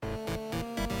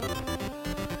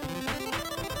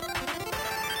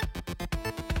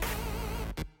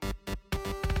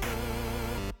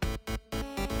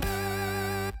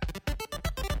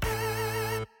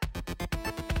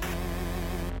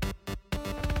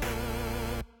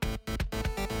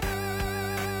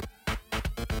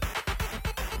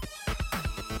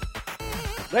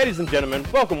Ladies and gentlemen,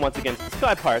 welcome once again to the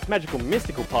Sky Pirates Magical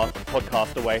Mystical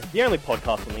Podcast Away, the only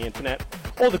podcast on the internet.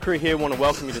 All the crew here want to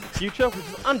welcome you to the future, which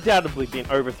has undoubtedly been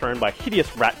overthrown by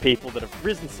hideous rat people that have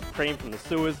risen supreme from the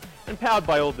sewers and powered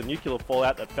by all the nuclear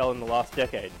fallout that fell in the last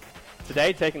decade.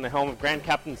 Today, taking the helm of Grand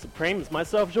Captain Supreme is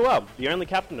myself, Joel, the only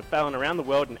captain to fail an Around the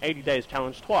World in 80 Days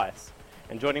challenge twice.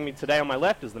 And joining me today on my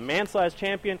left is the man-sized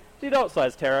champion, the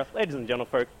adult-sized terror, ladies and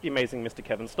gentlefolk, the amazing Mr.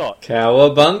 Kevin Stott.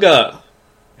 Cowabunga!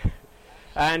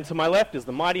 And to my left is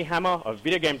the mighty hammer of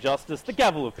video game justice, the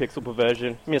gavel of pixel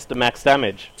perversion, Mr. Max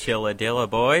Damage. Chilla dilla,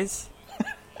 boys.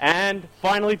 And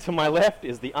finally to my left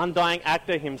is the undying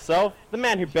actor himself, the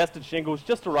man who bested shingles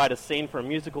just to write a scene for a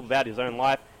musical about his own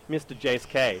life, Mr. Jace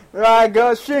K. I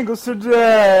got shingles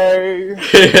today!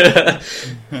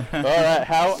 Alright,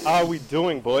 how are we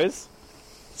doing, boys?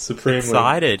 Supremely.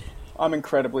 Excited. I'm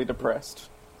incredibly depressed.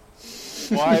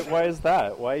 Why is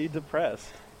that? Why are you depressed?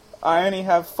 I only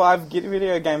have 5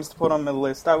 video games to put on my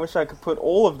list. I wish I could put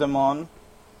all of them on.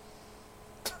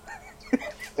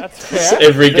 That's fair.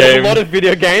 Every There's game. a lot of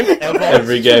video games ever.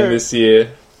 Every game this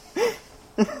year.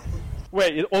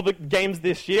 Wait, all the games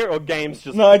this year or games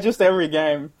just... No, just every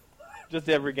game. Just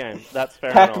every game. That's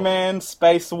fair enough. Pac-Man,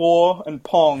 Space War, and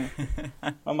Pong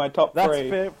are my top 3.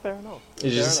 That's fair enough.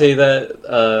 Did you see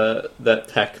that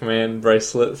Pac-Man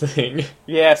bracelet thing?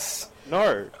 Yes.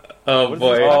 No. Oh What is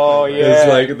boy. this Oh,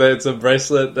 Pac-Man? yeah. It's a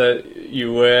bracelet that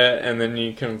you wear and then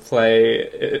you can play,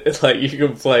 you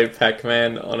can play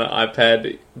Pac-Man on an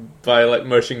iPad by like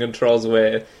motion controls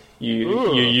where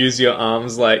you use your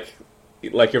arms like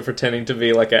you're pretending to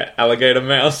be like an alligator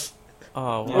mouse.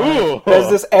 Oh, wow. Ooh. There's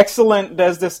this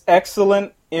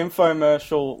excellent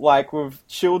infomercial, like, with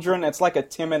children. It's like a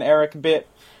Tim and Eric bit.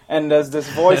 And there's this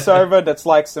voiceover that's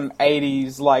like some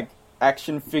 80s, like,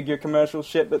 action figure commercial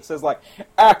shit that says, like,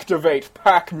 activate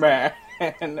Pac-Man.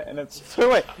 and it's So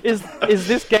wait, is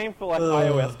this game for like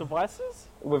iOS devices?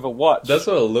 with a watch. That's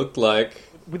what it looked like.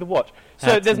 With a watch. So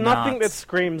That's there's nothing that nuts.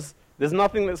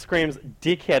 screams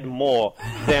dickhead more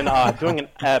than doing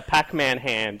a Pac-Man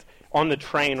hand on the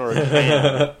train or a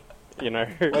tram. You know.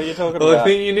 What are you talking Well, I about?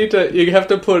 think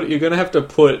you're gonna have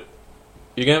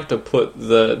to put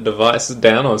the device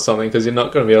down or something because you're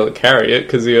not going to be able to carry it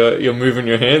because you're moving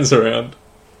your hands around.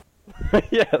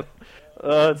 Yeah.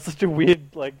 It's such a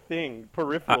weird thing,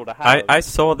 peripheral to have. I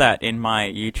saw that in my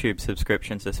YouTube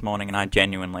subscriptions this morning, and I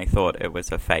genuinely thought it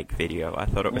was a fake video. I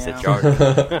thought it was Yeah. a joke.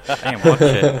 I didn't watch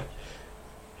it.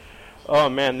 Oh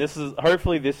man,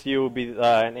 hopefully this year will be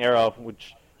an era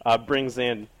which brings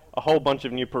in a whole bunch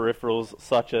of new peripherals,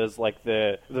 such as like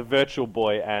the Virtual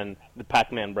Boy and the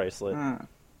Pac-Man bracelet.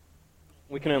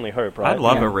 We can only hope, right? I'd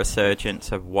love Yeah. a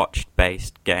resurgence of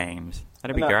watch-based games.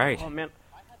 That'd be No. great. Oh man,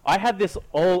 I had this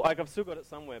old, I've still got it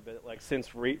somewhere, but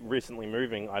since recently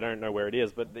moving, I don't know where it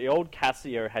is. But the old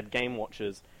Casio had game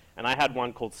watches, and I had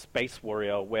one called Space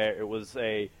Warrior, where it was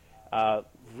a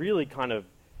really kind of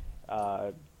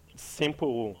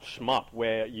simple shmup,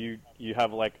 where you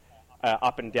have like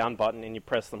up and down button, and you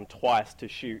press them twice to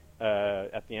shoot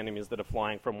at the enemies that are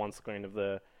flying from one screen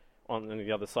on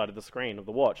the other side of the screen of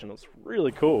the watch, and it's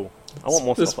really cool. I want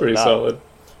more That's stuff pretty like that. solid.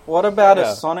 What about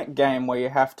Yeah. a Sonic game where you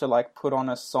have to, like, put on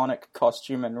a Sonic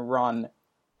costume and run?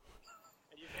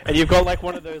 And you've got like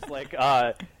one of those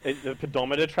the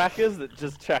pedometer trackers that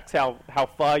just tracks how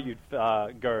far you'd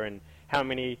go and how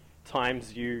many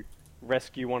times you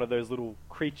rescue one of those little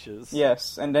creatures.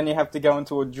 Yes, and then you have to go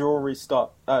into a jewelry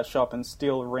shop and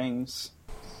steal rings.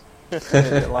 Live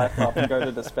your life up and go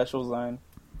to the special zone.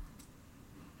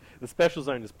 The special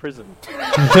zone is prison.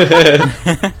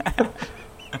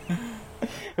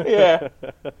 Yeah.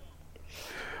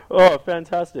 Oh,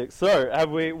 fantastic! So,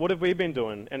 what have we been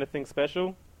doing? Anything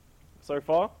special so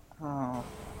far? Oh.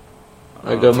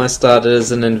 I got my start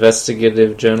as an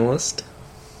investigative journalist.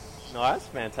 Nice,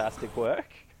 fantastic work.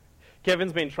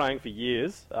 Kevin's been trying for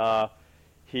years.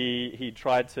 He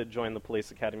tried to join the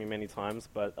police academy many times,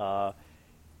 but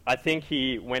I think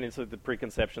he went into the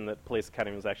preconception that Police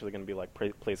Academy was actually going to be like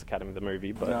Police Academy the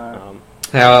movie. But No.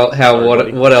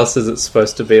 What else is it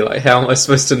supposed to be like? How am I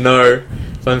supposed to know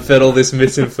if I'm fed all this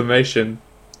misinformation?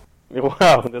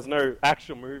 wow, there's no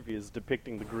actual movies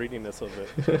depicting the greediness of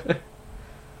it.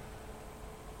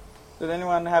 Did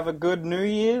anyone have a good New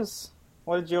Year's?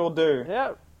 What did you all do?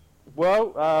 Yeah.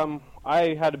 Well,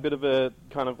 I had a bit of a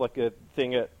kind of like a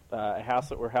thing at a house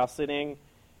that we're house sitting.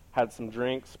 Had some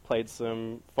drinks, played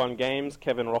some fun games.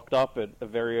 Kevin rocked up at a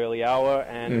very early hour,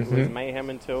 and it was mayhem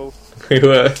until We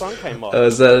were. the sun came up. I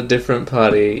was at a different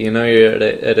party. You know, you're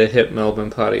at a hip Melbourne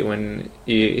party when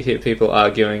you hear people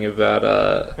arguing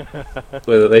about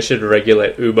whether they should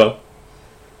regulate Uber.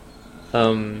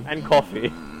 And coffee.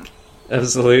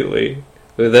 Absolutely.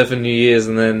 We were there for New Year's,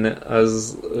 and then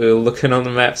we were looking on the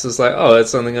maps. It was like, oh,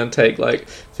 it's only going to take like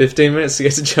 15 minutes to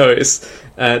get to Joey's.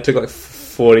 And it took like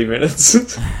 40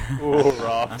 minutes. Ooh,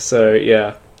 rough. So,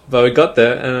 yeah. But we got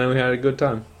there, and then we had a good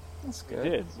time. That's We good.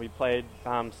 did. We played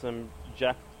some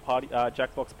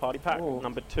Jackbox Party Pack Ooh.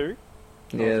 number 2.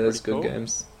 Yeah, was that's pretty good cool.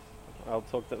 games. I'll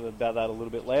talk about that a little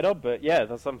bit later, but yeah,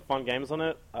 there's some fun games on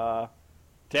it.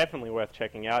 Definitely worth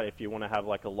checking out if you want to have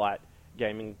like a light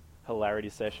gaming hilarity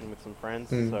session with some friends.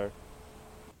 So,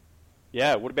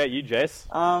 yeah, what about you, Jace?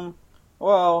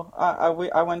 Well,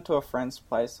 I went to a friend's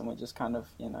place and we just kind of,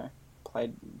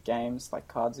 played games like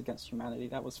Cards Against Humanity.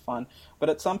 That was fun. But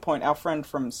at some point, our friend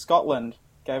from Scotland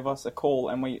gave us a call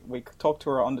and we talked to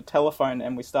her on the telephone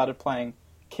and we started playing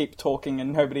Keep Talking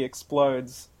and Nobody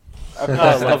Explodes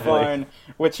across the phone,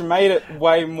 which made it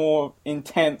way more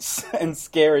intense and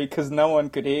scary because no one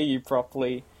could hear you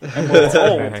properly. And we were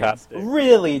all Fantastic.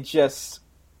 really just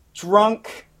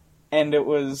drunk, and it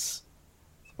was...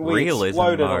 We Realism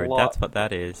exploded a mode, lot. that's what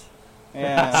that is.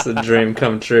 Yeah, It's a dream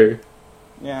come true.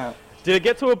 yeah. Did it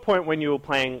get to a point when you were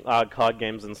playing card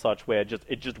games and such where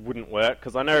it just wouldn't work?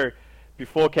 Because I know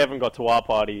before Kevin got to our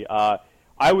party,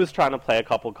 I was trying to play a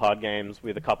couple of card games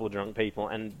with a couple of drunk people,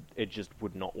 and it just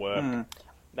would not work.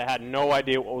 They had no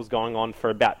idea what was going on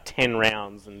for about 10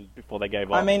 rounds and before they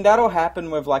gave up. I mean, that'll happen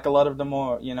with like a lot of the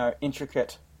more,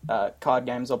 intricate card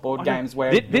games or board games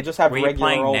where you just have Were you regular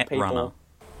playing old Netrunner? people.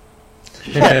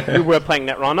 We were playing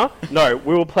Netrunner. No,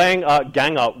 we were playing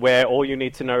Gang Up, where all you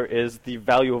need to know is the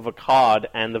value of a card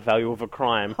and the value of a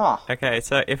crime. Huh. Okay,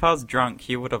 so if I was drunk,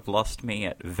 you would have lost me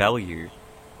at value.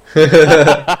 Fair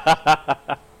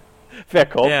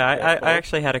call. Yeah, Fair I call.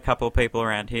 actually had a couple of people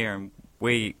around here, and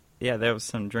there was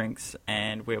some drinks,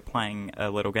 and we were playing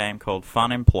a little game called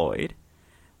Fun Employed,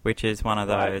 which is one of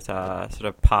those sort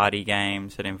of party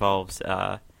games that involves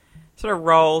sort of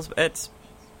roles.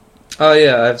 Oh,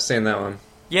 yeah, I've seen that one.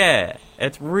 Yeah,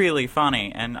 it's really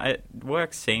funny, and it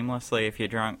works seamlessly if you're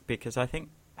drunk, because I think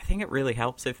it really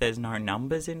helps if there's no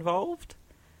numbers involved.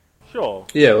 Sure.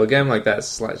 Yeah, well, a game like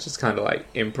that's like just kind of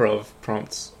like improv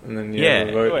prompts, and then you have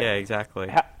a vote. Yeah, exactly.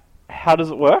 How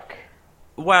does it work?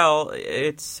 Well,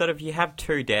 it's sort of, you have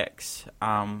two decks.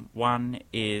 One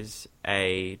is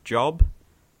a job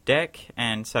deck,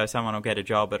 and so someone will get a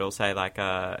job, it'll say like,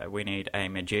 we need a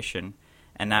magician,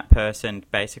 and that person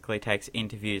basically takes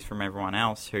interviews from everyone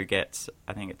else who gets,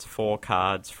 I think it's 4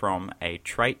 cards from a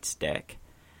traits deck,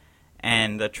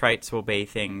 and the traits will be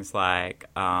things like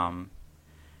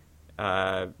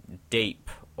deep,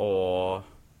 or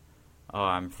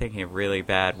I'm thinking of really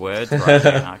bad words right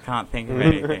now. I can't think of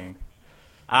anything.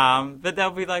 But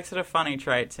there'll be like sort of funny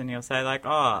traits, and you'll say like,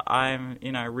 oh, I'm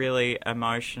really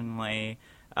emotionally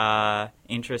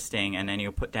interesting, and then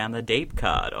you'll put down the deep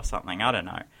card or something. I don't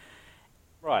know.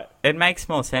 Right. It makes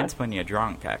more sense when you're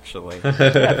drunk, actually.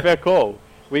 Yeah, fair call.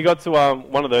 We got to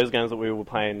one of those games that we were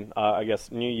playing, I guess,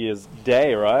 New Year's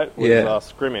Day, right? Was, Yeah.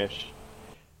 Skirmish.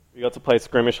 We got to play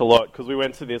Skirmish a lot because we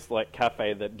went to this like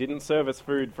cafe that didn't serve us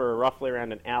food for roughly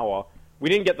around an hour. We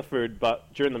didn't get the food,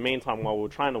 but during the meantime, while we were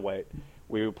trying to wait,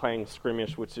 we were playing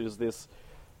Skirmish, which is this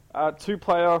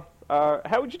 2-player.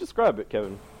 How would you describe it,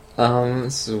 Kevin?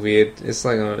 It's weird. It's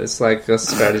like a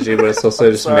strategy, but it's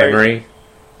also just Sorry. memory.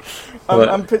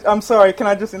 I'm sorry, can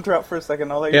I just interrupt for a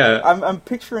second? I'll let you Yeah. I'm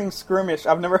picturing Skirmish.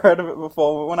 I've never heard of it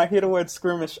before, but when I hear the word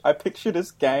Skirmish, I picture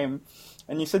this game,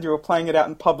 and you said you were playing it out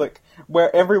in public,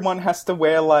 where everyone has to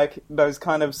wear, like, those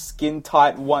kind of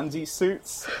skin-tight onesie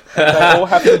suits, and they all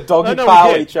have to doggy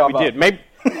pile each other. We did.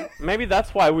 Maybe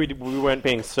that's why we weren't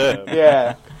being served.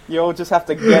 Yeah, you all just have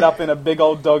to get up in a big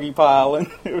old doggy pile, and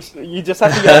you just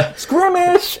have to yell,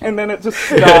 Skirmish! And then it just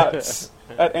starts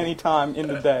at any time in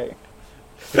the day.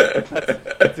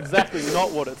 It's exactly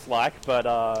not what it's like, but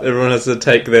Everyone has to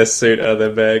take their suit out of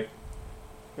their bag.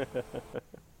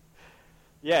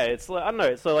 yeah, it's I don't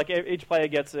know. So like each player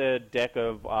gets a deck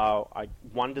of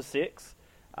 1 to 6.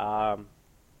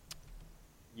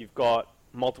 You've got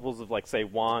multiples of like say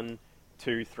 1,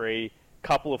 2, 3,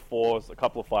 couple of 4s, a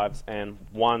couple of 5s, and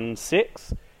 1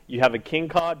 6. You have a king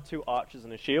card, 2 archers,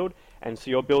 and a shield, and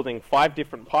so you're building 5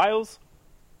 different piles,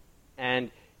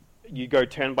 and you go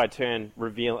turn by turn,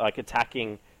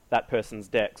 attacking that person's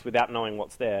decks without knowing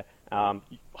what's there.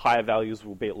 Higher values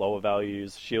will beat lower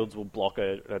values. Shields will block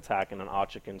an attack, and an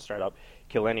archer can straight up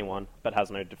kill anyone, but has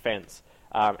no defense.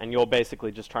 And you're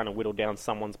basically just trying to whittle down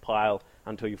someone's pile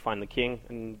until you find the king,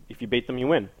 and if you beat them, you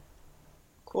win.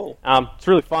 Cool. It's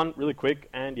really fun, really quick,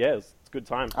 and yeah, it's a good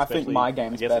time. I think especially, my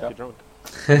game's I guess, better. if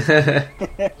you're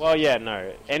drunk. Well, yeah,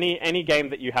 no. Any game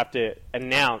that you have to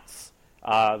announce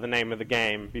the name of the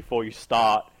game before you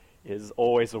start is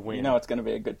always a win. You know it's going to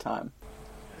be a good time.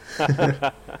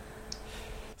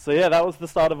 So yeah, that was the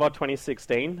start of our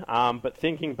 2016. But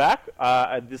thinking back,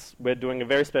 we're doing a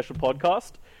very special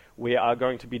podcast. We are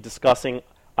going to be discussing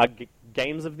our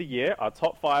games of the year, our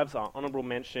top fives, our honorable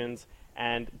mentions,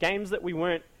 and games that we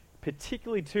weren't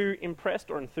particularly too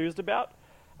impressed or enthused about.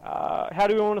 How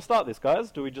do we want to start this, guys?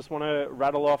 Do we just want to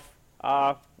rattle off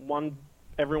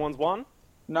everyone's one?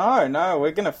 No,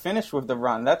 we're going to finish with the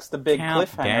run. That's the big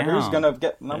cliffhanger. Who's going to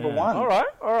get number one? All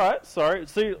right. Sorry.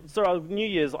 So New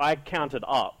Year's, I counted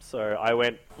up. So I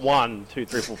went 1, 2,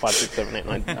 3, 4, 5, 6, 7, 8,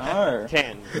 9, No.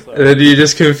 10. So. And then you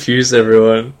just confuse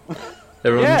everyone.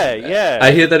 Yeah.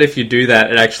 I hear that if you do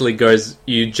that, it actually goes.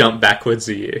 You jump backwards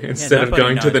a year instead of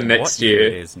going to the next year.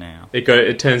 It is now.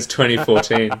 It turns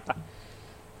 2014.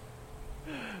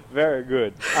 Very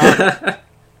good.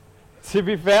 To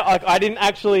be fair, like I didn't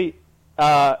actually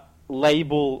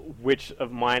label which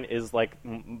of mine is like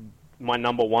my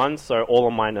number one, so all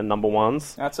of mine are number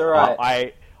ones. That's all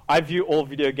right. I view all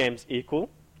video games equal.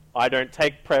 I don't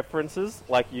take preferences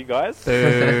like you guys.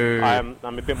 I'm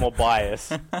a bit more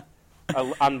biased.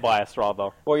 Unbiased, rather.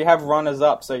 Well, you have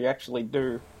runners-up, so you actually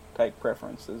do take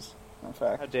preferences, in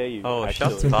fact. How dare you? Oh,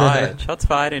 actually. shots fired. Shots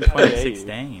fired in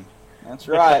 2016. That's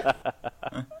right.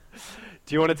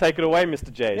 Do you want to take it away, Mr.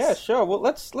 Jace? Yeah, sure. Well,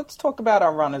 let's talk about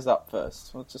our runners-up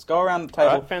first. Let's just go around the table.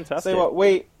 All right, fantastic. See what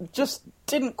we just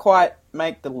didn't quite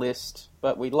make the list,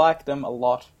 but we liked them a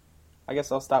lot. I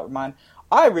guess I'll start with mine.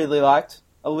 I really liked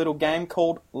a little game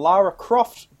called Lara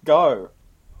Croft Go.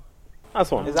 That's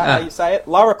one. Is that how you say it?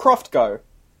 Lara Croft Go.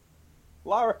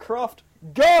 Lara Croft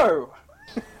Go.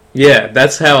 Yeah,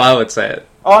 that's how I would say it.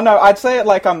 Oh no, I'd say it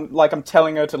like I'm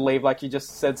telling her to leave, like you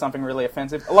just said something really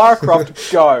offensive. Lara Croft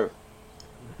Go.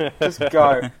 Just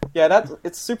go. Yeah,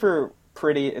 it's super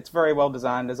pretty. It's very well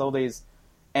designed. There's all these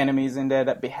enemies in there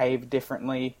that behave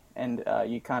differently, and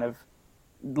you kind of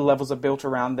the levels are built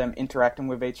around them interacting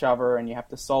with each other, and you have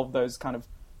to solve those kind of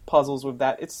puzzles with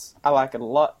that. I like it a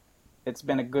lot. It's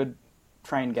been a good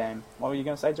train game. What were you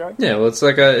going to say, Joey? Yeah, well, it's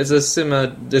a similar.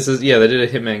 They did a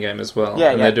Hitman game as well.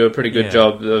 Yeah, and they do a pretty good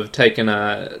job of taking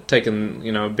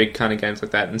big kind of games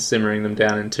like that and simmering them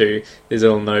down into these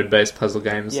little node-based puzzle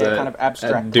games that kind of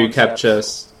abstract do concepts.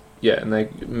 capture. Yeah, and they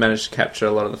manage to capture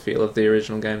a lot of the feel of the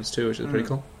original games too, which is pretty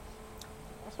cool.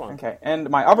 That's one. Okay, and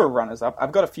my other runners-up,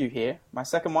 I've got a few here. My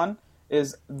second one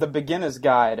is The Beginner's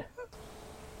Guide,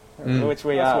 which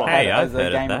we That's one. had Hey, as I've a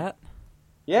heard game. of that.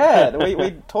 Yeah,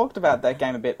 we talked about that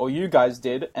game a bit, or you guys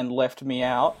did, and left me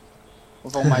out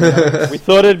with all my notes. We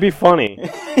thought it'd be funny.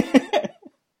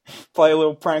 Play a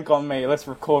little prank on me. Let's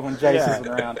record when Jason's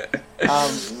around.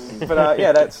 But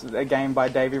that's a game by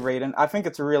Davey Reed, and I think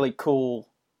it's a really cool,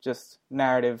 just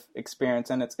narrative experience,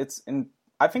 and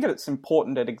I think it's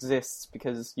important it exists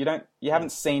because you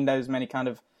haven't seen those many kind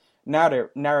of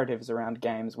narratives around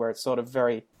games where it's sort of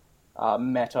very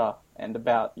meta and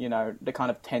about the kind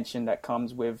of tension that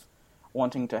comes with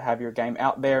wanting to have your game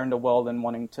out there in the world and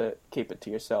wanting to keep it to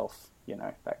yourself.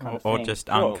 That kind of thing. Or just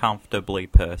uncomfortably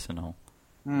personal.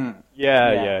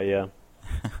 Yeah.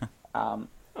 That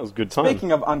was a good time.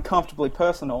 Speaking of uncomfortably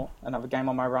personal, another game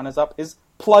on my runners-up is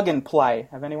Plug and Play.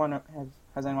 Has anyone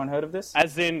heard of this?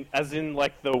 As in,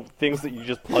 like the things that you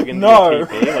just plug into No. your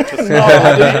TV. Like just... No,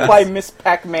 I didn't play Miss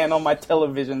Pac-Man on my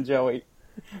television, Joey.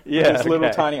 Yeah, This little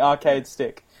tiny arcade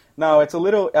stick. No, it's a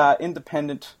little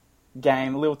independent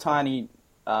game, a little tiny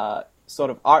sort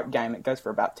of art game. It goes for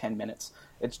about 10 minutes.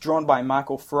 It's drawn by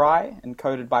Michael Fry and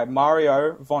coded by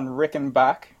Mario von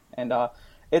Rickenbach. And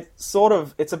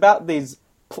it's about these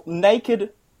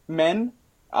naked men,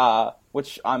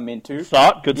 which I'm into.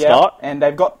 Good start. And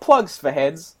they've got plugs for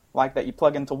heads, like that you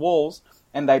plug into walls.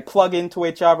 And they plug into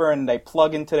each other, and they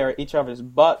plug into each other's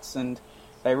butts, and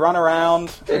they run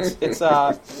around. It's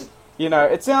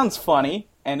it sounds funny,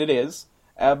 and it is,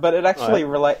 but it actually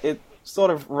it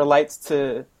sort of relates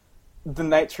to the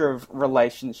nature of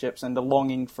relationships and the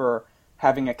longing for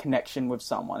having a connection with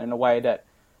someone in a way that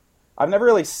I've never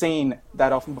really seen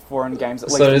that often before in games. At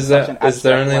least So is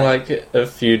there only way. like a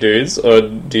few dudes, or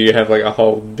do you have like a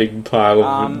whole big pile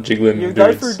of jiggling you dudes?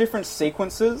 go through different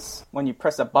sequences when you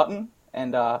press a button,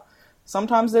 and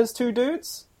sometimes there's 2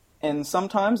 dudes. And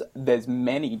sometimes there's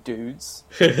many dudes,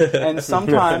 and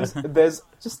sometimes there's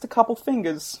just a couple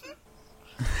fingers.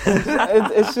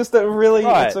 It's just a really,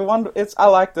 Right. I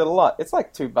liked it a lot. It's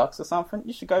like $2 or something.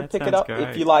 You should go That pick it sounds up great.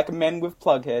 if you like men with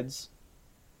plug heads.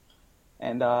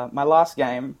 And my last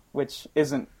game, which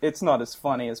it's not as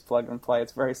funny as Plug and Play.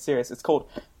 It's very serious. It's called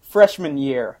Freshman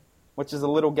Year, which is a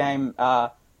little game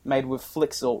made with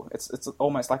Flixel. It's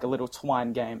almost like a little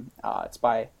Twine game. It's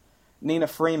by Nina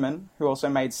Freeman, who also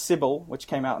made Sybil, which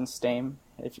came out on Steam,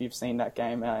 if you've seen that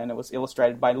game, and it was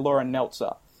illustrated by Laura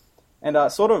Neltzer. And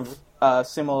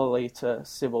similarly to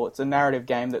Sybil, it's a narrative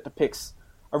game that depicts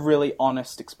a really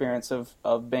honest experience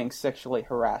of being sexually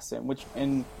harassed.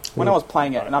 And when I was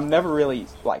playing it, and I'm never really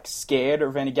scared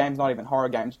of any games, not even horror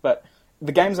games, but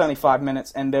the game's only 5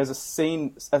 minutes, and there's a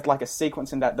scene, a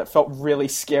sequence in that felt really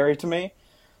scary to me.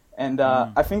 And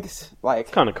I think it's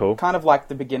kind of cool, kind of like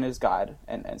the beginner's guide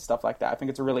and stuff like that. I think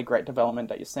it's a really great development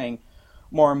that you're seeing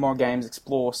more and more games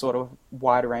explore sort of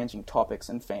wide-ranging topics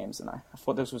and themes, and I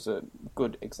thought this was a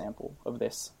good example of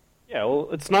this. Yeah, well,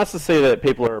 it's nice to see that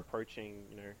people are approaching,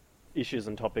 issues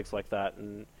and topics like that,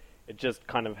 and it just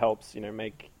kind of helps,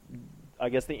 make, I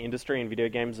guess, the industry in video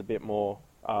games a bit more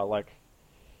like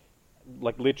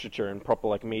literature and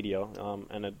proper media,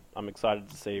 and I'm excited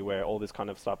to see where all this kind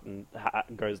of stuff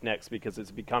goes next, because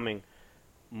it's becoming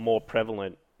more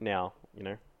prevalent now,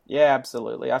 Yeah,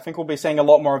 absolutely. I think we'll be seeing a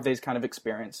lot more of these kind of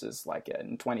experiences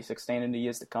in 2016 and the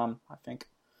years to come, I think.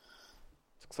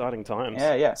 It's exciting times.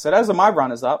 Yeah. So those are my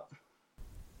runners-up.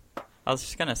 I was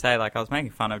just going to say, I was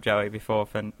making fun of Joey before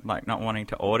for, not wanting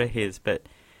to order his, but,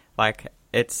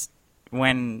 it's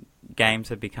when games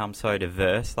have become so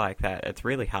diverse like that, it's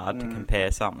really hard to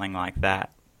compare something like that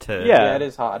to... Yeah, it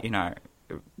is hard.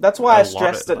 That's why I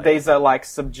stress that these are,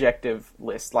 subjective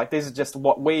lists. These are just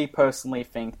what we personally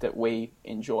think that we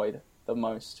enjoyed the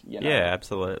most, Yeah,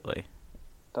 absolutely.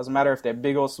 Doesn't matter if they're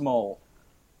big or small.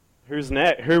 Who's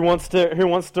next? Who wants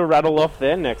to rattle off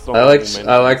their next?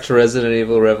 I liked Resident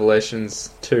Evil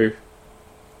Revelations 2.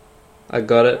 I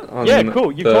got it on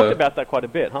cool. You talked about that quite a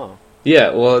bit, huh? Yeah,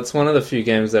 well, it's one of the few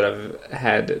games that I've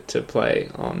had to play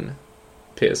on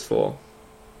PS4.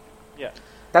 Yeah.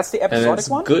 That's the episodic and it's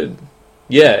one? Good.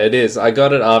 Yeah, it is. I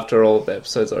got it after all the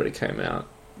episodes already came out.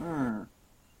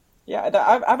 Yeah,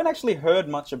 I haven't actually heard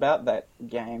much about that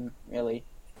game, really.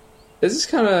 It's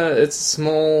just it's a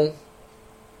small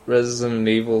Resident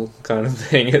Evil kind of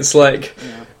thing. It's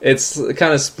it's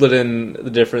kind of split in the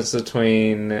difference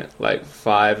between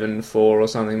 5 and 4 or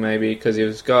something maybe, because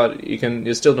you're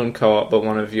still doing co-op, but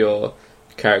one of your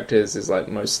characters is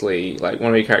mostly one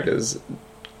of your characters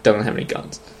doesn't have any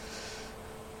guns.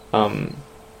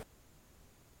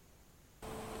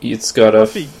 It's got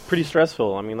That'd be pretty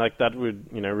stressful. I mean, that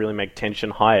would really make tension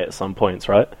high at some points,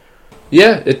 right?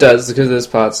 Yeah, it does, because there's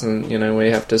parts and where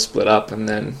you have to split up and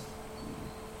then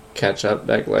catch up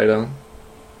back later.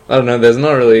 I don't know. There's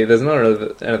not really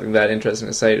anything that interesting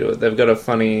to say to it. They've got a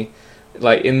funny,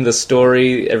 in the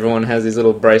story, everyone has these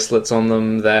little bracelets on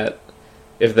them that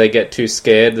if they get too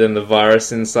scared, then the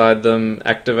virus inside them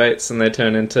activates and they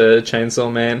turn into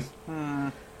Chainsaw Man.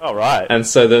 Oh, right. And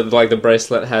so the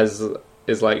bracelet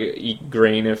is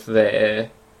green if they're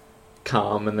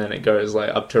calm, and then it goes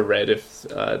up to red if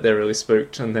they're really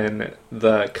spooked, and then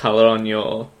the color on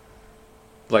your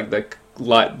the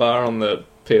light bar on the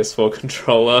PS4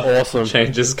 controller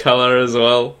changes color as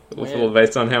well,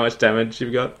 based on how much damage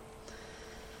you've got.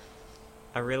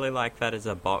 I really like that as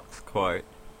a box quote.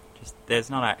 There's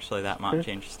not actually that much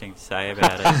interesting to say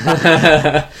about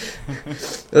it.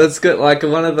 That's good. I've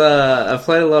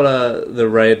played a lot of the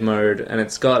raid mode, and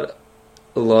it's got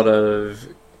a lot of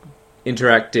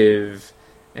interactive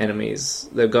enemies.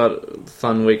 They've got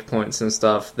fun weak points and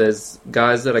stuff. There's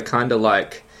guys that are kind of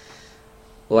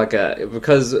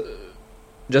because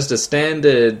just a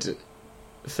standard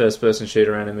first-person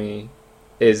shooter enemy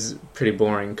is pretty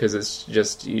boring, because it's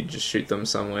you just shoot them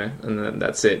somewhere and then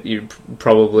that's it. You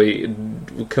probably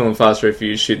kill them faster if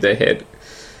you shoot their head.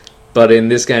 But in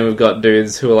this game, we've got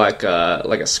dudes who are like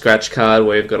a scratch card,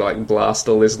 where you've got to blast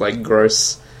all this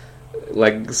gross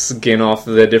skin off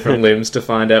their different limbs to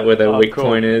find out where their weak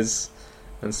point is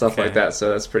and stuff like that.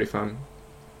 So that's pretty fun.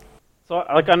 So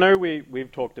I know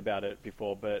we've talked about it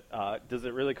before, but does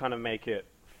it really kind of make it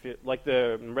fit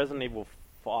the Resident Evil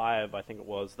 5? I think it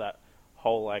was that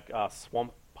whole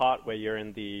swamp part where you're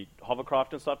in the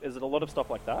hovercraft and stuff. Is it a lot of stuff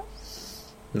like that?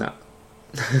 No.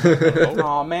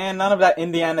 Oh man, none of that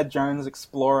Indiana Jones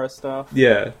Explorer stuff.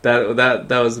 Yeah, that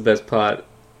was the best part.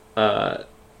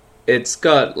 It's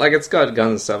got guns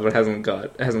and stuff, but it hasn't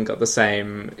got the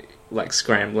same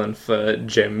scrambling for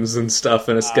gems and stuff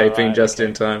and escaping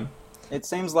in time. It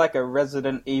seems like a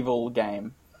Resident Evil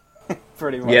game,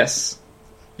 pretty much. Yes,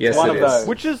 it's one of those.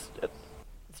 Which is,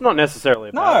 it's not necessarily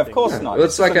a bad No, of thing. course not.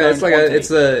 It's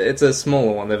it's a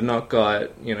smaller one. They've not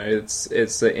got it's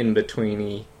the in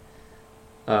betweeny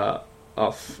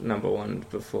off number one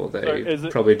before they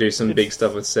probably do some big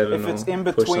stuff with 7. If it's in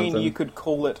between, you could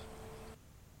call it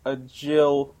a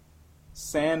Jill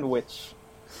sandwich.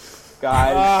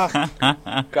 Guys,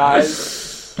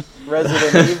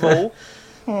 Resident Evil.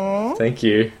 Thank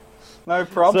you. No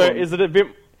problem. So is it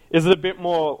a bit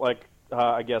more like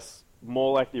I guess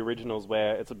more like the originals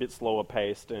where it's a bit slower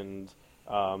paced and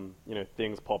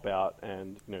things pop out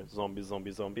and zombies?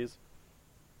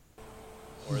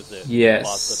 Or is it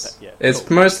Yes. Yeah, it's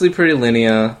cool. mostly pretty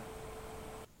linear.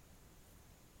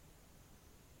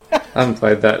 I haven't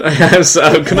played that.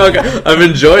 I've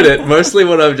enjoyed it. Mostly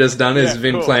what I've just done is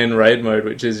been cool. playing raid mode,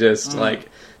 which is just like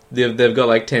they've got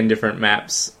like 10 different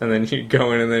maps, and then you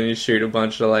go in and then you shoot a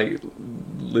bunch of like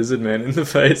lizard men in the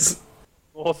face.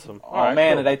 Awesome. Oh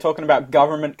man, are they talking about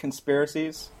government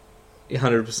conspiracies?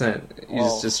 100%. Whoa.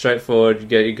 It's just straightforward. You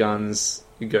get your guns,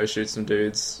 you go shoot some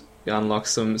dudes, you unlock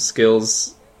some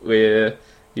skills where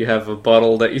you have a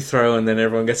bottle that you throw and then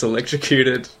everyone gets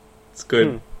electrocuted. It's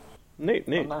good. Neat.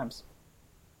 Oh, nice.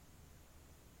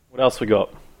 What else we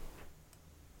got?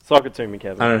 Sock it to me,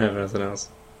 Kevin. I don't have anything else.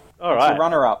 All What's right. your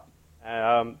runner-up?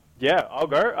 Yeah, I'll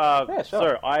go. Yeah,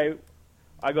 sure. So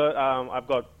I've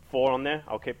got 4 on there.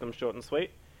 I'll keep them short and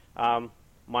sweet.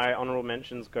 My honorable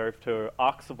mentions go to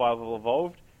Ark Survival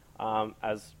Evolved.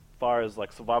 As far as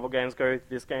like survival games go,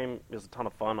 this game is a ton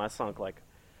of fun. I sunk like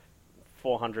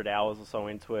 400 hours or so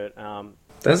into it.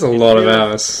 That's a lot of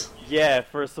hours. Yeah,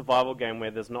 for a survival game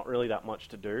where there's not really that much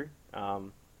to do. I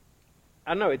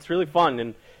don't know, it's really fun,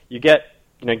 and you get,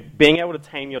 being able to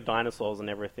tame your dinosaurs and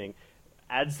everything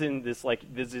adds in this, like,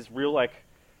 there's this real, like,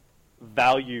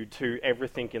 value to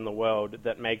everything in the world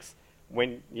that makes,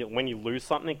 when you lose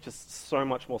something, just so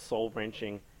much more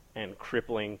soul-wrenching and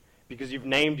crippling, because you've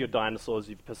named your dinosaurs,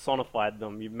 you've personified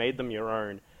them, you've made them your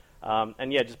own.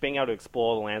 And yeah, just being able to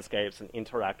explore the landscapes and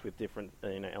interact with different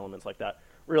elements like that,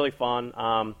 really fun.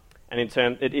 And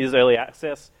it is early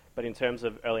access, but in terms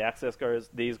of early access goes,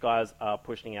 these guys are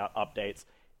pushing out updates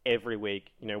every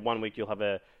week. 1 week you'll have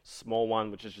a small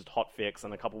one, which is just hotfix,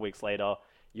 and a couple weeks later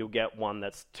you'll get one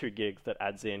that's 2 gigs that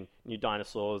adds in new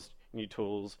dinosaurs, new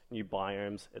tools, new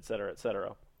biomes, etc.,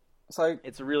 etc. So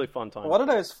It's a really fun time. what are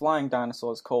those flying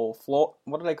dinosaurs called? What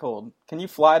are they called? Can you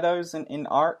fly those in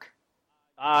Ark?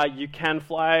 You can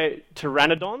fly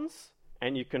Pteranodons,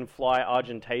 and you can fly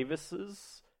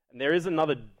Argentavises, and there is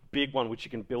another big one which you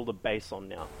can build a base on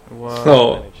now.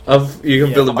 Whoa. You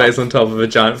can build a base on top of a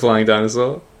giant flying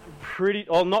dinosaur.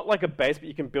 Not like a base, but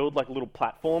you can build like little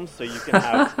platforms, so you can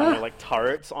have like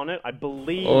turrets on it. I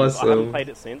believe Awesome. I haven't played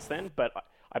it since then, but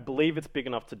I believe it's big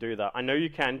enough to do that. I know you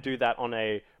can do that on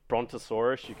a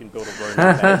Brontosaurus. You can build a roaming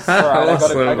base. Alright, I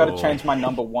Awesome. gotta change my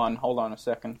number 1. Hold on a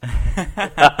second.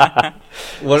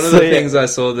 One of the things I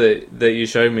saw that you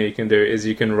showed me you can do is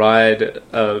you can ride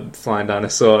a flying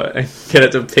dinosaur and get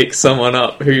it to pick someone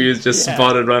up who is just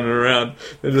spotted running around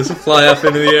and just fly up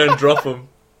into the air and drop them.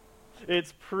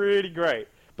 It's pretty great,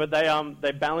 but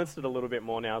they balanced it a little bit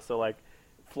more now. So like,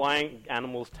 flying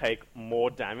animals take more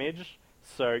damage,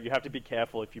 so you have to be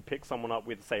careful if you pick someone up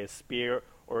with, say, a spear,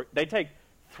 or they take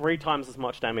 3 times as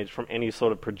much damage from any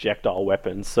sort of projectile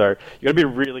weapon. So you got to be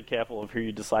really careful of who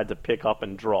you decide to pick up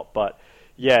and drop. But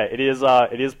yeah, it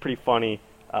is pretty funny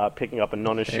picking up a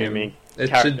non-assuming It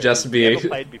character should just who's be never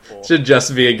played before. should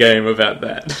just be a game about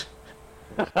that.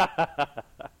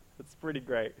 It's pretty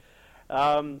great.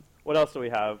 What else do we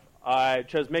have? I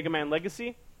chose Mega Man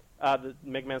Legacy, the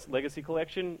Mega Man's Legacy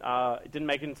collection. It didn't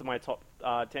make it into my top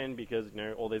 10 because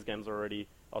all these games are already,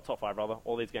 or top 5 rather,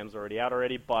 all these games are already out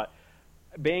already. But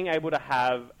being able to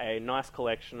have a nice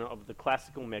collection of the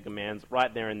classical Mega Mans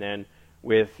right there and then,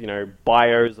 with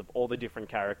bios of all the different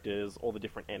characters, all the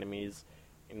different enemies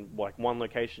in like one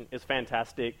location is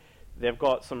fantastic. They've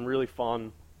got some really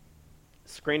fun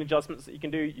screen adjustments that you can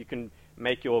do. You can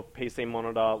make your PC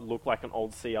monitor look like an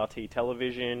old CRT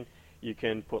television. You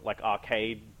can put like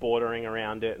arcade bordering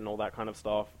around it and all that kind of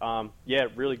stuff. Yeah,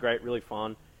 really great, really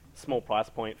fun. Small price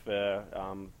point for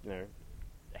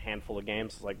a handful of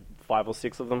games, like 5 or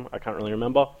 6 of them. I can't really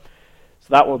remember.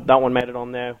 So that one made it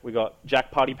on there. We got Jack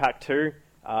Party Pack 2,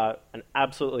 an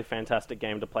absolutely fantastic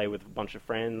game to play with a bunch of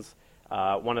friends.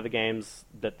 One of the games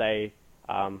that they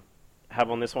have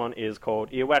on this one is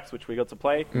called Earwax, which we got to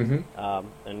play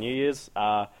on New Year's,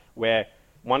 where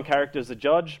one character is a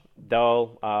judge.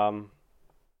 They'll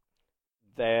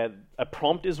a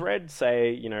prompt is read,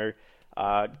 say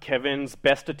Kevin's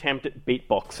best attempt at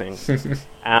beatboxing,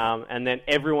 and then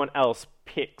everyone else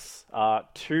picks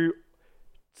 2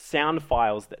 sound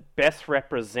files that best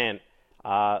represent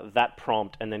that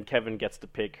prompt, and then Kevin gets to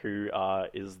pick who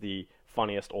is the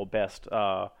funniest or best,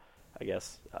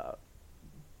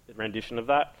 rendition of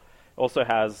that. Also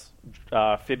has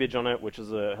Fibbage on it, which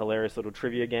is a hilarious little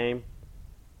trivia game.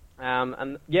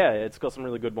 And yeah, it's got some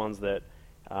really good ones that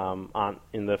aren't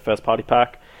in the first party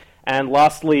pack. And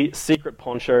lastly, Secret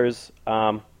Ponchos.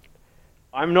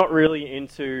 I'm not really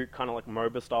into kind of like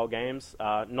MOBA style games.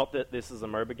 Not that this is a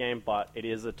MOBA game, but it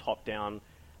is a top-down,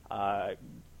 I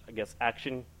guess,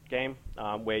 action game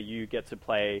where you get to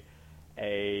play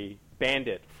a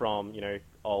bandit from,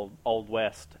 Old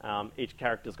West. Each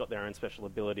character's got their own special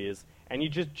abilities, and you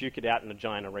just duke it out in a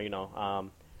giant arena.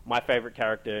 My favorite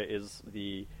character is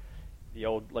the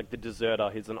old, like, the deserter.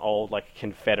 He's an old, like,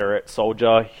 Confederate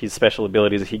soldier. His special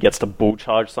ability is he gets to bull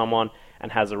charge someone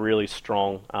and has a really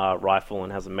strong rifle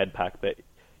and has a med pack. But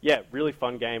yeah, really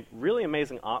fun game, really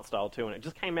amazing art style too, and it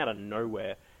just came out of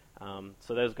nowhere.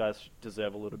 So those guys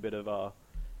deserve a little bit of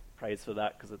praise for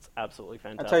that because it's absolutely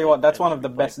fantastic. I tell you what, that's one of the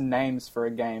best names for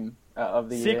a game of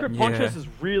the year. Secret Ponchos is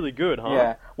really good, huh?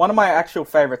 Yeah, one of my actual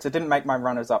favorites. It didn't make my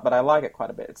runners up, but I like it quite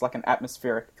a bit. It's like an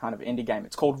atmospheric kind of indie game.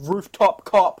 It's called Rooftop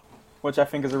Cop, which I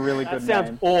think is a really good name. That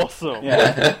sounds awesome.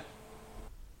 Yeah.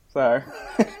 So,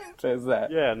 there's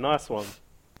that. Yeah, nice one.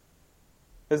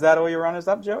 Is that all your runners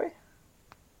up, Joey?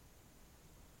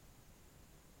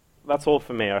 That's all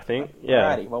for me, I think.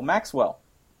 Yeah. Alrighty, well, Maxwell.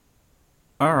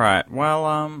 Alright,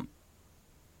 well,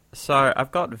 so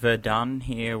I've got Verdun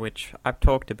here, which I've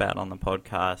talked about on the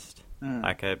podcast.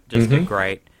 Like a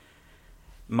great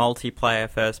multiplayer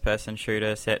first-person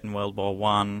shooter set in World War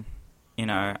One.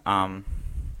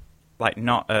 Like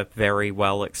not a very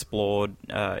well explored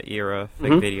era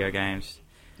for video games.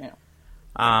 Yeah.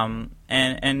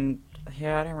 And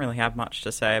yeah, I don't really have much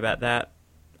to say about that.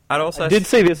 I'd also I did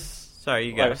see this. Sorry,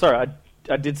 you go. Oh, sorry,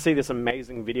 I did see this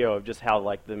amazing video of just how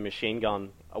like the machine gun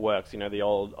works. The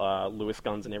old Lewis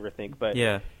guns and everything. But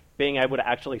yeah. Being able to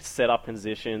actually set up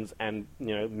positions and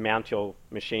mount your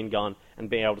machine gun and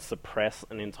being able to suppress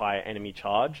an entire enemy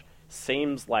charge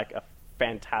seems like a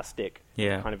fantastic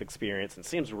kind of experience and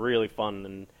seems really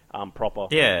fun and proper.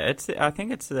 Yeah, I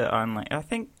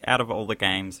think out of all the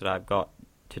games that I've got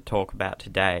to talk about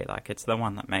today, like it's the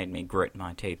one that made me grit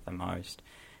my teeth the most.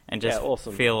 And just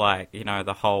feel like,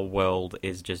 the whole world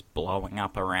is just blowing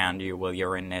up around you while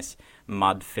you're in this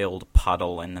mud-filled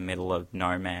puddle in the middle of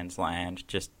no man's land,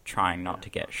 just trying not to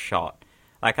get shot.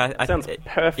 Like Sounds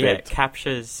perfect. Yeah, it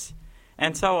captures...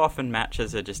 And so often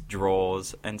matches are just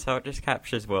draws, and so it just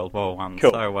captures World War One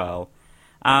so well.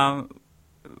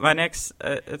 My next...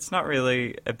 it's not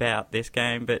really about this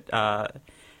game, but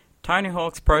Tony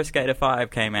Hawk's Pro Skater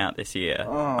 5 came out this year.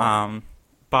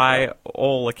 By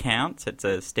all accounts, it's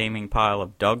a steaming pile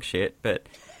of dog shit, but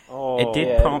it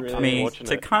did prompt me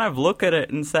to kind of look at it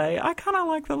and say, I kind of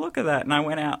like the look of that. And I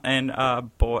went out and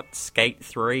bought Skate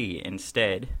 3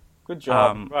 instead. Good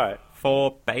job. Right.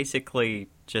 For basically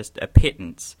just a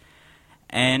pittance.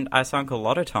 And I sunk a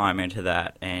lot of time into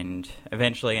that and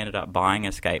eventually ended up buying a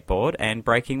skateboard and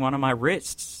breaking one of my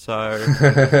wrists. So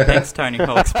thanks, Tony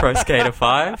Hawk's Pro Skater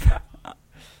 5.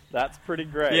 That's pretty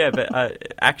great. Yeah, but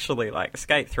actually, like,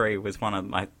 Skate 3 was one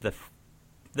of the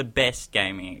best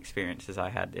gaming experiences I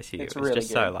had this year. It's it was really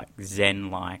just good. so, like,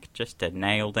 zen-like, just to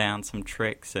nail down some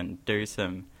tricks and do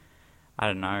some,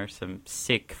 some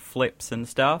sick flips and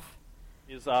stuff.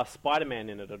 Is Spider-Man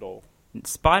in it at all?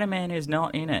 Spider-Man is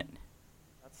not in it.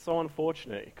 That's so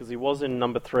unfortunate, because he was in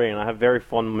number 3, and I have very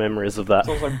fond memories of that. It's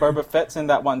also Boba Fett's in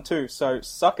that one too, so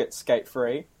suck it, Skate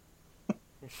 3.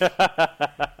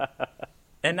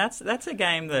 And that's a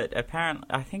game that apparently,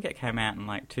 I think it came out in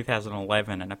like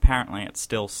 2011, and apparently it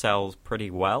still sells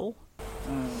pretty well.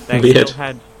 They still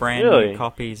had brand new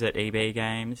copies at EB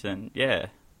Games, and yeah.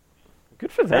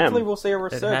 Good for them. Hopefully we'll see a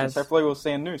resurgence. Hopefully we'll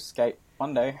see a new Skate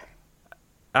one day.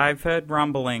 I've heard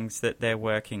rumblings that they're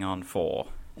working on 4,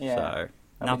 Yeah, so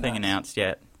nothing announced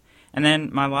yet. And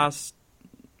then my last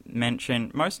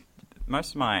mention, most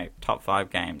of my top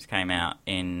 5 games came out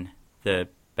in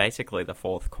basically the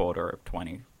fourth quarter of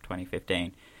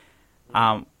 2015.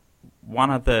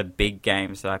 One of the big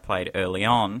games that I played early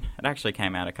on, it actually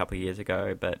came out a couple of years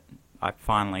ago, but I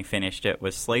finally finished it,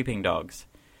 was Sleeping Dogs.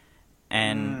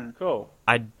 And cool.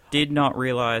 I did not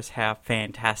realize how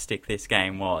fantastic this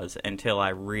game was until I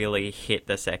really hit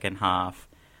the second half.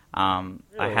 I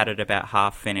had it about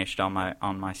half finished on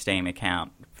my Steam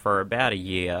account for about a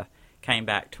year. Came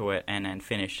back to it and then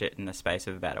finished it in the space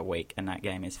of about a week, and that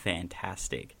game is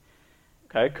fantastic.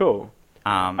 Okay, cool.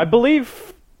 I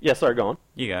believe... Yeah, sorry, go on.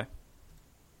 You go.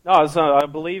 No, so I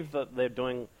believe that they're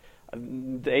doing...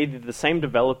 either the same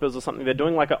developers or something, they're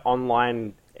doing like an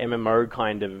online MMO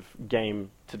kind of game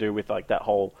to do with like that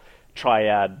whole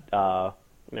triad,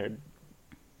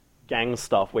 gang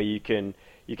stuff where you can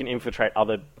infiltrate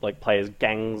other like players'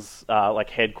 gangs,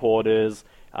 like headquarters.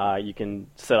 You can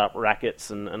set up rackets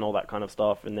and all that kind of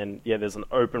stuff, and then there's an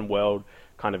open world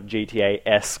kind of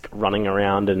GTA-esque running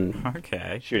around and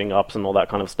Okay. shooting ups and all that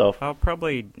kind of stuff. I'll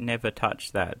probably never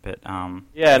touch that, but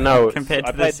Yeah, no. compared to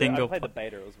I played the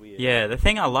beta, it was weird. yeah, the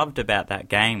thing I loved about that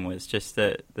game was just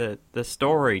the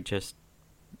story just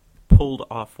pulled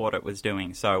off what it was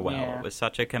doing so well. Yeah. It was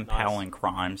such a compelling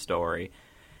crime story,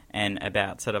 and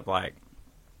about sort of like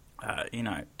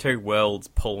two worlds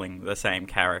pulling the same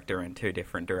character in two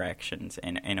different directions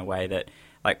in a way that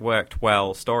like worked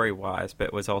well story wise,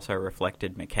 but was also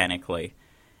reflected mechanically,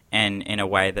 and in a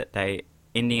way that they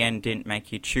in the end didn't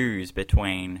make you choose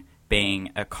between being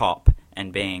a cop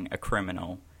and being a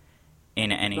criminal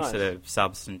in any Nice. sort of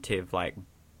substantive like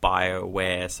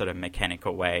BioWare sort of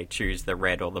mechanical way, choose the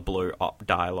red or the blue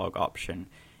dialogue option.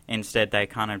 Instead, they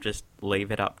kind of just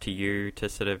leave it up to you to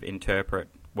sort of interpret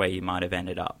where you might have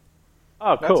ended up.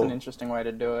 Oh, That's cool. an interesting way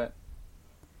to do it.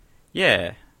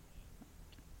 Yeah.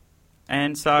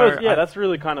 And so, That's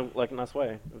really kind of like a nice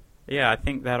way. I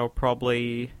think that'll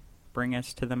probably bring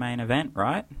us to the main event,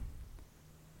 right?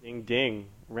 Ding ding,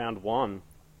 round 1.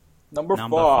 Number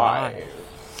Number 5.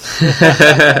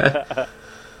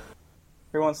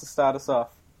 Who wants to start us off?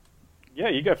 Yeah,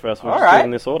 you go first. We'll All just do it right.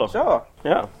 in this order. Sure.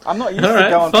 Yeah. I'm not used All to right,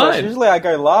 going first. fine. Usually I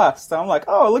go last. So I'm like,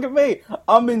 oh, look at me.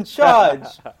 I'm in charge.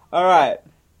 All right.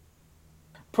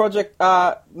 Project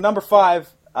number 5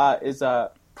 is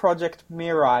Project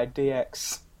Mirai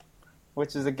DX,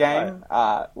 which is a game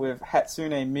with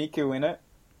Hatsune Miku in it.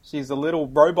 She's a little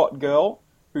robot girl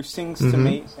who sings to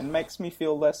me and makes me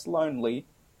feel less lonely.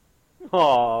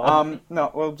 Aww.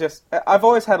 I've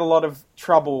always had a lot of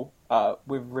trouble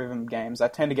with rhythm games. I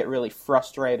tend to get really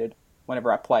frustrated whenever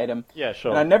I play them. Yeah,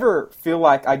 sure. And I never feel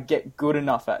like I get good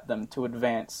enough at them to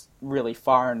advance really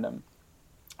far in them.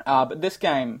 But this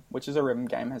game, which is a rhythm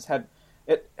game,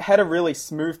 had a really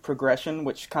smooth progression,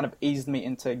 which kind of eased me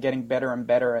into getting better and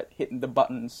better at hitting the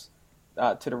buttons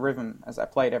to the rhythm as I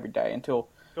played every day until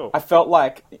Cool. I felt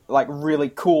like really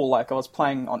cool, like I was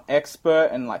playing on expert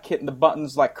and like hitting the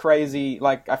buttons like crazy,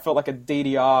 like I felt like a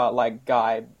DDR like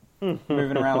guy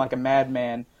moving around like a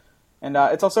madman. And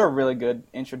it's also a really good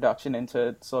introduction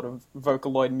into sort of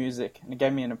Vocaloid music, and it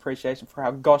gave me an appreciation for how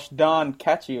gosh darn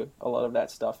catchy a lot of that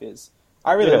stuff is.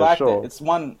 I really liked sure. it.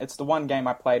 It's the one game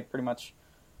I played pretty much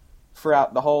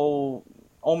throughout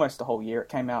almost the whole year. It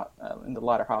came out in the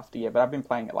latter half of the year, but I've been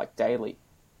playing it like daily.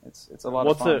 It's a lot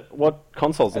of fun. What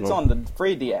consoles? It's on the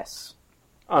 3DS.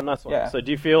 Oh, nice one. Yeah. So,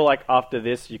 do you feel like after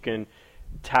this you can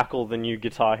tackle the new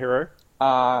Guitar Hero?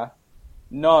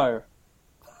 No.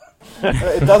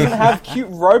 It doesn't have cute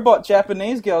robot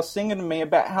Japanese girls singing to me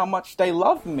about how much they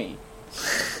love me.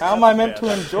 How am I meant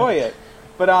to enjoy it?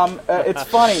 But it's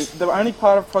funny. The only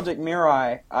part of Project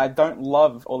Mirai I don't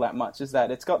love all that much is that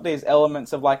it's got these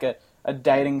elements of like a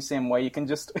dating sim where you can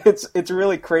just it's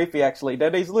really creepy actually.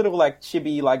 They're these little like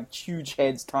chibi like huge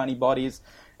heads, tiny bodies,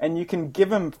 and you can give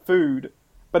them food,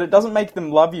 but it doesn't make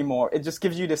them love you more. It just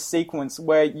gives you this sequence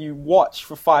where you watch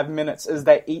for 5 minutes as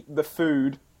they eat the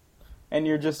food, and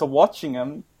you're just watching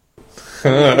them.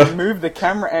 And you move the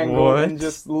camera angle and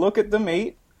just look at them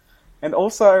eat. And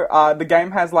also, the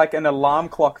game has like an alarm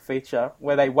clock feature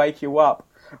where they wake you up,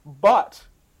 but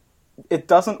it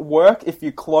doesn't work if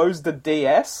you close the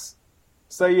DS,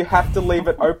 so you have to leave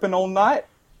it open all night.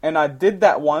 And I did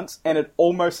that once, and it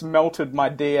almost melted my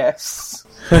DS.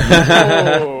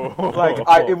 It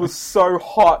was so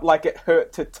hot, like it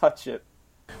hurt to touch it.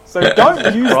 So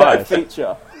don't use that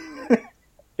feature.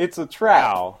 It's a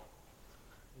trap. Wow.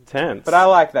 Intense. But I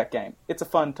like that game. It's a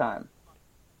fun time.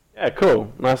 Yeah,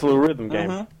 cool. Nice little rhythm game.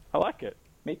 Mhm. I like it.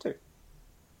 Me too.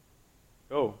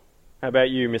 Cool. How about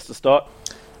you, Mr. Stott?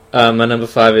 My number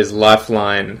 5 is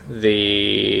Lifeline,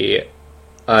 the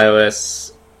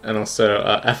iOS and also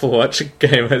Apple Watch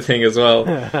game, I think, as well,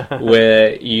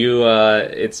 where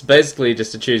it's basically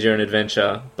just to choose your own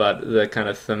adventure, but the kind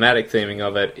of thematic theming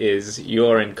of it is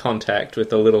you're in contact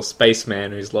with a little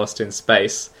spaceman who's lost in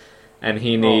space, and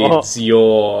he needs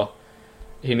your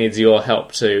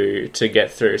help to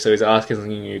get through. So he's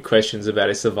asking you questions about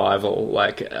his survival,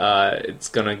 like it's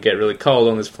gonna get really cold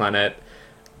on this planet.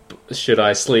 Should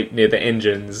I sleep near the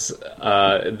engines?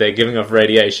 They're giving off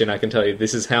radiation. I can tell you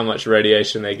this is how much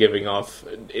radiation they're giving off.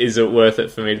 Is it worth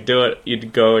it for me to do it?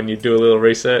 You'd go and you do a little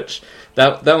research.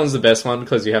 That one's the best one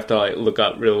because you have to like look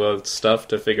up real world stuff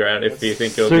to figure out if you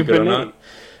think it'll be good or not.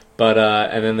 But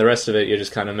and then the rest of it, you're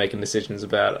just kind of making decisions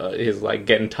about his like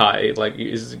getting tired, like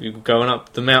is going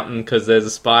up the mountain because there's a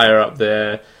spire up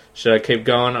there. Should I keep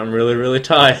going? I'm really, really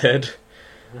tired.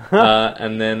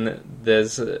 And then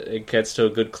it gets to a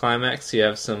good climax. You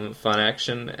have some fun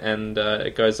action, and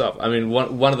it goes up. I mean,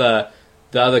 one of the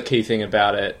other key thing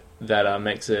about it that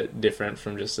makes it different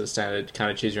from just a standard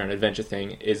kind of choose your own adventure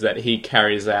thing is that he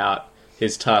carries out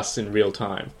his tasks in real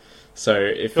time. So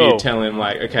if you tell him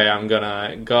like, okay, I'm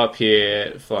gonna go up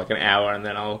here for like an hour and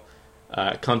then I'll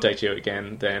contact you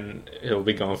again, then he'll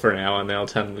be gone for an hour and then I'll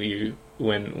tell you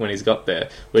when he's got there,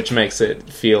 which makes it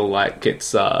feel like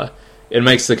it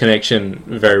makes the connection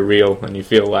very real, and you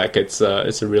feel like it's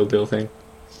a real deal thing.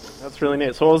 That's really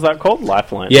neat. So what was that called?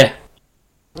 Lifeline? Yeah.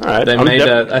 All right. They made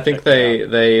I think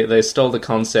they stole the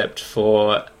concept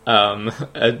for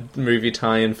a movie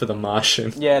tie-in for The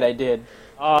Martian. Yeah, they did.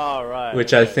 Oh, right.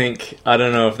 Which I think, I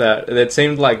don't know if it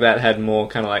seemed like that had more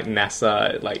kind of like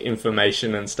NASA like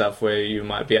information and stuff where you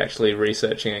might be actually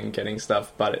researching and getting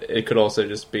stuff, but it could also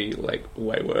just be like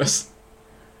way worse.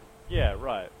 Yeah,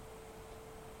 right.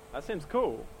 That seems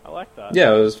cool. I like that.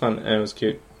 Yeah, it was fun and it was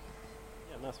cute.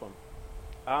 Yeah, nice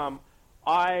one.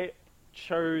 I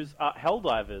chose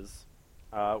Helldivers,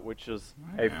 which is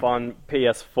a fun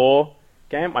PS4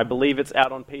 game. I believe it's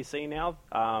out on PC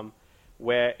now,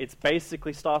 where it's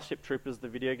basically Starship Troopers, the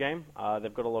video game.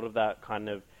 They've got a lot of that kind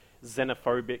of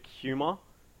xenophobic humor,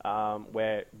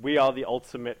 where we are the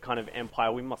ultimate kind of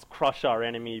empire. We must crush our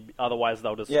enemy, otherwise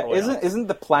they'll destroy us. Isn't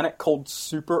the planet called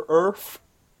Super Earth?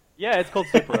 Yeah, it's called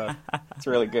Super Earth. It's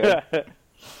really good.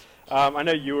 I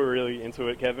know you were really into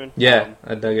it, Kevin. Yeah,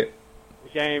 I dug it. The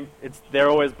game, they're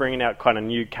always bringing out kind of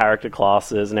new character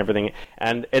classes and everything,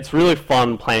 and it's really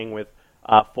fun playing with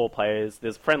 4 players.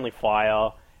 There's friendly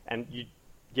fire, and you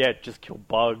just kill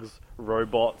bugs,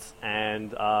 robots,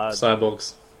 and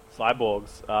cyborgs.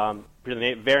 Pretty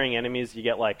neat. Varying enemies. You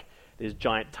get like these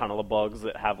giant tunneler bugs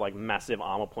that have like massive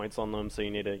armor points on them, so you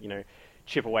need to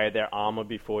chip away at their armor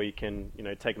before you can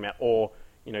take them out, or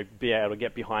be able to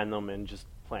get behind them and just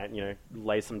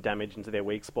lay some damage into their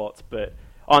weak spots. But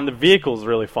on the vehicle's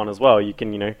really fun as well. You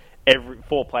can every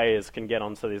 4 players can get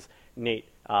onto this neat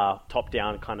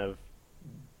top-down kind of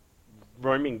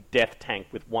roaming death tank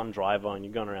with one driver, and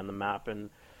you're going around the map. And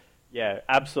yeah,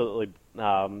 absolutely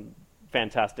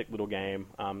fantastic little game.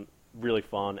 Really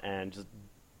fun and just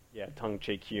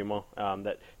tongue-cheek humor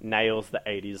that nails the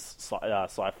 80s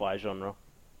sci-fi genre.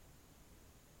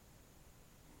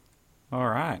 All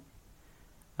right.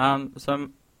 So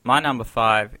my number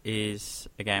 5 is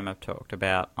a game I've talked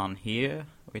about on here,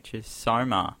 which is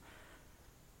Soma.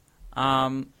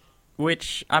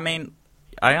 Which, I mean,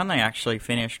 I only actually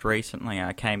finished recently.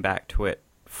 I came back to it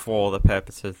for the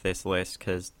purpose of this list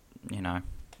because,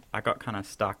 I got kind of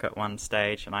stuck at one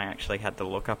stage and I actually had to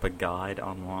look up a guide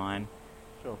online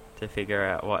to figure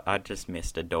out what... I just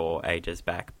missed a door ages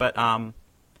back. But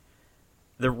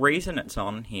the reason it's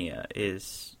on here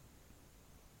is...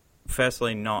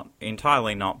 Firstly, not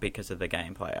because of the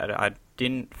gameplay. I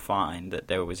didn't find that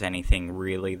there was anything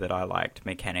really that I liked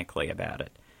mechanically about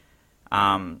it,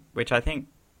 which I think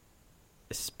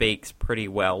speaks pretty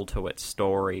well to its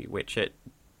story, which it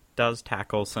does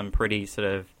tackle some pretty sort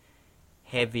of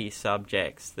heavy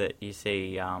subjects that you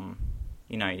see,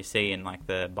 you see in like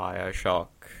the BioShock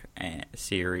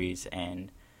series,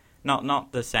 and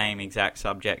not the same exact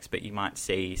subjects, but you might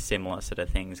see similar sort of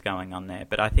things going on there.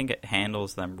 But I think it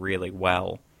handles them really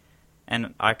well.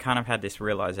 And I kind of had this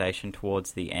realization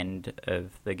towards the end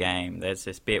of the game. There's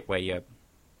this bit where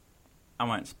I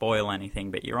won't spoil anything,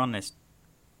 but you're on this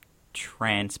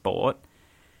transport,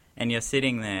 and you're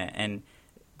sitting there, and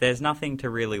there's nothing to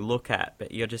really look at,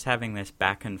 but you're just having this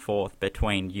back and forth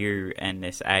between you and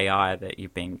this AI that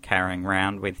you've been carrying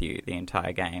around with you the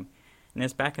entire game. And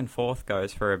this back and forth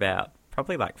goes for about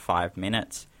probably like 5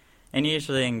 minutes. And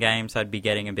usually in games I'd be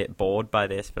getting a bit bored by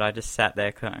this, but I just sat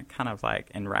there kind of like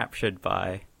enraptured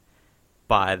by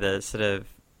the sort of...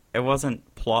 It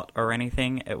wasn't plot or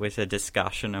anything, it was a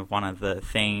discussion of one of the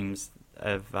themes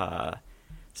of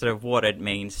sort of what it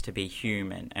means to be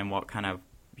human and what kind of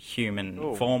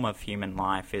form of human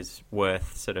life is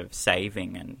worth sort of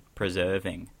saving and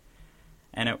preserving.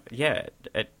 And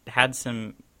it had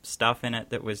some stuff in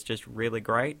it that was just really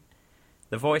great.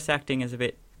 The voice acting is a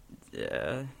bit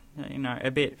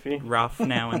a bit rough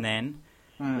now and then.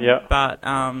 Yeah. But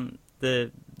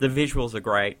the visuals are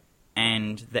great,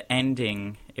 and the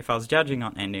ending, if I was judging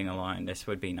on ending alone, this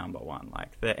would be number 1.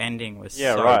 Like, the ending was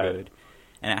good,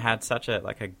 and it had such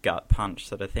a gut punch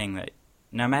sort of thing that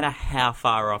no matter how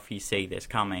far off you see this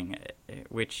coming,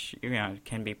 which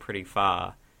can be pretty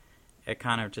far, it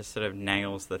kind of just sort of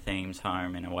nails the themes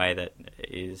home in a way that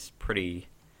is pretty...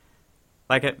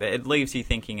 Like, it leaves you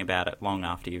thinking about it long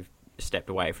after you've stepped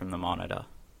away from the monitor.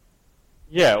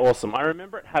 Yeah, awesome. I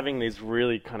remember it having these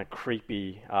really kind of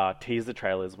creepy teaser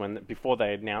trailers before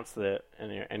they announced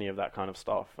any of that kind of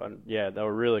stuff. And yeah, they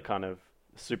were really kind of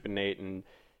super neat and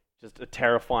just a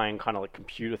terrifying kind of like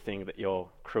computer thing that your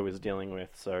crew is dealing with.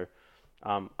 So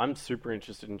I'm super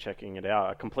interested in checking it out.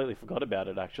 I completely forgot about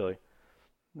it, actually.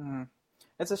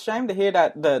 It's a shame to hear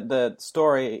that the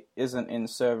story isn't in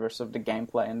service of the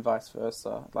gameplay and vice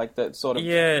versa. Like the sort of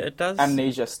it does,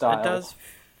 Amnesia style. It does.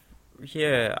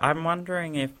 Yeah, I'm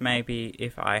wondering if maybe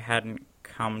if I hadn't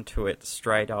come to it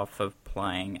straight off of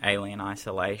playing Alien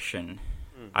Isolation,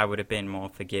 I would have been more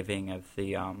forgiving of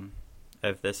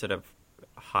the sort of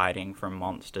hiding from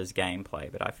monsters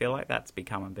gameplay. But I feel like that's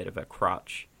become a bit of a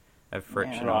crutch of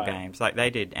frictional games. Like they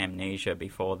did Amnesia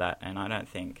before that, and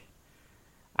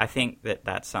I think that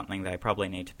that's something they probably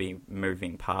need to be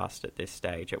moving past at this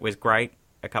stage. It was great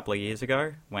a couple of years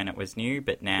ago when it was new,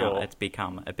 but now it's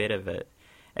become a bit of a...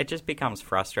 It just becomes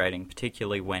frustrating,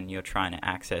 particularly when you're trying to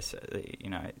access,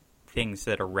 things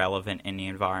that are relevant in the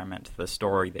environment to the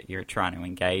story that you're trying to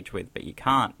engage with, but you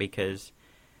can't because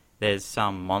there's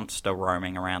some monster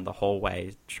roaming around the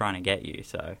hallway trying to get you,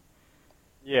 so...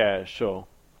 Yeah, sure.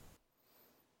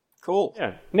 Cool.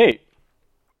 Yeah, neat.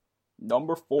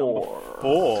 Number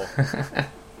 4.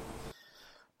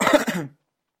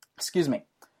 Excuse me.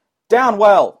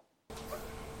 Downwell.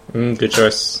 Good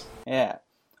choice. Yeah.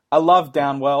 I love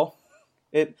Downwell.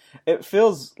 It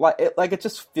feels like it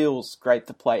just feels great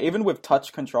to play. Even with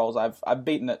touch controls, I've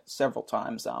beaten it several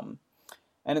times.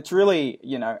 And it's really,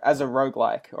 as a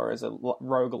roguelike or as a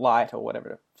roguelite or whatever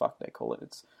the fuck they call it,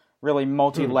 it's really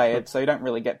multi-layered, so you don't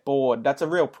really get bored. That's a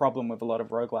real problem with a lot of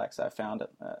roguelikes I've found,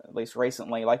 at least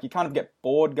recently. Like, you kind of get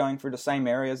bored going through the same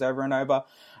areas over and over.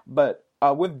 But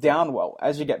with Downwell,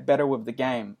 as you get better with the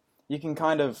game, you can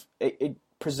kind of... It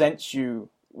presents you...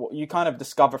 What you kind of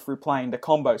discover through playing the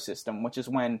combo system, which is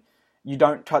when you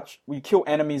kill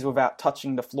enemies without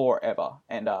touching the floor ever.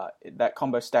 And that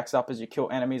combo stacks up as you kill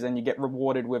enemies and you get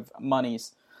rewarded with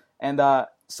monies. And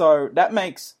so that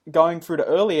makes going through the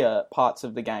earlier parts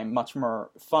of the game much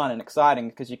more fun and exciting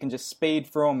because you can just speed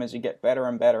through them as you get better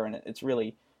and better, and it's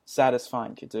really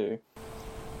satisfying to do.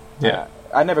 Yeah.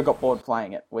 I never got bored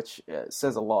playing it, which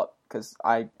says a lot because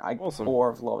I Awesome. bore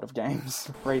of a lot of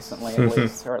games recently, at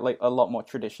least, or at least a lot more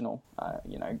traditional,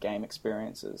 game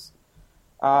experiences.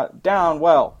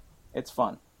 Downwell, it's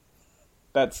fun.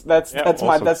 That's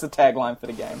awesome. that's the tagline for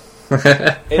the game.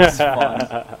 It's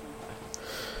fun.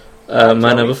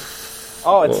 My number...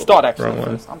 it's Stott, actually. Wrong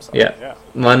one. I'm sorry. Yeah.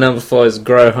 My number 4 is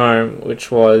Grow Home, which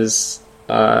was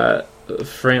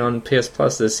free on PS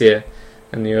Plus this year.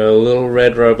 And you're a little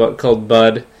red robot called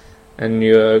Bud, and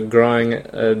you're growing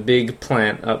a big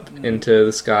plant up into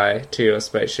the sky to your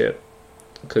spaceship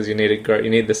because you need to grow. You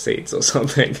need the seeds or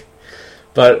something.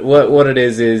 But what it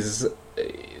is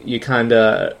you kind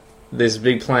of this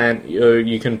big plant.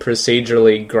 You can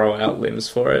procedurally grow out limbs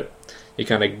for it. You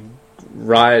kind of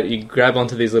you grab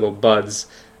onto these little buds,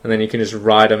 and then you can just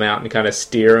ride them out and kind of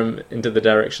steer them into the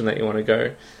direction that you want to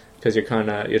go. Because you're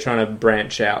trying to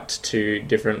branch out to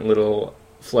different little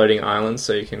floating islands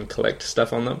so you can collect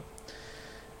stuff on them.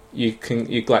 You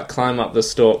climb up the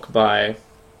stalk by...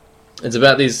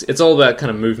 It's all about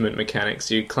kind of movement mechanics.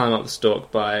 You climb up the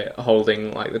stalk by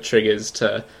holding like the triggers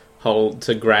to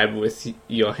grab with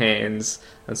your hands,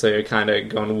 and so you're kind of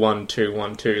going 1, 2,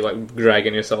 1, 2, like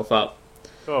dragging yourself up.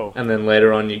 Oh. And then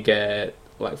later on you get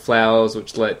like flowers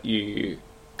which let you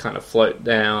kind of float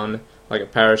down like a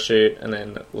parachute, and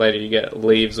then later you get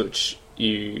leaves which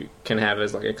you can have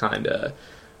as like a kind of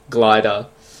glider,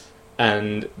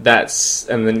 and then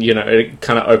it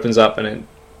kind of opens up and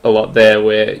a lot there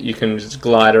where you can just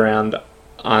glide around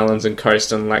islands and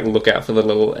coast and like look out for the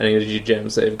little energy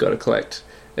gems that you've got to collect.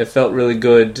 It felt really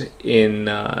good in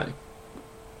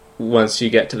once you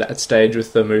get to that stage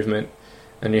with the movement,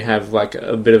 and you have like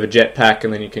a bit of a jetpack,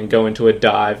 and then you can go into a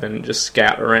dive and just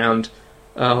scout around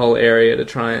a whole area to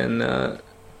try and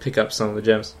pick up some of the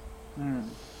gems.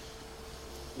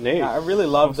 Neat. Yeah, I really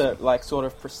love the like sort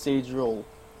of procedural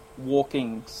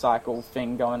walking cycle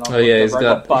thing going on Oh, with yeah, the he's robot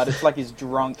got- Bud. It's like he's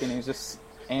drunk and he's just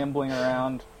ambling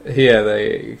around. Yeah,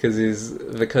 because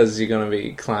you're going to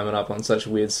be climbing up on such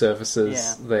weird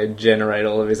surfaces. Yeah. They generate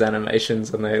all of his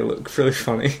animations, and they look really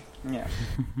funny. Yeah.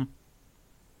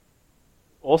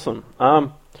 Awesome.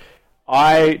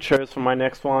 I chose for my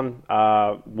next one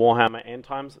Warhammer End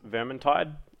Times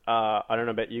Vermintide. I don't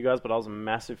know about you guys, but I was a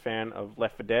massive fan of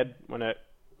Left 4 Dead when it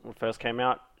first came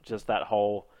out. Just that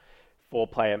whole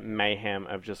 4-player mayhem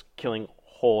of just killing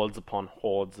hordes upon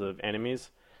hordes of enemies.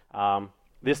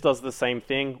 This does the same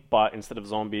thing, but instead of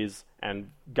zombies and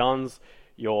guns,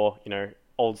 you're,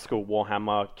 old school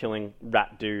Warhammer killing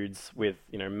rat dudes with,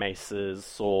 maces,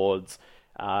 swords,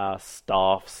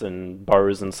 staffs and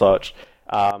bows and such.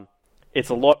 It's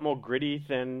a lot more gritty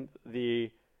than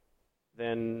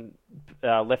than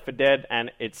Left 4 Dead,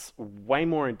 and it's way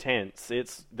more intense.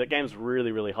 The game's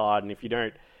really, really hard, and if you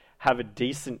don't have a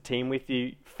decent team with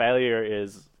you, failure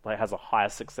has a higher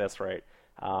success rate.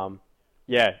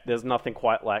 There's nothing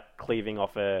quite like cleaving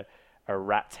off a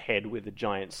rat's head with a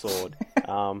giant sword.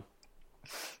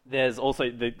 There's also,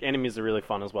 the enemies are really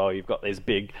fun as well. You've got these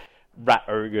big rat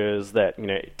ogres that,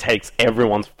 it takes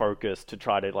everyone's focus to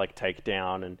try to take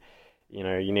down, and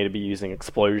you need to be using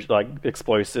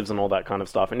explosives and all that kind of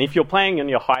stuff. And if you're playing in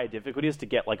your higher difficulties to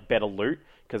get better loot,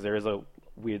 because there is a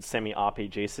weird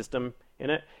semi-RPG system in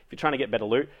it, if you're trying to get better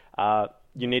loot,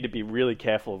 you need to be really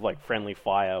careful of friendly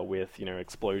fire with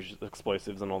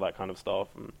explosives and all that kind of stuff.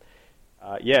 And,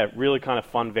 really kind of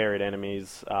fun, varied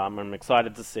enemies. I'm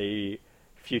excited to see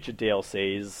future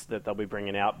DLCs that they'll be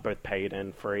bringing out, both paid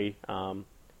and free.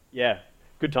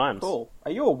 Good times. Cool.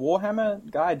 Are you a Warhammer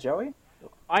guy, Joey?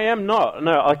 I am not.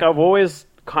 No, I've always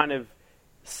kind of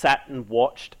sat and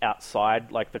watched outside,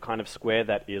 the kind of square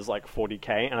that is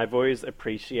 40k, and I've always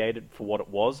appreciated for what it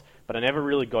was, but I never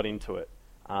really got into it.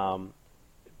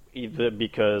 Either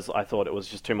because I thought it was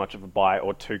just too much of a buy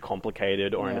or too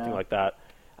complicated or anything like that.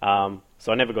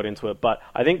 So I never got into it, but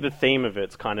I think the theme of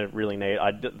it's kind of really neat.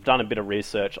 I've done a bit of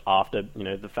research after,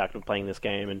 the fact of playing this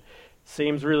game, and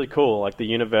seems really cool. The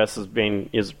universe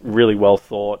is really well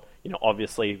thought,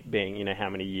 obviously being, how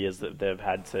many years that they've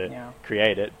had to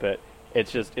create it, but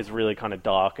it's really kind of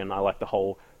dark, and I like the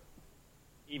whole,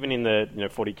 even in the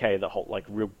 40k, the whole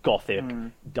real gothic,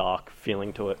 dark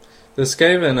feeling to it. This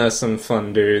gave in some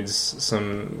fun dudes,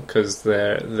 because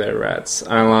they're rats.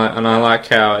 I like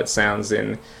how it sounds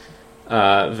in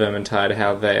Vermintide,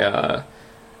 how they're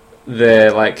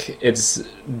it's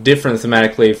different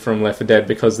thematically from Left 4 Dead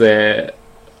because they're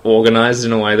organized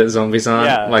in a way that zombies aren't.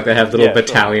 Yeah. They have little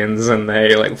battalions, and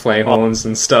they play horns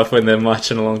and stuff when they're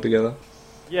marching along together.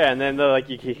 Yeah, and then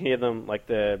you can hear them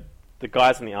the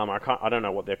guys in the armor. I don't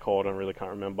know what they're called. I really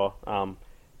can't remember.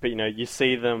 But you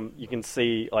see them. You can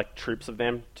see troops of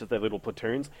them, just their little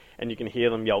platoons, and you can hear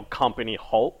them yell "Company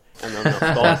halt," and then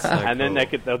they'll stop, and then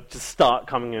they'll just start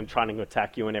coming and trying to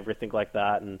attack you and everything like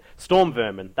that. And storm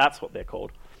vermin, that's what they're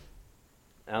called,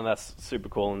 and that's super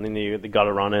cool. And then the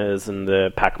gutter runners and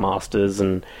the pack masters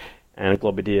and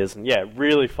globadiers, and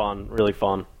really fun, really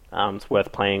fun. It's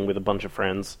worth playing with a bunch of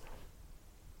friends.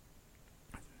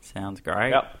 Sounds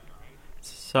great. Yep.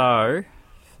 So,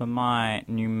 for my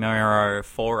numero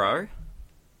 4,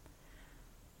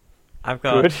 I've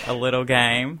got a little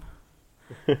game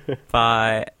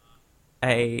by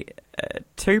a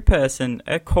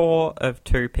core of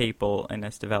 2 people in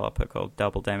this developer called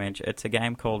Double Damage. It's a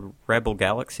game called Rebel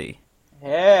Galaxy.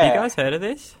 Yeah. You guys heard of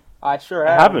this? I sure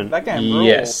have. Haven't. That game rules.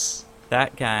 Yes.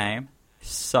 That game,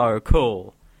 so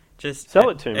cool. Just sell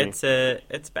it to me.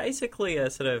 It's basically a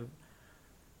sort of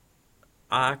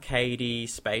arcadey,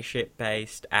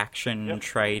 spaceship-based action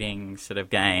trading sort of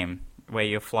game where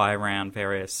you fly around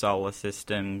various solar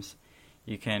systems.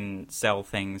 You can sell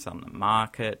things on the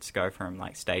markets, go from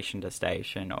station to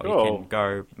station, or you can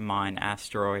go mine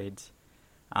asteroids.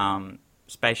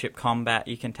 Spaceship combat,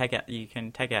 you can take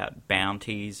out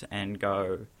bounties and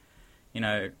go,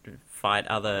 fight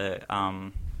other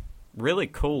really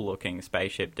cool-looking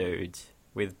spaceship dudes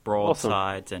with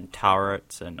broadsides and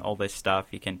turrets and all this stuff.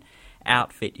 You can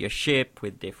outfit your ship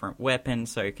with different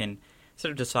weapons, so you can sort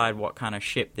of decide what kind of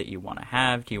ship that you want to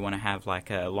have. Do you want to have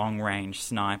a long-range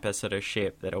sniper sort of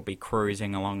ship that'll be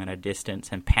cruising along at a distance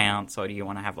and pounce, or do you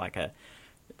want to have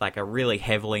a really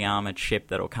heavily armored ship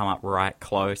that'll come up right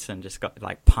close and just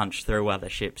punch through other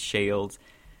ships' shields?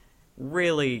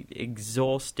 Really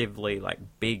exhaustively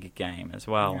big game as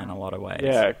well in a lot of ways.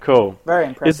 Yeah, cool. Very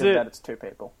impressive that it's 2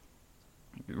 people.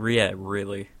 Yeah,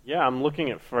 really. Yeah, I'm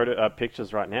looking at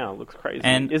pictures right now. It looks crazy.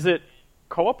 And is it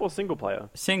co-op or single player?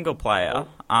 Single player.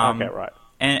 Okay, right.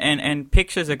 And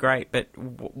pictures are great, but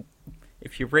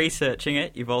if you're researching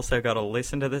it, you've also got to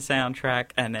listen to the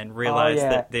soundtrack and then realize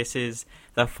that this is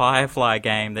the Firefly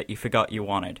game that you forgot you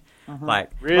wanted.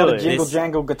 Really? A lot of jingle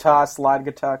jangle guitar, slide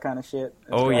guitar kind of shit.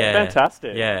 It's great. Yeah.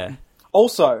 Fantastic. Yeah.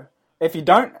 Also, if you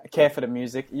don't care for the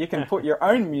music, you can put your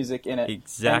own music in it.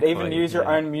 Exactly. And even use your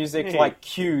own music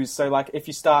cues. So if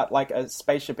you start a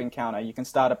spaceship encounter, you can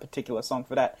start a particular song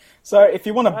for that. So if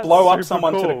you want to blow up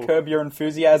someone to the Curb Your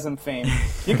Enthusiasm theme,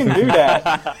 you can do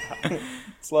that.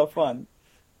 It's a lot of fun.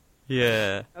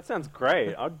 Yeah. That sounds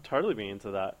great. I'd totally be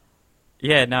into that.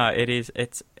 Yeah, no, it is.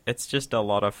 It's just a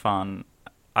lot of fun.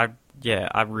 I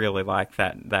really like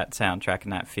that soundtrack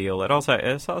and that feel. It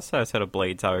also sort of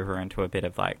bleeds over into a bit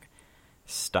of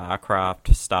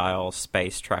StarCraft style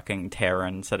space trucking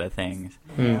Terran sort of things.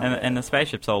 And the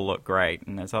spaceships all look great,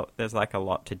 and there's like a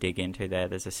lot to dig into there.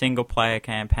 There's a single player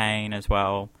campaign as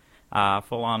well,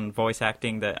 full on voice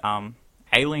acting. That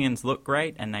aliens look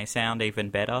great and they sound even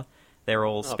better. They're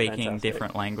all speaking fantastic.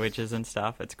 different languages and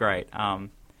stuff. It's great.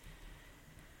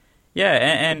 Yeah,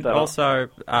 and also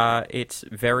it's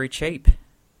very cheap.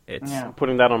 It's I'm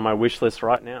putting that on my wish list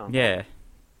right now. yeah.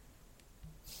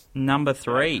 Number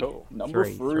 3. Cool. Number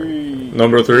three.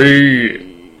 Number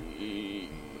 3.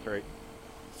 Three.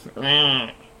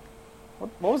 What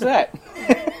was that?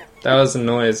 That was a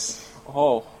noise.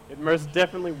 Oh, It most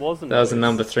definitely wasn't. That was a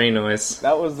number 3 noise.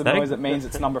 that was the That noise that means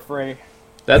it's number 3.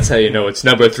 That's how you know it's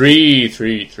number 3.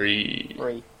 3. 3.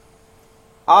 3.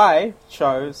 I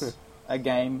chose a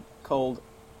game called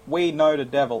We Know the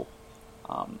Devil,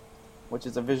 which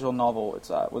is a visual novel. It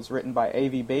was written by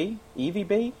EVB.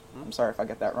 I'm sorry if I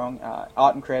get that wrong.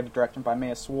 Art and creative direction by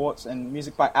Mia Swartz, and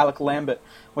music by Alec Lambert.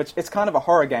 Which it's kind of a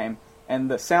horror game, and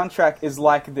the soundtrack is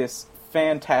like this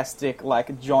fantastic,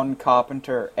 like John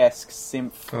Carpenter-esque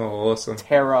synth Oh, awesome.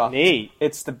 terror. Neat.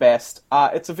 It's the best.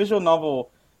 It's a visual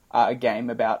novel game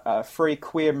about 3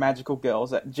 queer magical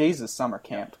girls at Jesus summer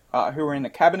camp who are in a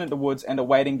cabin in the woods and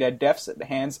awaiting their deaths at the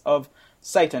hands of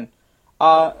Satan.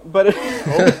 Which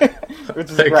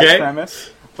is a great Okay.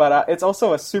 premise. But it's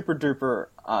also a super duper,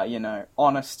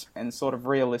 honest and sort of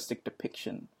realistic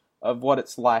depiction of what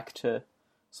it's like to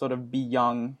sort of be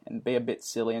young and be a bit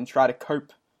silly and try to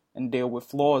cope and deal with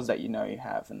flaws that you know you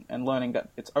have, and learning that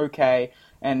it's okay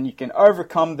and you can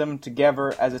overcome them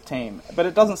together as a team. But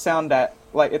it doesn't sound that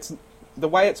like it's the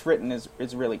way it's written is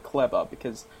really clever,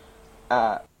 because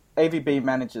AVB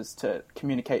manages to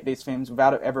communicate these themes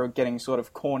without it ever getting sort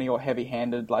of corny or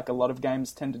heavy-handed like a lot of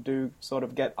games tend to do, sort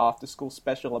of get after-school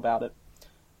special about it.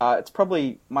 It's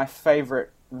probably my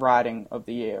favorite writing of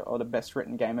the year, or the best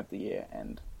written game of the year,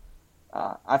 and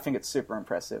I think it's super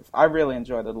impressive. I really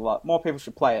enjoyed it a lot. More people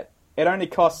should play it. It only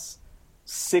costs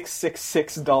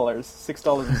 $666.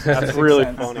 $6.66. That's really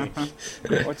funny.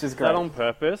 Which is Is great. that on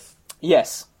purpose?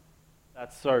 Yes.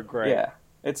 That's so great. Yeah.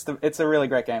 It's a really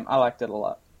great game. I liked it a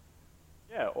lot.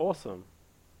 Yeah, awesome.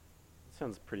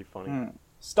 Sounds pretty funny.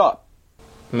 Stop.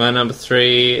 My number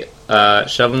 3,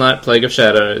 Shovel Knight Plague of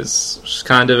Shadows, which is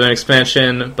kind of an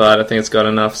expansion, but I think it's got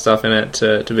enough stuff in it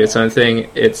to be its own thing.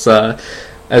 It's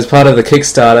as part of the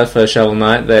Kickstarter for Shovel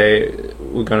Knight, they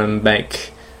were going to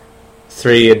make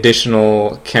 3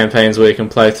 additional campaigns where you can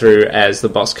play through as the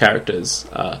boss characters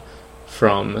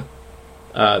from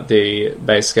the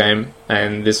base game,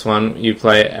 and this one you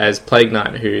play as Plague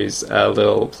Knight, who's a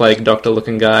little plague doctor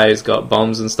looking guy who's got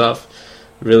bombs and stuff.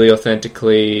 Really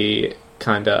authentically,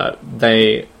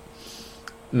 they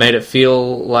made it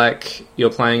feel like you're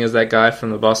playing as that guy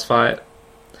from the boss fight,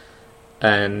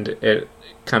 and it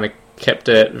kind of kept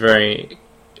it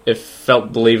it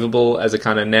felt believable as a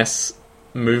kind of NES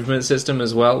movement system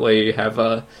as well, where you have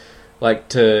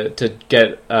to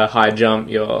get a high jump,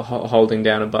 you're holding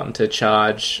down a button to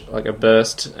charge like a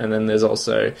burst, and then there's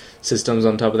also systems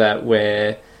on top of that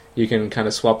where you can kind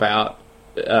of swap out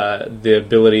the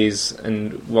abilities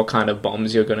and what kind of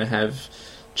bombs you're going to have,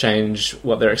 change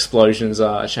what their explosions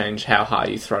are, change how high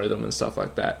you throw them and stuff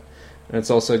like that. And it's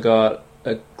also got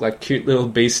a cute little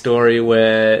B story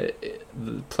where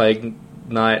the Plague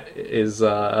Knight is in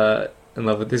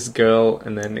love with this girl,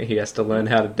 and then he has to learn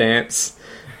how to dance.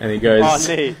 And he goes.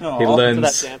 Oh, neat. He Aw. To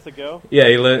learns. that dancer girl? Yeah,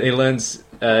 he learns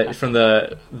from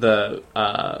the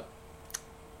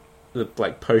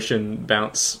potion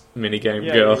bounce minigame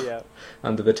Yeah, girl yeah.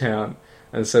 under the town,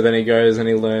 and so then he goes and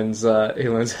he learns how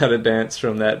to dance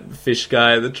from that fish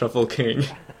guy, the Truffle King.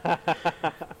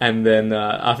 And then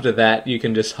after that, you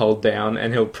can just hold down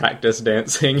and he'll practice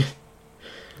dancing.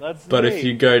 That's But neat. if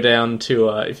you go down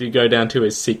to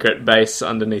his secret base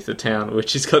underneath the town,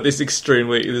 which has got this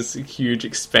huge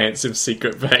expansive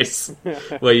secret base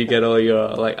where you get all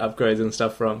your upgrades and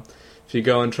stuff from, if you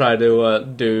go and try to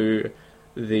do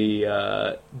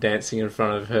the dancing in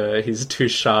front of her, he's too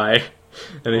shy,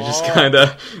 and he just kind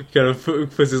of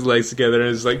puts his legs together and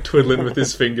is twiddling with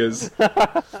his fingers.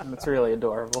 It's really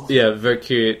adorable. Yeah, very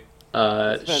cute.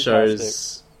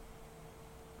 Fantastic.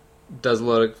 Does a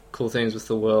lot of cool things with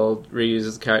the world,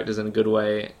 reuses characters in a good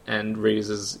way, and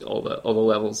reuses all the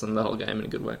levels and the whole game in a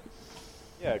good way.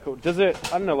 Yeah, cool. Does it?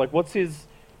 I don't know. What's his?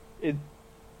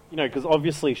 Because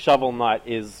obviously Shovel Knight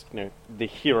is the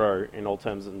hero in all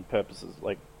terms and purposes,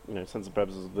 sense and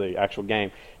purposes of the actual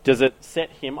game. Does it set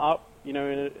him up, in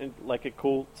a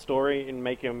cool story and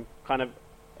make him kind of,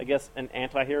 I guess, an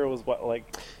anti-hero? Is what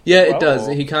Yeah, well, it does.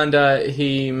 or-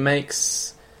 He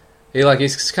makes He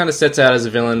kind of sets out as a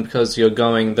villain because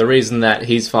the reason that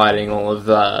he's fighting all of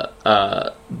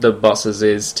the bosses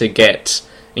is to get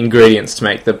ingredients to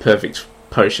make the perfect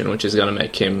potion, which is going to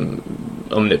make him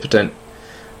omnipotent.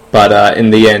 But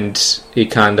in the end, he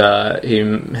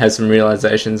has some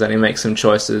realizations and he makes some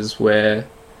choices where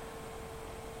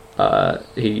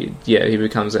he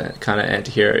becomes a kind of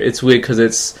anti-hero. It's weird because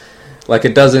it's like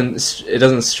it doesn't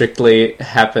strictly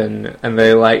happen, and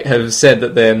they have said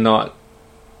that they're not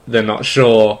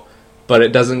sure, but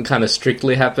it doesn't kind of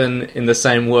strictly happen in the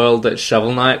same world that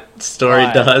Shovel Knight story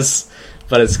does.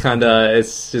 But it's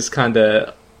just kind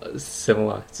of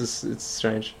similar. It's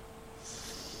strange.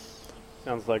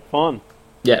 Sounds like fun.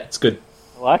 Yeah, it's good.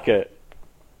 I like it.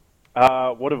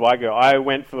 What did I go? I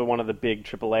went for one of the big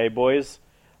AAA boys.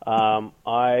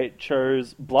 I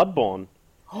chose Bloodborne.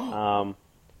 I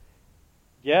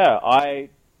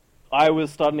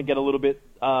was starting to get a little bit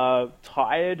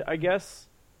tired, I guess,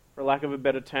 for lack of a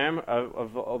better term,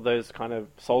 of those kind of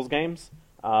Souls games.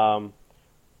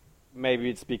 Maybe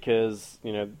it's because,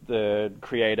 the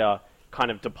creator kind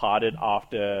of departed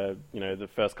after, the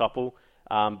first couple.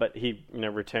 But he,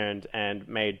 returned and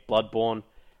made Bloodborne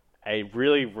a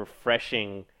really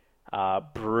refreshing,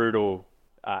 brutal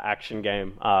action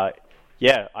game. I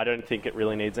don't think it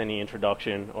really needs any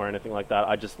introduction or anything like that.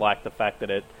 I just like the fact that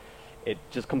it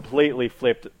just completely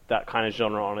flipped that kind of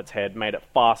genre on its head, made it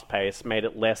fast-paced, made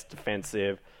it less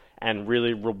defensive, and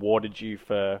really rewarded you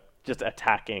for just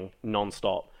attacking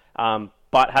non-stop.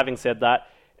 But having said that,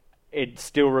 it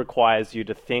still requires you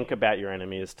to think about your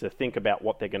enemies, to think about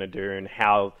what they're going to do and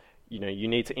how, you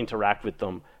need to interact with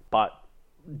them. But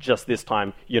just this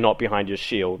time, you're not behind your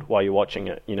shield while you're watching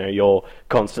it. You're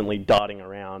constantly darting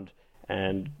around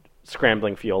and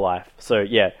scrambling for your life. So,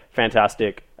 yeah,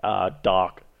 fantastic,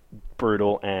 dark,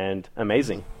 brutal, and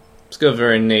amazing. It's got a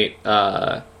very neat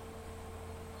kind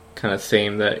of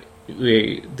theme that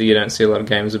you don't see a lot of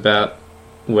games about,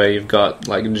 where you've got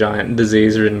giant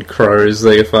disease-ridden crows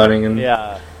that you're fighting and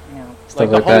stuff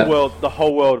like that. The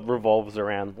whole world revolves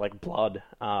around blood.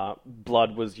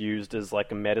 Blood was used as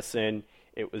a medicine.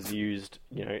 It was used,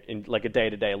 in a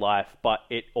day-to-day life, but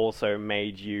it also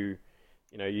made you,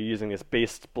 you're using this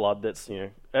beast blood that's,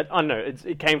 I don't know,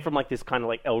 it came from this kind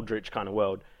of eldritch kind of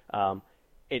world.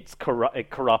 It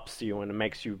corrupts you and it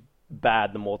makes you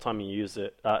bad the more time you use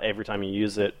it, every time you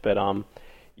use it, but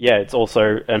it's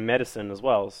also a medicine as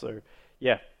well. So,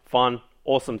 fun,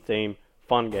 awesome theme,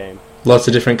 fun game. Lots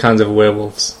of different kinds of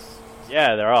werewolves.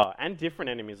 Yeah, there are. And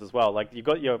different enemies as well. You've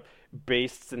got your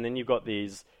beasts, and then you've got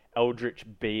these eldritch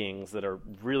beings that are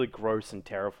really gross and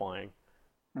terrifying.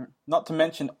 Not to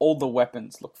mention, all the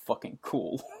weapons look fucking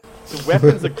cool. The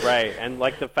weapons are great, and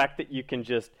the fact that you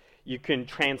can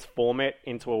transform it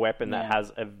into a weapon that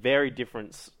has a very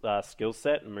different skill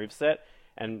set and move set,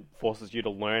 and forces you to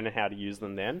learn how to use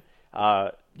them then.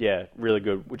 Really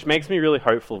good. Which makes me really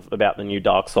hopeful about the new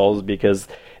Dark Souls, because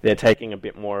they're taking a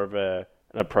bit more of an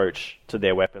approach to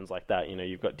their weapons like that.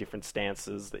 You've got different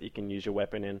stances that you can use your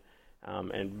weapon in,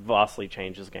 and vastly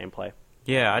changes gameplay.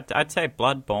 Yeah, I'd say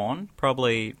Bloodborne,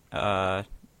 probably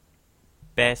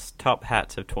best top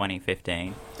hats of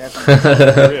 2015.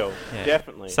 Definitely. For real. Yeah.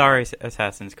 Definitely. Sorry,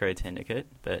 Assassin's Creed Syndicate,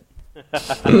 but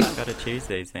I've got to choose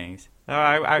these things.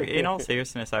 In all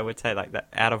seriousness, I would say that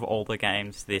out of all the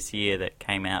games this year that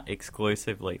came out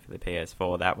exclusively for the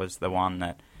PS4, that was the one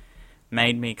that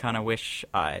made me kind of wish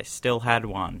I still had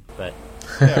one. But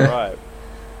Yeah, right.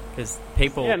 because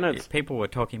people were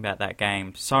talking about that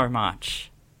game so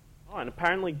much. Oh, and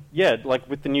apparently,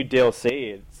 with the new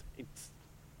DLC, it's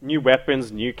new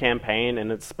weapons, new campaign,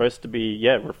 and it's supposed to be,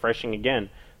 refreshing again.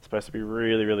 It's supposed to be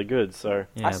really, really good, so...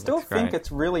 Yeah, I still think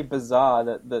it's really bizarre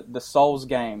that the Souls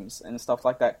games and stuff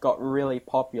like that got really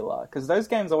popular, because those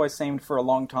games always seemed for a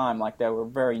long time like they were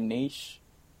very niche,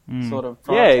 sort of...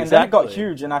 Yeah, exactly. And then it got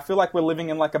huge, and I feel like we're living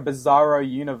in a bizarro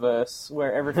universe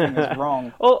where everything is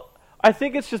wrong. Well, I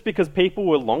think it's just because people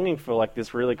were longing for,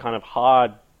 this really kind of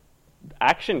hard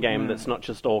action game that's not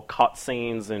just all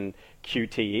cutscenes and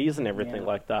QTEs and everything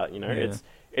like that.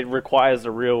 It requires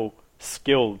a real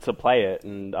skill to play it,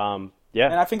 and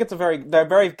And I think they're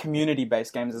very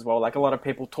community-based games as well. A lot of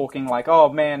people talking oh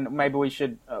man, maybe we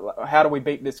should, how do we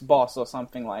beat this boss or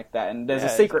something like that, and there's a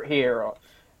secret here,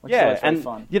 which is always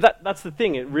fun. That's the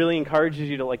thing. It really encourages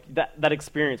you to that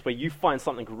experience where you find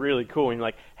something really cool and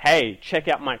you're hey, check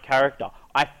out my character.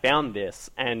 I found this,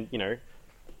 and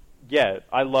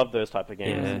I love those type of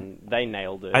games, and they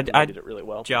nailed it. They did it really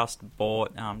well. Just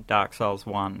bought Dark Souls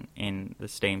 1 in the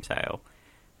Steam sale.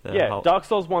 Dark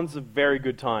Souls 1's a very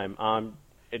good time.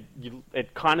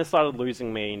 It kind of started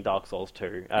losing me in Dark Souls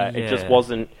 2. It just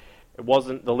wasn't it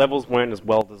wasn't, the levels weren't as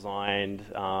well designed,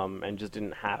 and just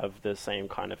didn't have the same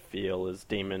kind of feel as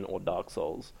Demon or Dark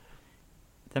Souls.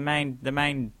 The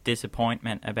main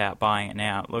disappointment about buying it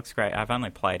now, it looks great. I've only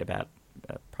played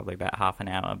probably about half an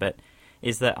hour, but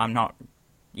is that I'm not,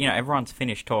 everyone's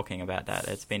finished talking about that.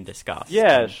 It's been discussed.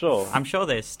 Yeah, sure. I'm sure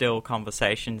there's still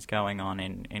conversations going on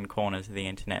in corners of the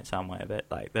internet somewhere, but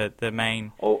like the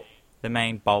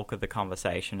main bulk of the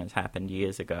conversation has happened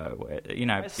years ago. Where,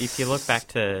 if you look back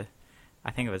to,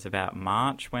 I think it was about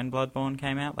March when Bloodborne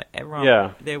came out, like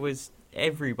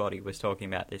everybody was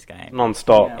talking about this game.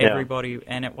 Non-stop. Yeah. Everybody,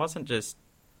 and it wasn't just,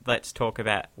 let's talk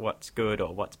about what's good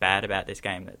or what's bad about this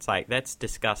game. It's like, let's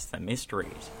discuss the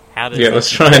mysteries. Let's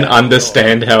try and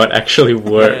understand how it actually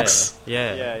works.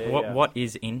 Yeah. What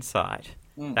is inside?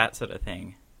 That sort of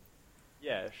thing.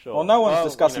 Yeah, sure. Well, no one's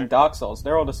discussing Dark Souls.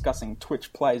 They're all discussing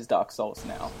Twitch plays Dark Souls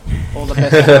now. All the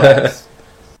best players.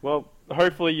 Well,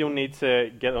 hopefully you'll need to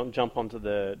jump onto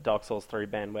the Dark Souls 3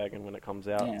 bandwagon when it comes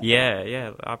out.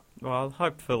 Yeah.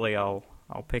 Hopefully I'll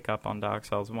pick up on Dark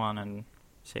Souls 1 and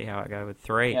see how I go with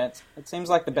 3. Yeah, it seems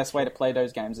like the best way to play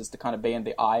those games is to kind of be in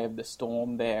the eye of the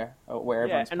storm there, where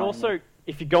everyone's and playing also, them.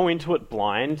 if you go into it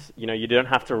blind, you don't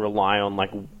have to rely on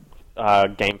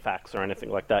game facts or anything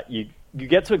like that. You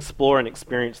get to explore and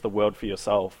experience the world for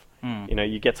yourself.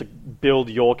 You get to build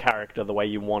your character the way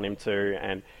you want him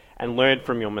to, and learn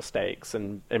from your mistakes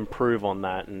and improve on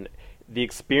that. And the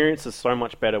experience is so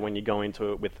much better when you go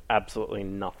into it with absolutely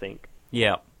nothing.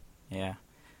 Yeah.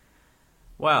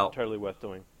 Well, Totally worth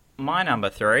doing. my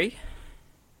number 3,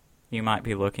 you might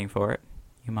be looking for it.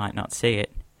 You might not see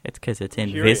it. It's because it's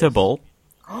Invisible.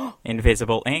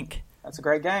 Invisible Inc. That's a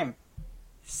great game.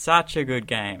 Such a good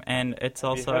game. And it's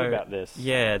also... Have you heard about this?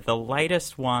 Yeah, the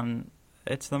latest one.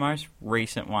 It's the most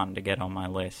recent one to get on my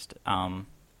list. And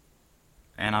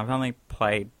I've only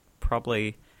played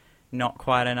probably not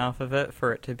quite enough of it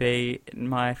for it to be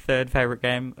my third favourite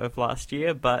game of last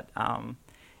year, but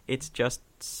it's just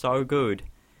so good.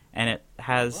 And it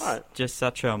has just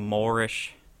such a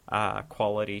Moorish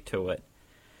quality to it.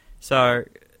 So,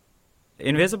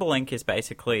 Invisible Inc. is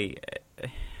basically...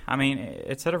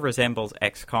 it sort of resembles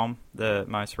XCOM, the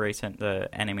most recent, the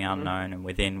Enemy Unknown and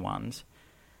Within ones.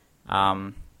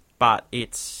 But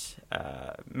it's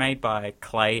made by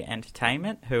Clay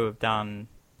Entertainment, who have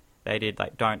they did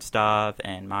like Don't Starve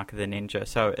and Mark of the Ninja,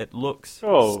 so it looks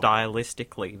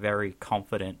stylistically very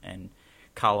confident and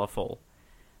colourful.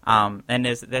 And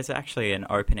there's actually an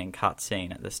opening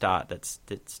cutscene at the start that's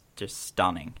just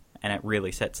stunning, and it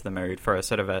really sets the mood for a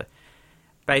sort of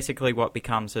basically what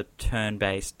becomes a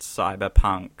turn-based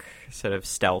cyberpunk sort of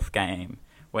stealth game,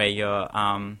 where you're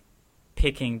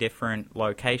picking different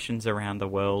locations around the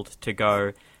world to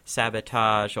go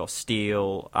sabotage or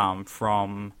steal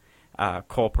from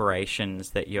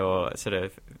corporations that you're sort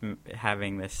of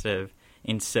having this sort of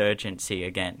insurgency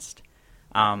against.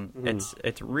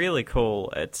 It's really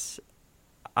cool. It's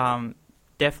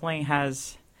definitely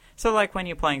has... So like when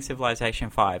you're playing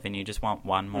Civilization 5 and you just want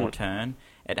one more turn,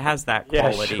 it has that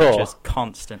quality just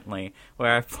constantly,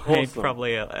 where I've played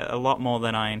probably a lot more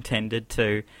than I intended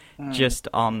to, just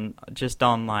on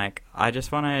like, I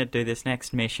just want to do this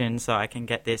next mission so I can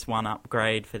get this one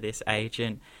upgrade for this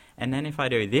agent, and then if I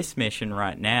do this mission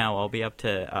right now, I'll be able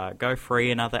to go free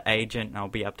another agent, and I'll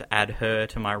be able to add her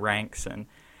to my ranks, and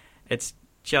it's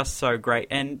just so great.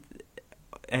 And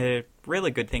a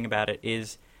really good thing about it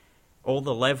is all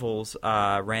the levels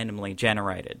are randomly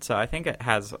generated, so I think it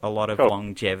has a lot of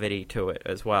longevity to it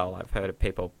as well. I've heard of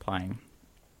people playing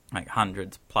like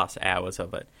hundreds plus hours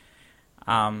of it.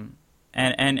 And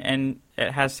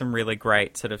it has some really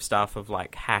great sort of stuff of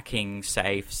like hacking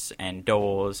safes and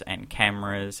doors and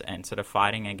cameras and sort of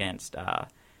fighting against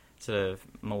sort of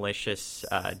malicious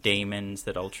demons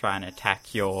that'll try and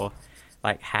attack your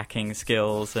like hacking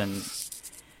skills, and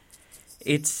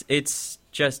it's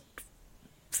just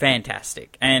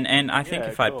fantastic. And I think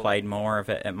if I'd played more of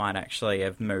it, it might actually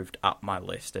have moved up my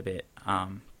list a bit.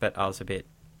 But I was a bit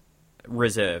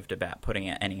reserved about putting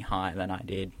it any higher than I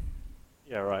did.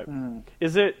 Yeah, right.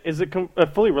 Is it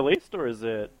fully released, or is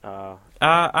it?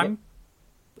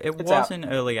 It was out. in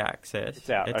early access. It's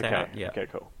out. It's okay. out, yeah. Okay.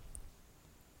 Cool.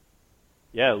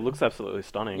 Yeah, it looks absolutely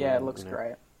stunning. Yeah, it looks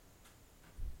great.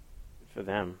 For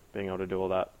them being able to do all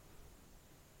that.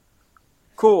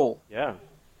 Cool. Yeah.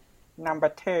 Number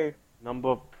 2.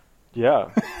 Yeah.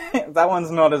 That one's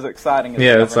not as exciting as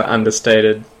Yeah, it's like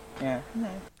understated. Yeah.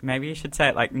 Maybe you should say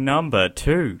it like number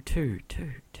 2.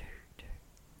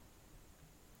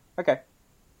 Okay.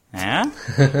 Yeah?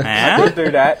 I Yeah? could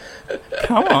do that.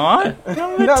 Come on.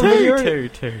 Number No, but 2. you're-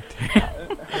 2.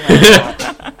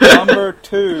 Number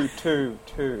 2.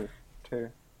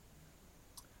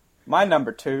 my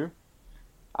number 2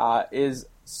 is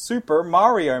Super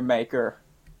Mario Maker.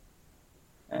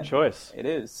 Good choice. It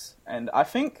is. And I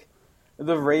think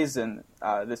the reason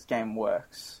this game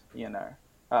works, you know,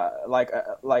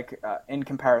 in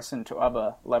comparison to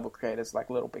other level creators like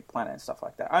Little Big Planet and stuff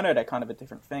like that. I know they're kind of a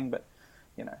different thing, but,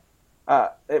 you know,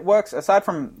 it works, aside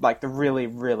from, like, the really,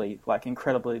 really, like,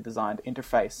 incredibly designed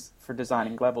interface for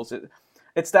designing levels,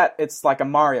 it's like a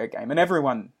Mario game, and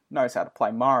everyone knows how to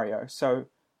play Mario, so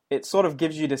it sort of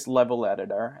gives you this level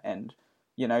editor, and,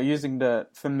 you know, using the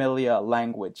familiar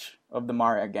language of the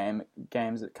Mario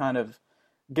games, it kind of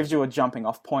gives you a jumping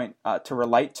off point to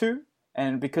relate to,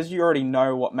 and because you already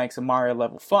know what makes a Mario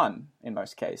level fun, in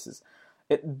most cases,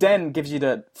 it then gives you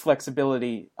the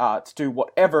flexibility to do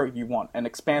whatever you want and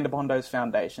expand upon those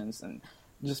foundations and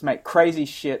just make crazy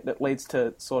shit that leads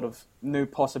to sort of new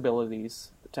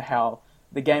possibilities to how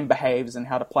the game behaves and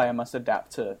how the player must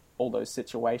adapt to all those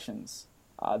situations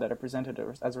that are presented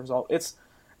as a result. It's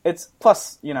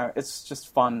plus, you know, it's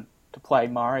just fun to play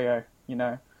Mario, you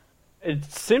know. It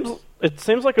seems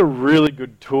like a really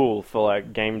good tool for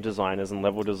like game designers and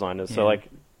level designers. So like,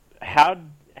 how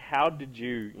did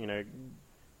you, you know,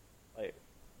 like,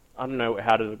 I don't know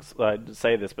how to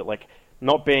say this, but like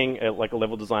not being like a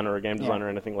level designer or a game designer or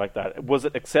anything like that, was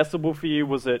it accessible for you?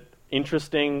 Was it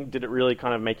interesting? Did it really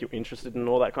kind of make you interested in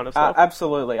all that kind of stuff?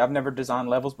 Absolutely. I've never designed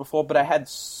levels before, but I had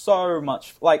so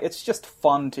much, like, it's just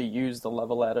fun to use the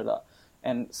level editor.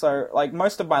 And so, like,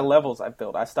 most of my levels I've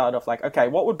built, I started off like, okay,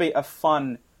 what would be a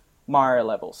fun Mario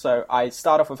level? So I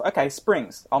start off with, okay,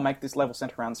 springs. I'll make this level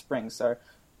centered around springs. So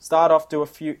start off, do a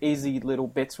few easy little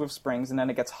bits with springs, and then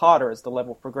it gets harder as the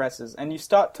level progresses. And you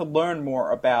start to learn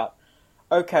more about,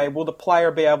 okay, will the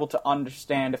player be able to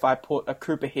understand if I put a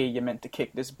Koopa here, you're meant to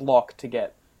kick this block to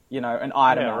get, you know, an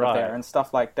item out of there and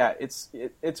stuff like that.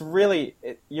 It's really,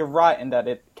 you're right in that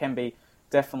it can be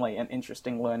definitely an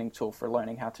interesting learning tool for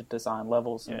learning how to design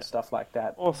levels and stuff like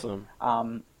that. Awesome.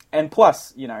 And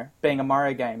plus, you know, being a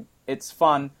Mario game, it's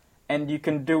fun, and you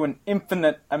can do an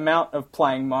infinite amount of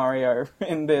playing Mario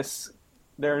in this.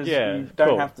 You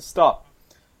don't have to stop.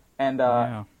 And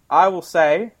I will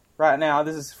say, right now,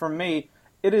 this is from me,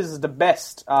 it is the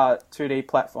best 2D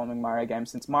platforming Mario game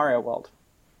since Mario World.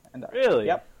 And, really?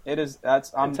 Yep. It is.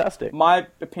 That's fantastic. My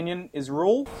opinion is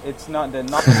rule. It's not. They're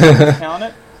not going to count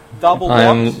it. Double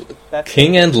blocked. I'm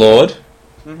king and lord.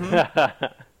 Mm-hmm.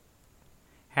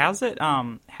 How's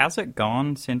it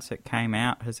gone since it came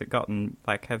out? Has it gotten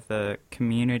has the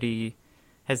community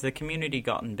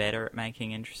gotten better at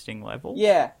making interesting levels?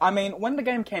 Yeah, I mean, when the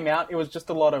game came out, it was just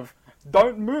a lot of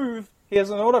don't move. Here's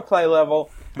an autoplay level,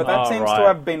 but that seems to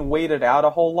have been weeded out a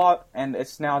whole lot, and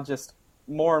it's now just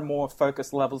more and more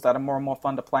focused levels that are more and more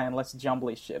fun to play and less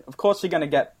jumbly shit. Of course, you're going to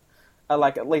get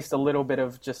at least a little bit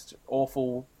of just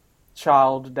awful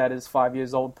child that is 5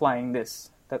 years old playing this,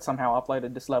 that somehow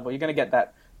uploaded this level. You're going to get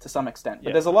that to some extent.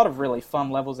 But there's a lot of really fun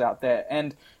levels out there,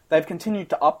 and they've continued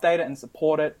to update it and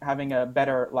support it, having a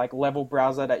better level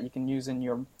browser that you can use in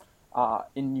your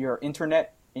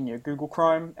internet, in your Google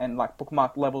Chrome, and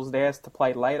bookmark levels there to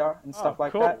play later and stuff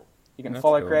like that. You can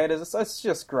follow creators. It's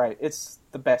just great. It's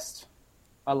the best.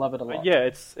 I love it a lot. Yeah,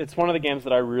 it's one of the games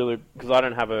that I really, because I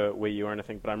don't have a Wii U or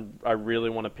anything, but I really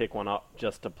want to pick one up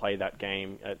just to play that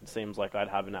game. It seems like I'd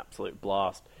have an absolute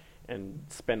blast and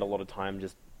spend a lot of time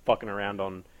just fucking around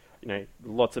on, you know,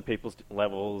 lots of people's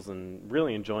levels and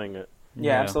really enjoying it.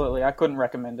 Yeah, absolutely. I couldn't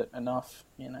recommend it enough,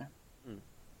 you know.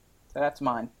 So that's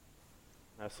mine.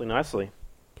 Nicely.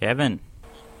 Kevin.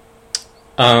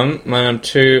 My number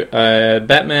 2,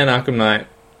 Batman Arkham Knight.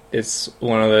 It's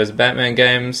one of those Batman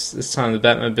games. This time the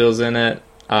Batmobile's in it.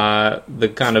 The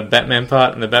kind of Batman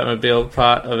part and the Batmobile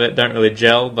part of it don't really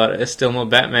gel, but it's still more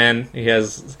Batman. He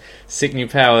has sick new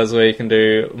powers where you can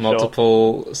do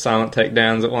multiple silent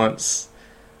takedowns at once.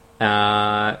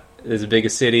 There's a bigger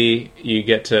city. You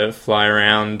get to fly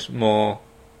around more.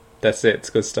 That's it. It's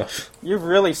good stuff. You've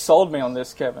really sold me on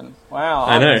this, Kevin. Wow,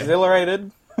 I know. I'm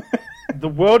exhilarated. The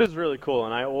world is really cool,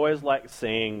 and I always like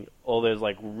seeing all those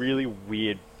really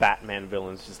weird Batman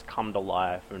villains just come to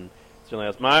life, and it's really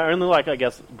nice. My only I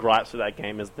guess gripes with that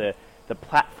game is the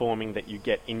platforming that you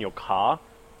get in your car.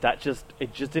 It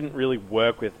just didn't really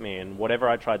work with me, and whatever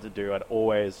I tried to do, I'd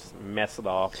always just mess it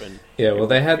up, and feel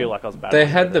like I was bad. They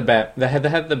had the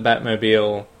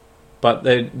Batmobile, but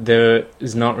there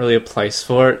is not really a place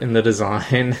for it in the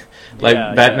design.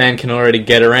 Batman can already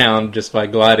get around just by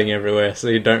gliding everywhere, so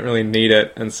you don't really need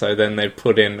it. And so then they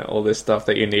put in all this stuff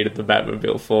that you needed the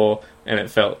Batmobile for, and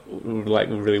it felt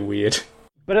really weird.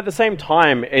 But at the same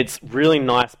time, it's really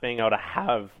nice being able to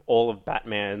have all of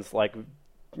Batman's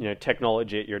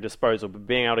technology at your disposal, but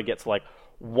being able to get to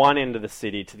one end of the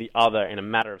city to the other in a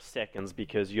matter of seconds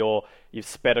because you've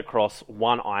sped across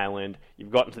one island,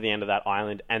 you've gotten to the end of that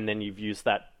island, and then you've used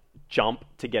that jump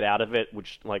to get out of it,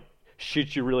 which like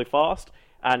shoots you really fast,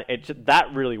 and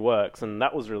that really works, and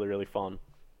that was really, really fun.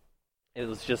 It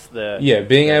was just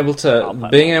being able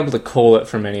to call it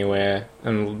from anywhere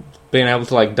and being able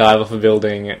to like dive off a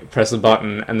building, press a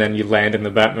button, and then you land in the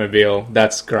Batmobile.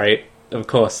 That's great. Of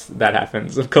course, that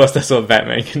happens. Of course, that's what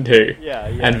Batman can do. Yeah.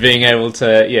 And being able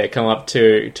to come up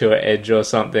to an edge or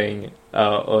something,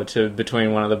 or to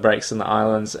between one of the breaks in the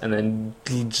islands, and then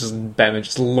just Batman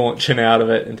just launching out of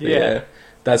it into the air.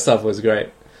 That stuff was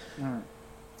great.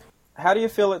 How do you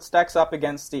feel it stacks up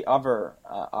against the other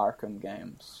Arkham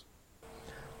games?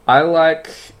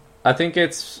 I think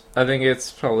it's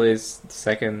probably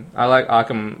second. I like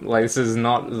Arkham. Like, this is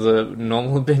not the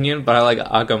normal opinion, but I like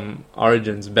Arkham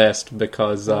Origins best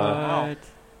because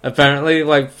apparently,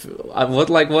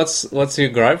 what's your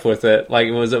gripe with it?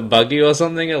 Like, was it buggy or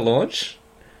something at launch?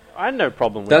 I had no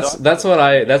problem with that. That's what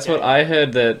I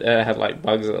heard, that it had like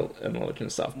bugs at launch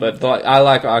and stuff. But like, I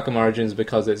like Arkham Origins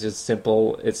because it's just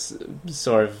simple. It's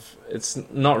sort of it's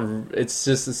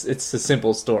a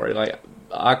simple story. Like,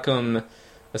 Arkham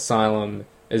Asylum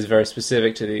is very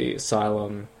specific to the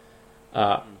Asylum.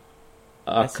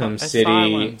 Arkham City.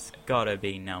 Asylum's gotta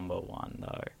be number one,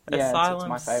 though. Yeah, Asylum's it's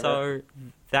my favorite. So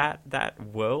that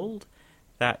world,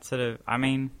 that sort of, I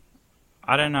mean,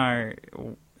 I don't know.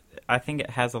 I think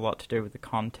it has a lot to do with the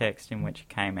context in which it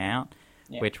came out,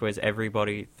 which was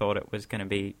everybody thought it was going to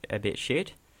be a bit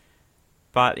shit.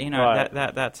 But you know, Right.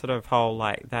 that sort of whole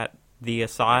like that the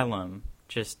Asylum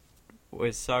just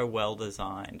was so well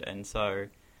designed, and so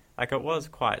like it was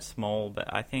quite small, but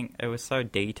I think it was so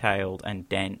detailed and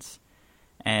dense,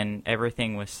 and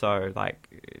everything was so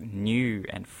like new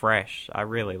and fresh. I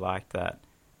really liked that.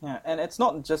 Yeah, and it's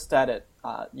not just that it,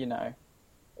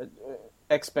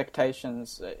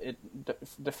 expectations, it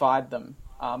defied them,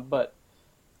 but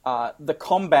the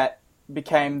combat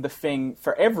became the thing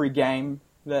for every game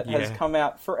that has come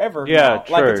out forever. Yeah,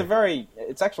 now. true. Like,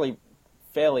 it's actually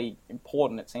fairly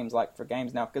important, it seems like, for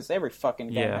games now, because every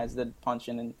fucking game has the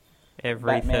punching and every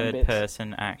Batman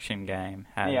third-person action game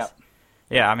has. Yeah.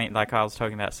 Yeah, I mean, like I was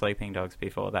talking about Sleeping Dogs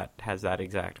before, that has that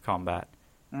exact combat.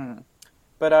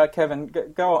 But Kevin,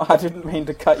 go on. I didn't mean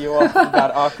to cut you off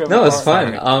about Arkham. No, it's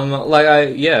fine.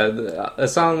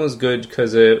 Asylum was good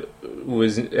because it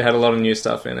had a lot of new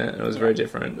stuff in it. It was very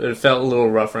different. It felt a little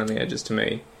rough around the edges to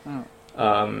me.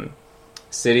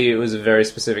 City, it was a very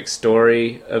specific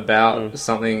story about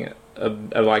something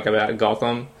about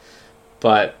Gotham,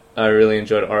 but I really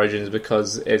enjoyed Origins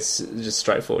because it's just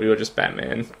straightforward. You're just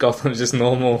Batman. Gotham's just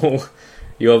normal.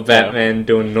 You're Batman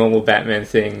doing normal Batman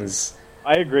things.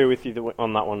 I agree with you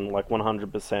on that one, like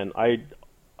 100%.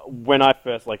 When I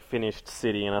first finished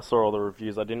City and I saw all the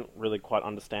reviews, I didn't really quite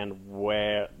understand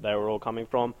where they were all coming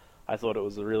from. I thought it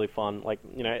was a really fun,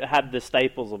 it had the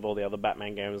staples of all the other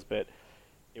Batman games, but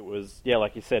it was,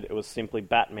 like you said, it was simply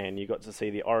Batman. You got to see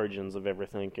the origins of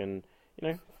everything, and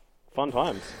fun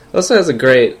times. It also has that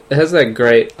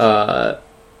great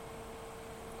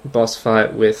boss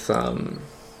fight with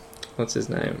what's his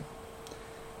name?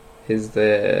 His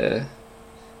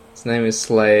name is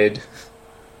Slade.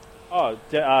 Oh,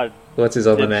 what's his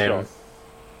other Deadshot.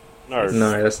 name?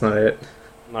 No, that's not it.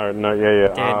 No,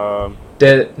 yeah.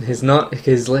 He's not.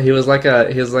 He is like a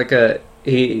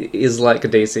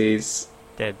DC's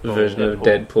version of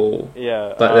Deadpool.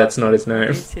 Yeah, but that's not his name.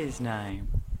 What's his name?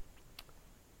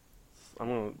 I'm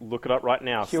gonna look it up right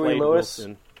now. Huey Slade Lewis?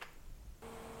 Wilson.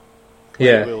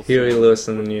 Yeah, Wilson. Huey Lewis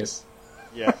in the news.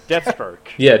 Yeah, Deathstroke.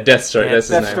 Yeah, Deathstroke. That's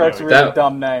his name. Deathstroke's a really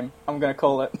dumb name. I'm gonna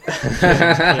call it.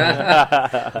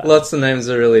 Lots of names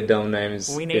are really dumb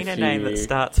names. We need a name that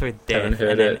starts with death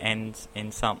and then ends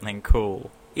in something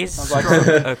cool. Is like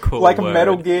stroke a cool like word? a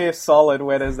Metal Gear Solid,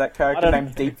 where there's that character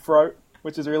named Deep Throat,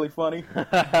 which is really funny.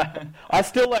 I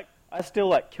still like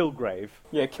Kilgrave.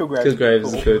 Yeah, Kilgrave.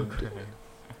 Kilgrave's good.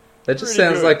 That just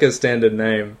sounds good. like a standard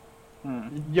name.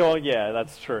 Yeah,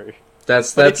 that's true.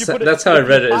 That's But if you put how I if you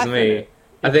read it as hyphen me. it,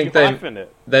 I if think you hyphen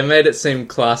it. they made it seem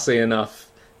classy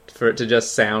enough for it to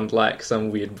just sound like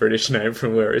some weird British name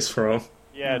from where he's from.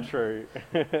 Yeah, true.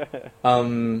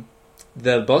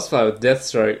 The boss fight with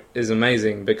Deathstroke is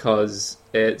amazing because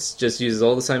it just uses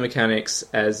all the same mechanics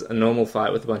as a normal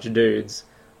fight with a bunch of dudes,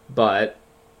 but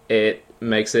it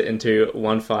makes it into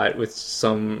one fight with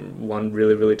one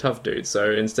really, really tough dude.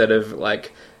 So instead of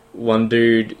one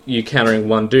dude, you countering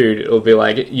one dude, it'll be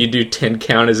you do 10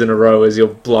 counters in a row as you're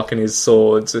blocking his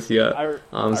swords with your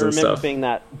arms and stuff. I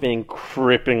remember being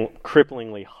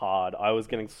cripplingly hard. I was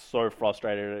getting so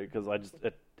frustrated because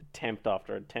it attempt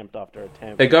after attempt after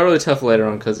attempt. It got really tough later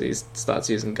on because he starts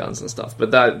using guns and stuff.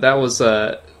 But that was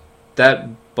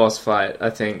that boss fight, I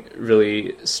think,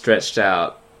 really stretched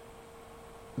out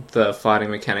the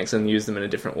fighting mechanics and used them in a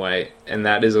different way. And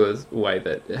that is a way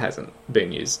that it hasn't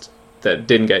been used, that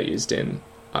didn't get used in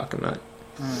Arkham Knight.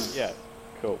 Yeah,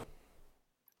 cool.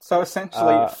 So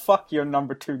essentially, fuck your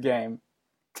number 2 game.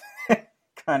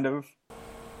 Kind of.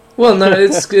 Well, no,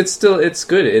 it's good.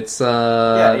 It's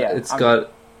Yeah. It's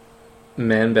got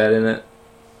Man-Bat in it,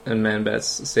 and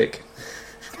Man-Bat's sick.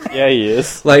 Yeah, he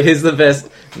is. Like, he's the best.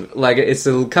 Like, it's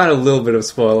a kind of little bit of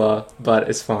spoiler, but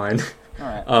it's fine.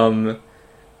 Alright.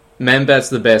 Man-Bat's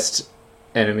the best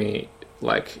enemy,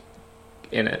 like,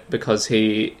 in it, because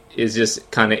he is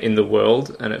just kind of in the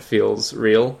world, and it feels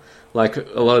real. Like,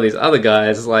 a lot of these other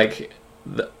guys, like,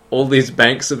 all these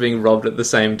banks are being robbed at the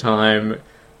same time,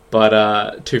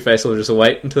 but Two-Face will just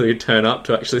wait until you turn up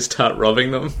to actually start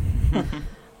robbing them.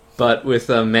 But with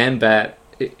Man-Bat,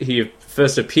 he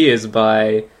first appears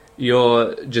by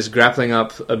you're just grappling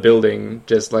up a building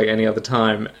just like any other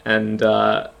time, and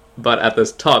but at the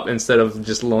top, instead of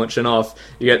just launching off,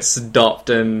 you get stopped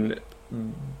and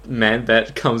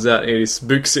Man-Bat comes out and he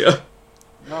spooks you.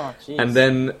 Oh,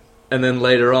 jeez. And then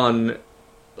later on,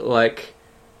 like,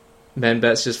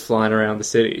 Man-Bat's just flying around the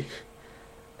city.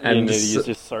 And you need to use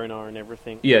your sonar and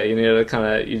everything. Yeah, you need to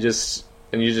kind of, you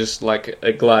just like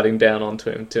gliding down onto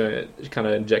him to kind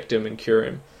of inject him and cure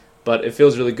him. But it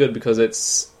feels really good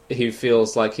because he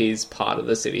feels like he's part of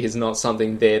the city. He's not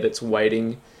something there that's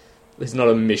waiting. There's not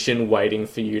a mission waiting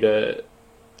for you to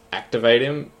activate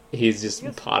him. He's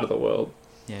just part of the world.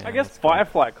 Yeah, I guess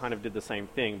Firefly kind of did the same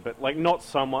thing, but like not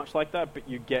so much like that. But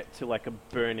you get to like a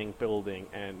burning building,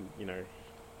 and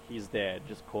he's there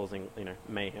just causing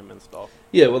mayhem and stuff.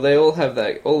 Yeah, well, they all have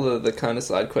that. All the kind of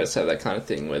side quests have that kind of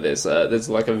thing where there's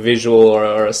like a visual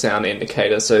or a sound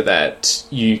indicator so that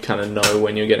you kind of know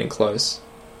when you're getting close.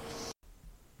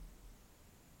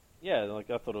 Yeah, like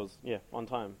I thought it was on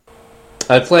time.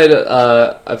 I played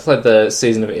the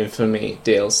Season of Infamy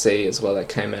DLC as well that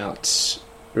came out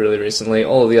really recently.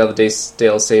 All of the other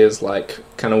DLC is like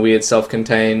kind of weird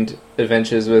self-contained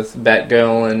adventures with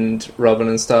Batgirl and Robin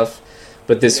and stuff.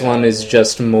 But this one is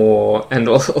just more, and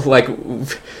like a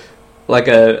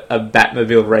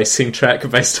Batmobile racing track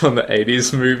based on the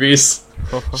 80s movies.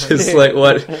 Just like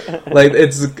what, like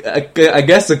it's I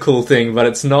guess a cool thing, but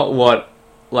it's not what,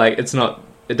 like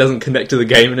it doesn't connect to the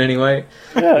game in any way.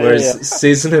 Whereas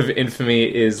Season of Infamy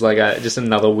is like just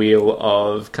another wheel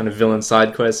of kind of villain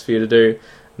side quests for you to do.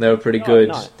 And they were pretty good.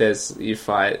 Nice. There's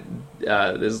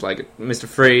like Mr.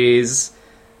 Freeze,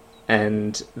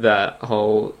 and the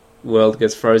whole world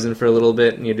gets frozen for a little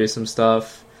bit and you do some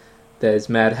stuff. There's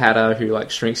Mad Hatter, who like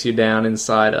shrinks you down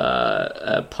inside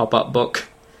a pop-up book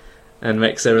and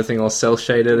makes everything all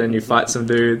cel-shaded, and you fight some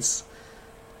dudes.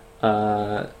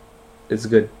 It's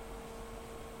good.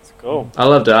 It's cool. I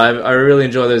loved it. I really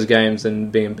enjoy those games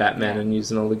and being Batman and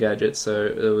using all the gadgets, so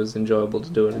it was enjoyable to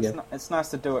do it again. It's nice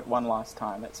to do it one last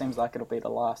time. It seems like it'll be the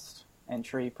last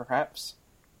entry, perhaps.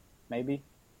 Maybe.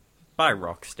 By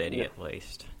Rocksteady, at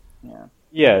least. Yeah.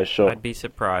 Yeah, sure. I'd be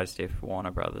surprised if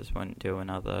Warner Brothers wouldn't do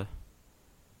another,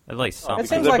 at least something. It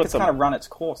seems like it's kind of run its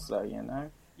course, though,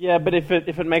 Yeah, but if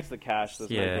it makes the cash, there's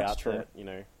no doubt true.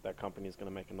 that that company's going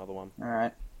to make another one. All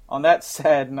right. On that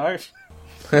sad note,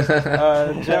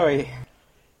 Joey.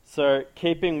 So,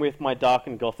 keeping with my dark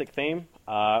and gothic theme,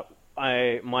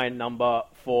 my number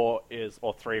 4 is,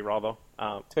 or 3 rather.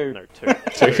 2. No,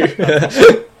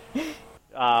 2.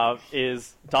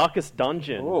 Is Darkest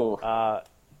Dungeon. Ooh.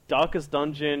 Darkest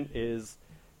Dungeon is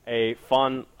a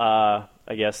fun, I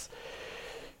guess,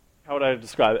 how would I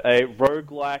describe it? A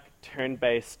roguelike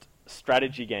turn-based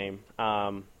strategy game.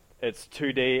 It's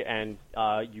 2D, and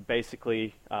you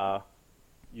basically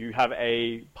you have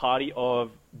a party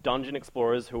of dungeon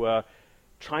explorers who are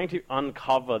trying to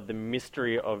uncover the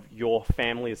mystery of your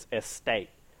family's estate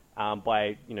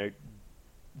by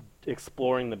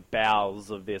exploring the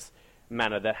bowels of this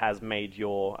manor that has made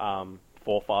your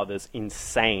forefathers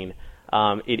insane.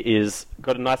 It is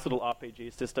got a nice little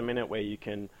RPG system in it where you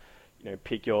can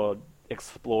pick your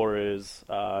explorers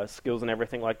skills and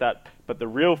everything like that, but the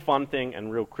real fun thing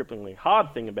and real cripplingly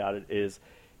hard thing about it is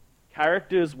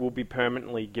characters will be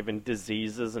permanently given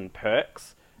diseases and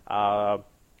perks, and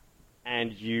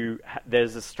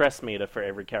there's a stress meter for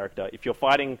every character. If you're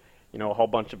fighting a whole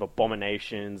bunch of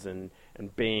abominations and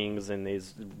beings in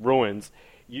these ruins,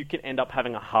 you can end up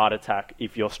having a heart attack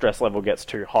if your stress level gets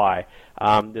too high.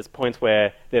 There's points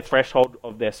where their threshold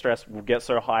of their stress will get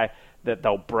so high that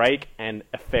they'll break and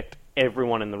affect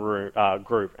everyone in the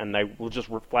group, and they will just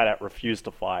flat out refuse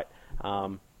to fight.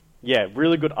 yeah,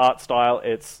 really good art style.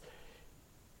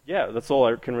 That's all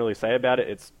I can really say about it.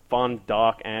 It's fun,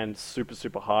 dark, and super,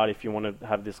 super hard if you want to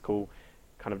have this cool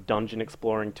kind of dungeon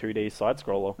exploring 2D side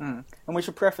scroller. And we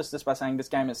should preface this by saying this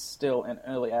game is still in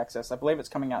early access. I believe it's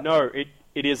coming out. No,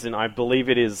 it isn't. I believe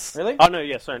it is. Really? Oh no,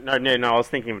 yeah, sorry, no. I was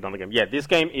thinking of another game. Yeah, this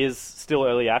game is still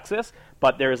early access,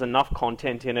 but there is enough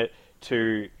content in it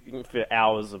for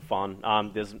hours of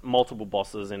fun. There's multiple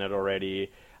bosses in it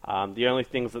already. The only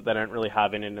things that they don't really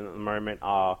have in it at the moment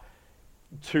are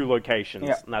 2 locations,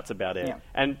 and that's about it. Yeah.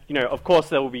 And, of course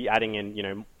they will be adding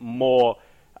in, more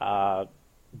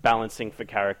balancing for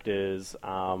characters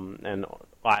and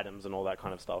items and all that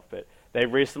kind of stuff. But they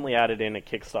recently added in a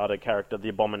Kickstarter character, the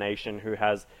Abomination, who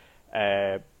has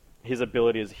his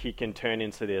ability is he can turn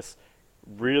into this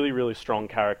really, really strong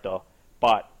character,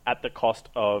 but at the cost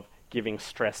of giving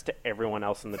stress to everyone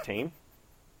else in the team.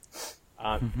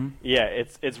 Yeah,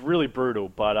 it's really brutal,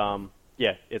 but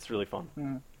yeah, it's really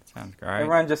fun. Sounds great.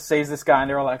 Everyone just sees this guy and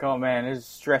they're all like, "Oh man, it's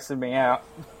stressing me out."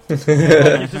 He's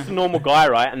just a normal guy,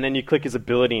 right? And then you click his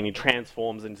ability and he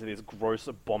transforms into this gross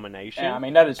abomination. Yeah, I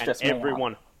mean, that is and just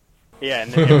everyone. Yeah,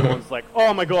 and then everyone's like,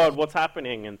 "Oh my god, what's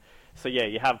happening?" And so yeah,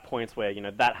 you have points where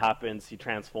that happens. He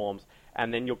transforms,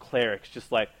 and then your cleric's just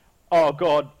like, "Oh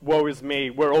god, woe is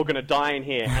me. We're all gonna die in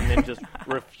here," and then just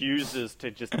refuses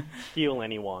to just heal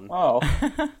anyone. Oh,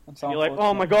 You're like,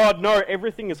 "Oh my god, no,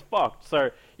 everything is fucked."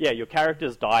 So yeah, your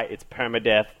characters die. It's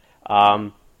permadeath.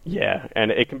 Yeah,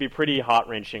 and it can be pretty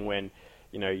heart-wrenching when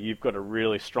you've got a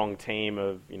really strong team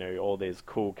of all these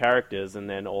cool characters, and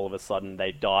then all of a sudden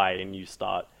they die, and you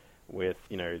start with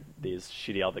these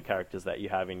shitty other characters that you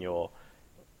have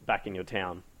back in your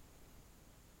town.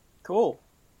 Cool.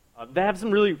 They have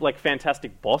some really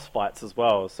fantastic boss fights as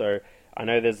well. So I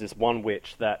know there's this one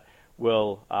witch that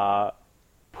will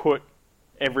put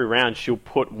every round she'll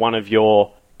put one of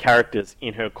your characters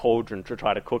in her cauldron to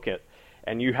try to cook it,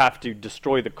 and you have to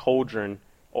destroy the cauldron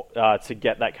to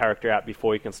get that character out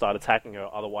before you can start attacking her.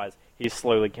 Otherwise, he's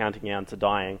slowly counting down to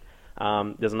dying.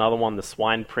 There's another one, the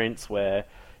Swine Prince, where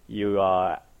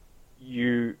if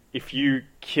you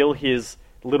kill his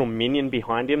little minion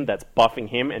behind him that's buffing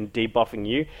him and debuffing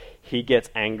you, he gets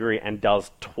angry and does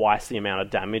twice the amount of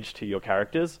damage to your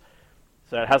characters.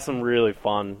 So it has some really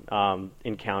fun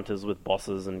encounters with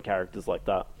bosses and characters like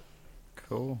that.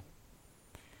 Cool.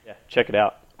 Yeah, check it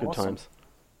out. Good Awesome. times.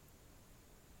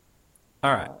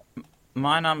 All right.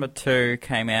 My number 2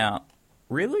 came out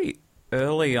really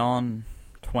early on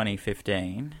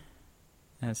 2015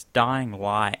 as Dying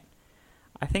Light.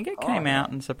 I think it came out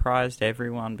and surprised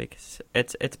everyone because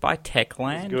it's by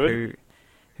Techland,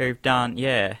 who've done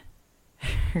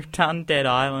who've done Dead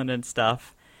Island and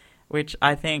stuff, which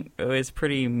I think was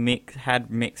pretty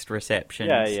had mixed receptions.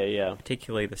 Yeah.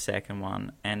 Particularly the second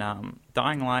one, and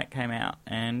Dying Light came out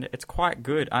and it's quite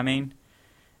good. I mean,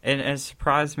 it has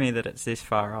surprised me that it's this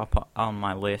far up on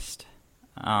my list.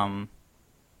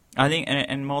 I think,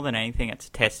 and more than anything, it's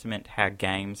a testament to how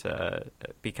games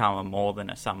become more than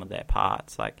a sum of their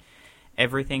parts. Like,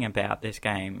 everything about this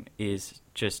game is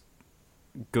just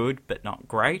good, but not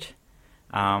great.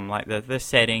 Like, the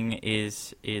setting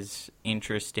is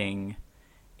interesting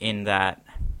in that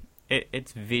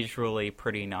it's visually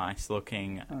pretty nice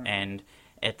looking, and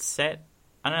it's set...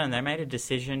 I don't know, they made a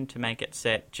decision to make it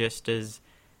set just as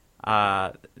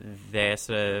their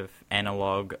sort of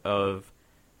analogue of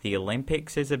the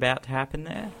Olympics is about to happen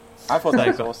there. I thought that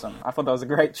was awesome. I thought that was a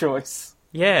great choice.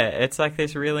 Yeah, it's like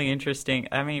this really interesting...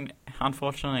 I mean,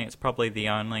 unfortunately, it's probably the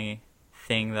only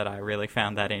thing that I really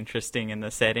found that interesting in the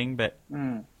setting, but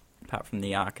apart from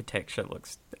the architecture,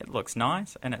 it looks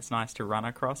nice, and it's nice to run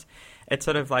across. It's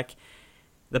sort of like...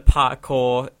 The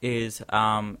parkour is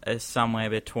somewhere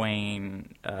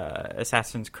between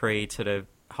Assassin's Creed, sort of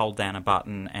hold down a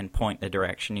button and point the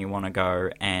direction you want to go,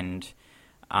 and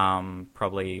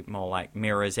probably more like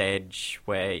Mirror's Edge,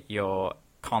 where you're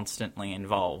constantly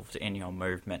involved in your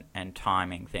movement and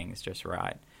timing things just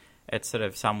right. It's sort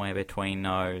of somewhere between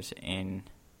those in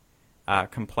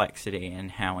complexity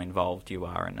and how involved you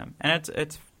are in them. And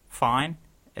it's fine.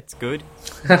 It's good.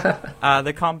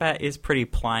 The combat is pretty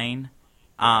plain.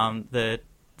 The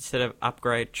sort of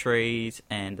upgrade trees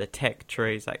and the tech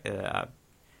trees, like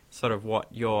sort of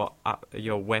what your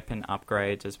weapon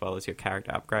upgrades as well as your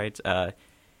character upgrades are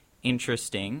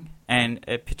interesting, and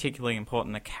particularly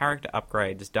important. The character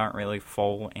upgrades don't really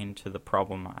fall into the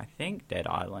problem I think Dead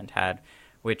Island had,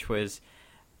 which was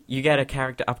you get a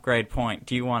character upgrade point.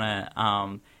 Do you want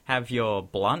to have your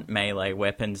blunt melee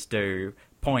weapons do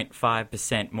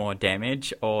 0.5% more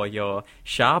damage, or your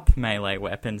sharp melee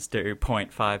weapons do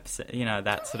 0.5%, you know,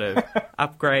 that sort of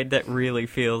upgrade that really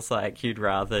feels like you'd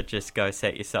rather just go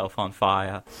set yourself on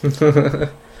fire.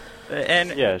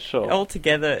 And Yeah, sure.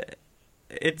 altogether,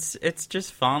 it's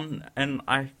just fun, and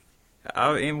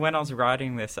when I was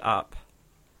writing this up,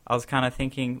 I was kind of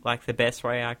thinking, like, the best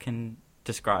way I can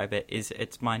describe it is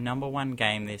it's my number one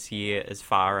game this year as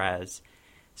far as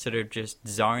sort of just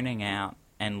zoning out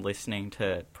and listening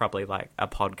to probably like a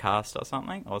podcast or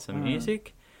something, or some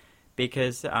music,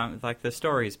 because like the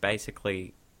story is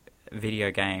basically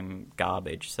video game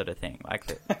garbage sort of thing.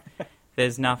 Like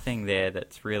there's nothing there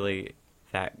that's really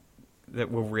that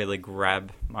will really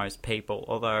grab most people,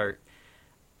 although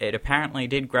it apparently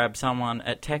did grab someone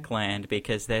at Techland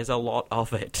because there's a lot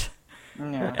of it.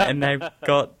 Yeah. And they've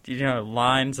got, you know,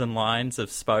 lines and lines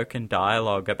of spoken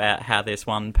dialogue about how this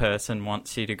one person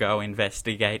wants you to go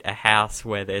investigate a house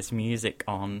where there's music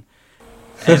on.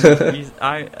 And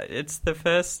it's the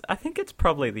first, I think it's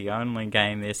probably the only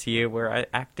game this year where I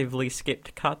actively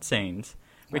skipped cutscenes,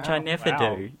 which I never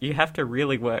do. You have to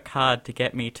really work hard to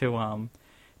get me to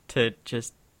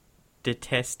just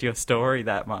detest your story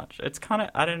that much. It's kind of,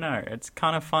 I don't know, it's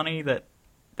kind of funny that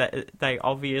they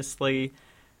obviously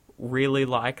really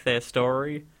like their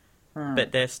story,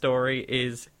 but their story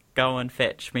is go and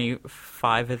fetch me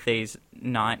 5 of these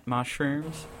night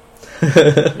mushrooms.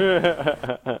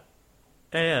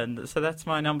 And so that's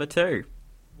my number 2.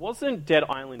 Wasn't Dead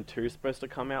Island 2 supposed to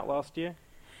come out last year?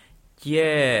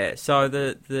 Yeah, so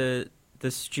the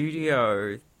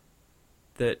studio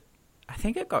that, I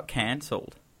think it got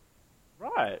cancelled.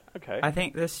 Right, okay. I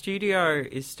think the studio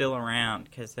is still around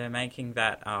because they're making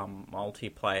that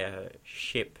multiplayer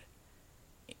ship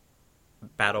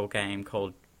battle game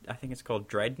called, I think it's called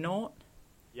Dreadnought.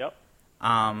 Yep.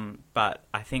 But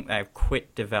I think they've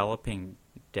quit developing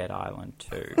Dead Island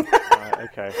 2. Right,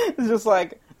 okay. It's just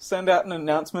like, send out an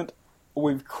announcement,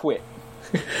 we've quit.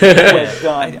 We're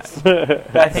done.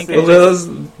 I think Well,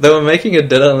 they were making a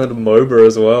Dead Island MOBA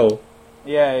as well.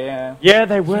 Yeah. Yeah,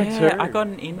 they were too. I got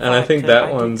an invite. And I think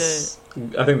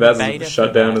that's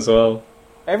shut down as well.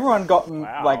 Everyone got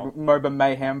Wow. like MOBA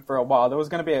mayhem for a while. There was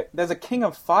going to be there's a King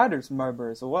of Fighters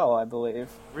MOBA as well, I believe.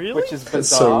 Really? Which is bizarre. It's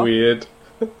so weird.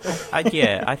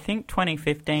 Yeah, I think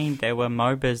 2015 there were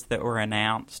MOBAs that were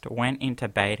announced, went into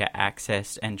beta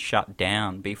access, and shut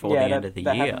down before the end of the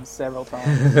that year. happened several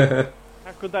times.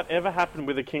 How could that ever happen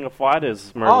with a King of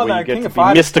Fighters mode Oh where no, you get King to of be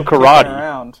Fighters Mr. still kicking Karate?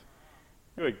 around.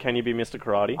 Good. Can you be Mr.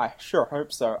 Karate? I sure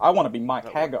hope so. I want to be Mike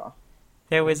Hagar.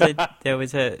 There was a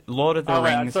Lord of the Oh,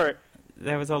 wait, Rings. sorry.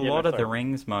 There was a Yeah, Lord no, of the sorry.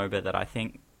 Rings MOBA that I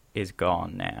think is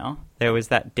gone now. There was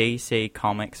that DC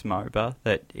Comics MOBA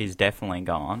that is definitely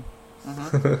gone.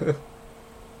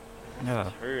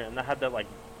 Oh. True, and they had that like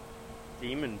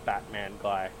demon Batman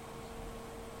guy.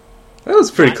 That was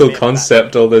a pretty cool Batman,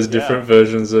 concept, all those different Yeah.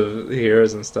 versions of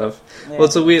heroes and stuff. Yeah. Well,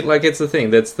 it's a weird, like, it's the thing,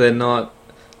 they're not,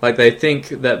 like, they think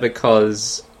that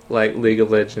because, like, League of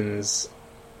Legends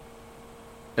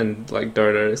and, like,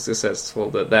 Dota is successful,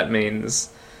 that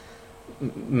means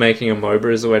making a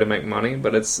MOBA is a way to make money,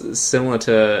 but it's similar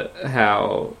to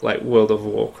how, like, World of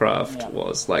Warcraft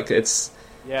was. Like, it's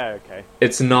Yeah, okay.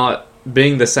 not,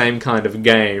 being the same kind of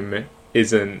game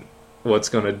isn't what's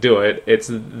going to do it. It's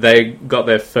they got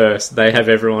there first. They have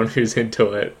everyone who's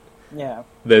into it. Yeah.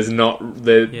 There's not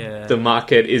the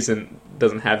market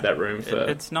doesn't have that room for.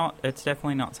 It's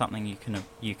definitely not something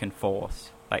you can force.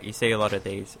 Like you see a lot of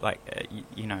these. Like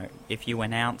you know, if you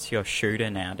announce your shooter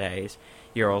nowadays,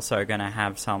 you're also going to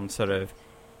have some sort of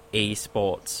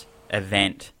esports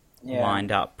event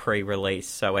lined up pre-release,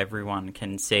 so everyone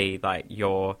can see like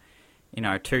your, you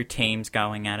know, 2 teams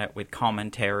going at it with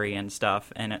commentary and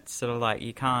stuff, and it's sort of like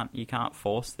you can't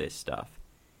force this stuff.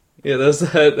 Yeah, there was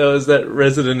that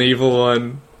Resident Evil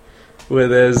one where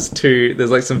there's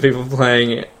like some people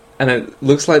playing, and it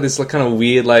looks like this like kind of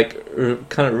weird, like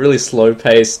kind of really slow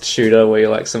paced shooter where you're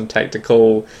like some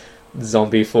tactical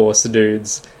zombie force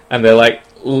dudes, and they're like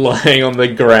lying on the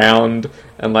ground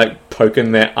and like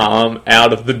poking their arm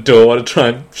out of the door to try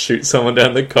and shoot someone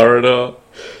down the corridor.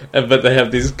 But they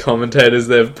have these commentators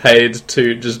they've paid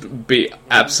to just be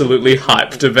absolutely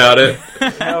hyped about it.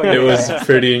 Hell It was yeah.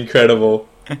 pretty incredible.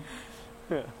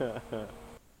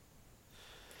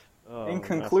 Oh, In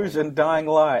conclusion, Dying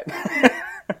Light.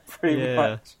 Pretty Yeah.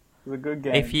 much. It's a good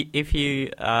game. If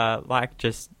you like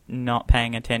just not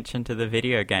paying attention to the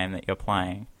video game that you're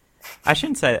playing, I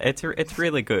shouldn't say that. It's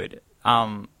really good.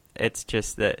 It's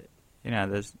just that, you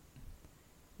know,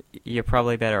 you're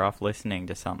probably better off listening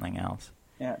to something else.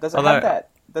 Yeah. Does it Although- have that?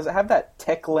 Does it have that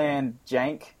Techland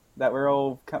jank that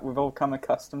we've all come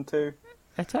accustomed to?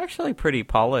 It's actually pretty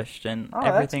polished, and Oh,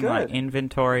 that's everything like good.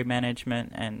 inventory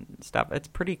management and stuff. It's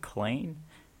pretty clean.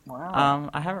 Wow.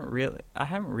 I haven't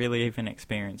really even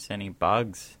experienced any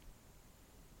bugs,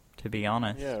 to be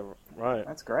honest. Yeah, right.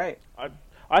 That's great.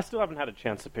 I still haven't had a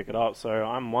chance to pick it up, so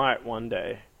I might one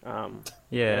day.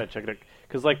 Yeah. Check it out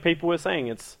because like people were saying,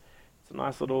 it's a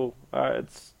nice little.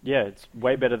 It's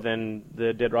way better than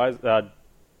the Dead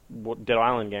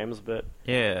Island games, but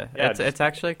Yeah, Yeah, it's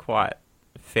actually quite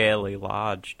fairly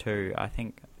large too. I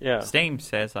think yeah. Steam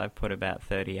says I've put about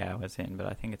 30 hours in, but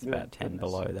I think it's Yeah, about 10 goodness.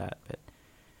 below that. But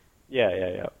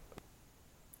Yeah.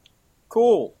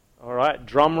 Cool. All right,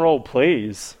 drum roll,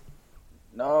 please.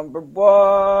 Number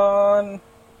 1.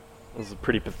 That was a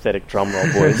pretty pathetic drum roll,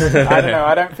 boys. I don't know.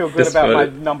 I don't feel good Just about got my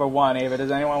it. number 1 either.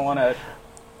 Does anyone want to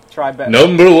try better?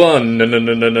 Number 1,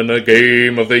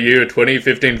 game of the year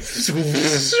 2015.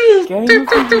 Game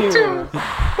of the year.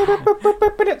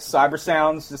 Cyber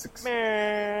sounds. Just.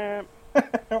 Meh.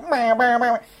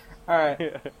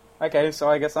 Alright. Okay, so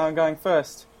I guess I'm going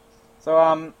first.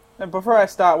 So, before I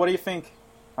start, what do you think?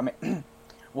 I mean,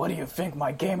 what do you think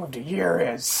my game of the year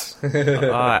is?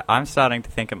 I'm starting to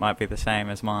think it might be the same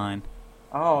as mine.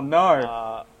 Oh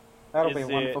no. That'll be a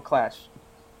is wonderful it- clash.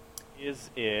 Is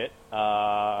it?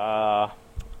 I'm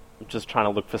just trying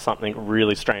to look for something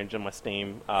really strange in my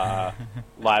Steam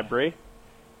library.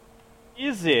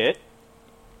 Is it?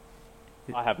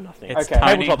 I have nothing. It's Okay.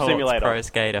 Tony Tabletop Hawk's Simulator. Pro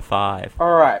Skater 5.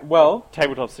 Alright, well,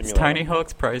 Tabletop It's Simulator. Tony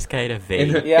Hawk's Pro Skater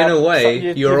V. yeah. In a way, so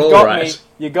you're you've all got right.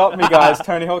 Me. You got me, guys.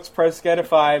 Tony Hawk's Pro Skater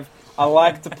 5. I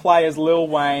like to play as Lil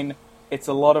Wayne. It's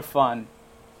a lot of fun.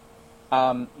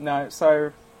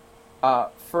 For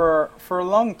a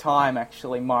long time,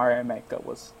 actually, Mario Maker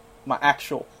was my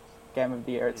actual game of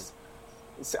the year.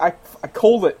 I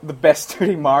called it the best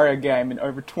 2D Mario game in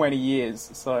over 20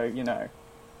 years, so, you know,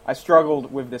 I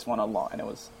struggled with this one a lot, and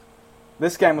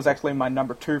this game was actually my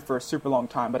number 2 for a super long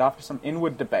time, but after some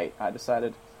inward debate, I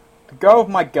decided to go with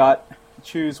my gut,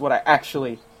 choose what I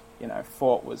actually,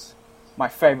 thought was my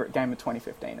favorite game of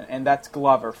 2015, and that's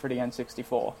Glover for the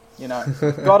N64.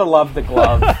 Gotta love the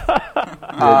glove.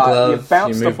 glove, you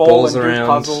bounce you the move ball balls and do around.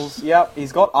 puzzles. Yep,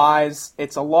 he's got eyes.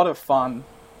 It's a lot of fun.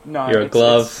 No, You're a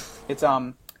glove. It's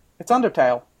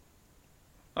Undertale.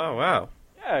 Oh, wow.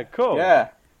 Yeah, cool. Yeah.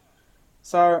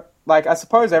 So, I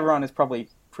suppose everyone is probably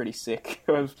pretty sick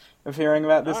of hearing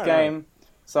about this No. game.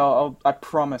 So I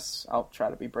promise I'll try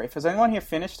to be brief. Has anyone here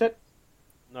finished it?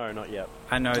 No, not yet.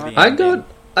 I know the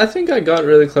I think I got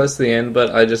really close to the end,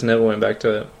 but I just never went back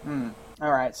to it.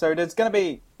 All right. So there's going to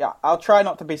be. Yeah, I'll try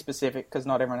not to be specific because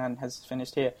not everyone has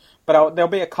finished here. But there'll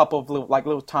be a couple of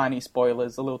little tiny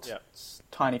spoilers,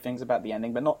 tiny things about the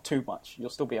ending, but not too much. You'll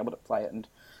still be able to play it and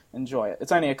enjoy it.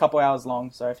 It's only a couple hours long,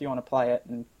 so if you want to play it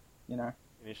and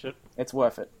Finish it. it's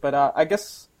worth it. But I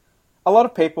guess a lot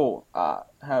of people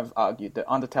have argued that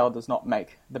Undertale does not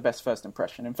make the best first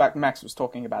impression. In fact, Max was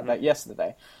talking about that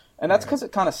yesterday. And that's because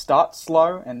it kind of starts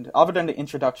slow, and other than the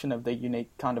introduction of the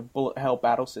unique kind of bullet hell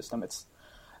battle system, it's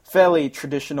fairly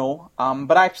traditional.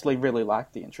 But I actually really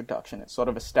liked the introduction. It sort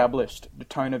of established the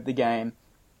tone of the game.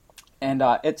 And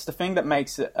it's the thing that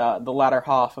makes it, the latter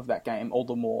half of that game all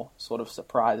the more sort of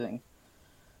surprising.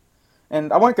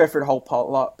 And I won't go through the whole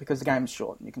plot because the game's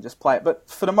short and you can just play it. But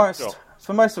for most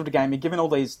of the game, you're given all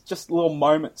these just little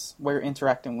moments where you're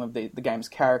interacting with the game's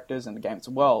characters and the game's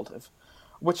world, of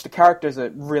which the characters are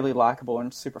really likable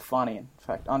and super funny. In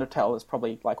fact, Undertale is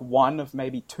probably one of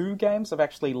maybe 2 games I've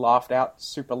actually laughed out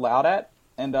super loud at,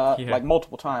 and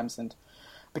multiple times. And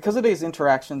because of these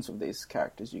interactions with these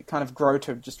characters, you kind of grow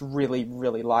to just really,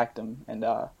 really like them. And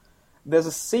there's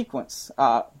a sequence.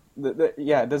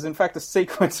 There's in fact a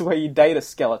sequence where you date a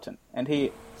skeleton, and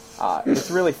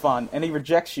it's really fun, and he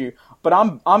rejects you.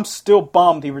 But I'm still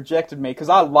bummed he rejected me because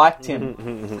I liked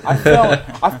him. I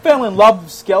fell in love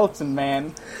with Skeleton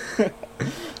Man.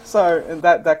 So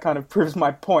that kind of proves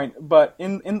my point. But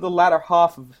in the latter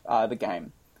half of the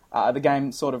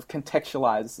game sort of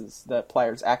contextualizes the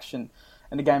player's action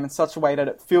in the game in such a way that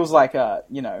it feels like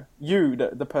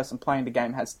the person playing the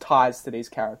game has ties to these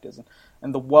characters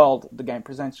and the world the game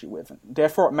presents you with. And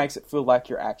therefore, it makes it feel like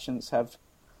your actions have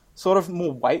sort of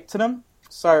more weight to them.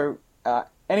 So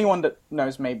anyone that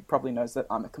knows me probably knows that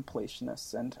I'm a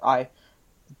completionist, and I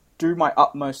do my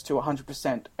utmost to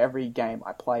 100% every game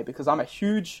I play because I'm a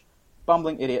huge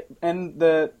bumbling idiot. And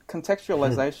the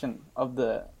contextualization of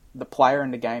the player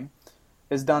in the game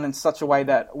is done in such a way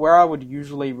that where I would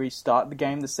usually restart the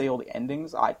game to see all the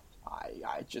endings, I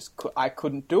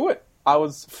couldn't do it. I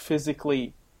was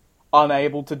physically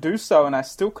unable to do so, and I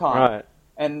still can't. Right.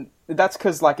 And that's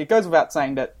because, it goes without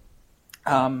saying that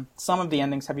some of the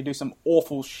endings have you do some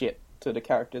awful shit to the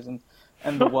characters, and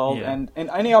and the world. Yeah. And in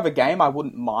any other game, I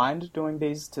wouldn't mind doing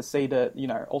these to see the,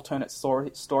 alternate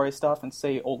story stuff and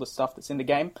see all the stuff that's in the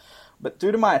game. But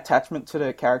due to my attachment to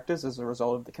the characters as a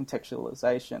result of the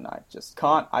contextualization,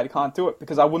 I can't do it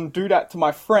because I wouldn't do that to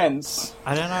my friends.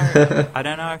 I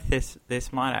don't know if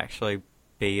this might actually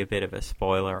be a bit of a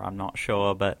spoiler, I'm not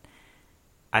sure, but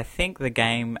I think the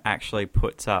game actually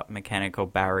puts up mechanical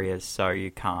barriers so you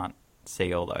can't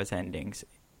see all those endings.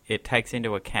 It takes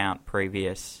into account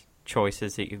previous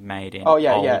choices that you've made in old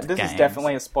This games. is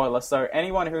definitely a spoiler, so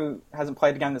anyone who hasn't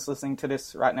played the game that's listening to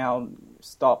this right now,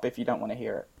 stop if you don't want to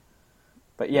hear it.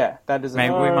 But yeah, that is...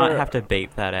 Maybe we might have to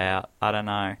beep that out. I don't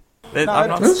know.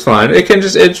 That's fine. It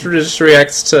just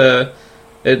reacts to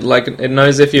it like it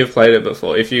knows if you've played it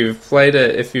before. If you play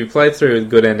through a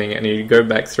good ending and you go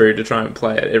back through to try and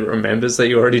play it, it remembers that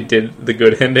you already did the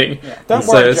good ending. Yeah. Don't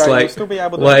worry, Joe, you'll still be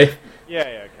able to... Okay.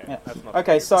 Yeah. That's not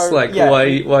Okay, so... It's like,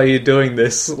 why are you doing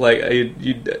this? Like, are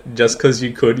you just because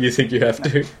you could, you think you have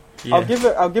to? Yeah.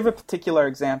 I'll give a particular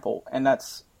example, and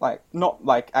that's like not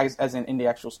like as in the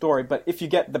actual story, but if you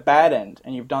get the bad end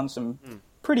and you've done some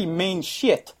pretty mean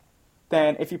shit,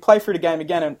 then if you play through the game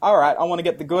again and alright, I want to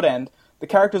get the good end, the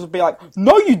characters will be like,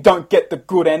 no, you don't get the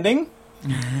good ending.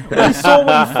 We saw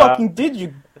what you fucking did,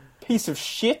 you piece of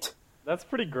shit. That's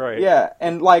pretty great. Yeah,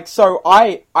 and like so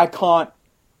I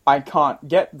can't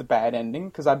get the bad ending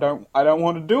because I don't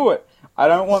want to do it. I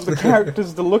don't want the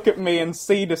characters to look at me and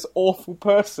see this awful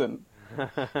person.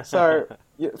 So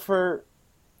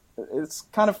it's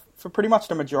kind of for pretty much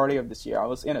the majority of this year, I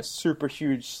was in a super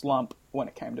huge slump when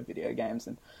it came to video games,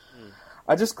 and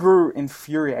I just grew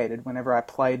infuriated whenever I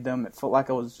played them. It felt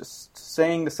like I was just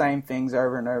seeing the same things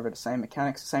over and over, the same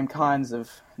mechanics, the same kinds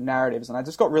of narratives, and I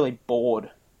just got really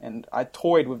bored. And I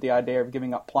toyed with the idea of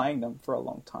giving up playing them for a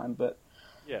long time, but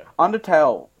Yeah.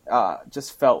 Undertale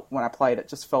just felt, when I played it,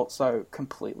 just felt so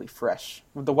completely fresh.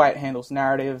 With the way it handles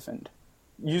narrative and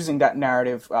using that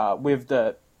narrative with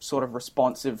the sort of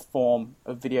responsive form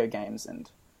of video games,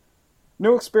 and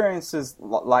new experiences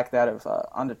like that of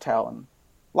Undertale, and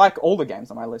like all the games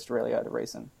on my list really are the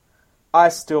reason I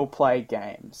still play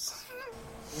games.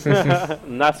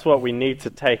 And that's what we need to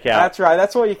take out. That's right,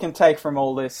 that's what you can take from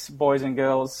all this, boys and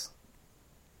girls.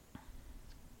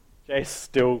 Jay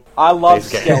still... I love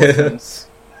plays games.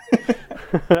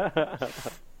 skeletons.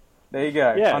 There you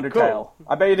go, Yeah, Undertale. cool.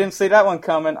 I bet you didn't see that one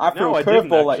coming. I threw No, a I didn't,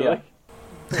 curveball at you.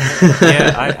 actually.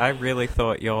 Yeah, I really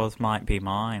thought yours might be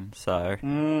mine, so...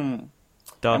 And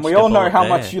dodged we a all know bullet how there.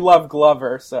 much you love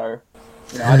Glover, so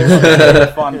I didn't want to take the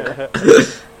thunder.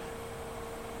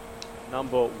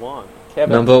 Number one.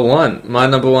 Kevin. Number one. My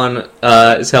number one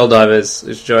is Helldivers,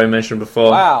 as Joey mentioned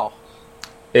before. Wow.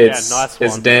 It's nice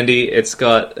it's one. dandy.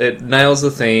 It nails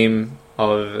the theme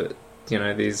of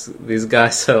these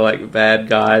guys are like bad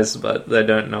guys, but they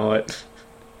don't know it.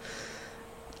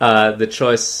 The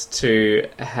choice to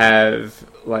have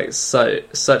like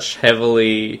such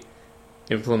heavily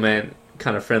implement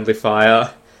kind of friendly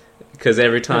fire, because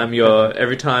every time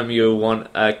you want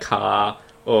a car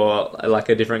or like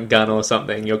a different gun or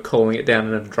something, you're calling it down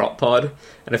in a drop pod,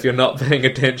 and if you're not paying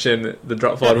attention, the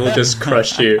drop pod will just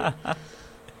crush you.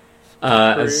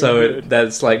 And so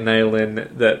that's like nailing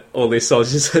that all these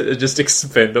soldiers are just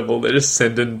expendable. They're just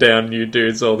sending down new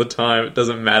dudes all the time. It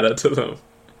doesn't matter to them.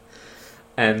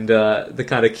 And the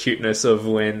kind of cuteness of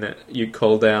when you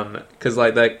call down, because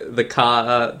like the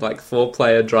car, like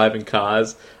 4-player driving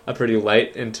cars are pretty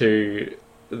late into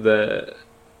the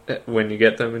when you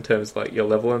get them in terms of like your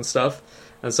level and stuff.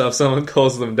 And so if someone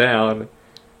calls them down,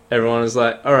 everyone is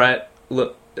like, all right,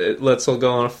 look, let's all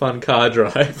go on a fun car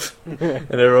drive.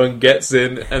 And everyone gets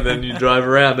in, and then you drive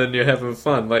around and you're having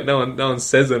fun. Like no one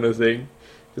says anything,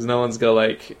 because no one's got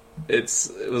like it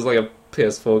was like a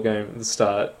PS4 game at the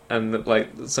start, and like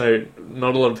so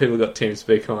not a lot of people got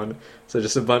TeamSpeak on, so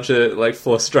just a bunch of like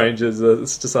 4 strangers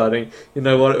that's deciding, you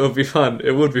know what, it would be fun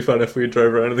if we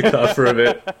drove around in the car for a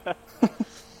bit.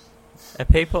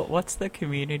 What's the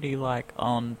community like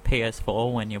on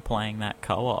PS4 when you're playing that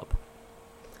co-op?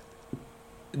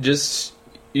 Just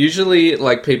usually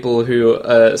like people who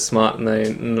are smart and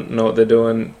they know what they're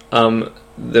doing.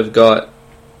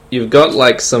 You've got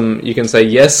like some, you can say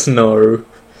yes, no,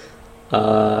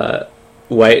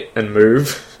 wait and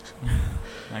move.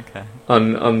 Okay.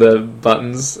 on the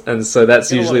buttons, and so that's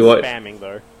Get a lot usually of what spamming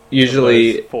though.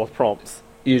 usually Those 4 prompts.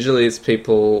 usually it's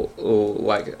people will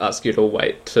like ask you to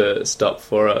wait to stop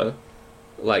for a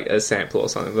sample or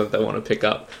something that they want to pick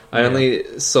up. I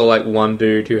only saw like one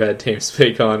dude who had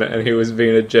TeamSpeak on, and he was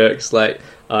being a jerk. It's like,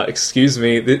 excuse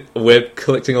me, we're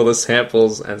collecting all the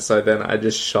samples, and so then I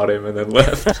just shot him and then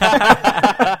left.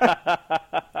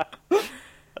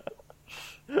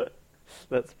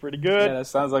 pretty Yeah, good. that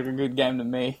sounds like a good game to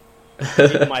me.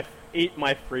 Eat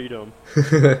my freedom. And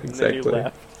then you Exactly.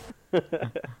 left.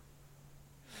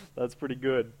 That's pretty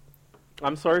good.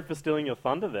 I'm sorry for stealing your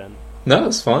thunder then. No,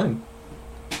 it's fine.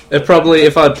 It probably,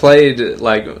 if I'd played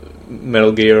like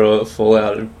Metal Gear or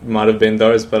Fallout, it might have been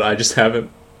those, but I just haven't.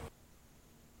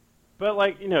 But,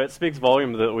 like, it speaks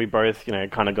volume that we both,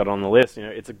 kind of got on the list.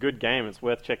 It's a good game. It's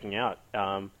worth checking out,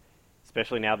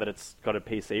 especially now that it's got a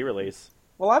PC release.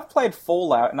 Well, I've played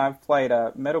Fallout and I've played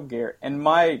Metal Gear, and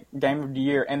my game of the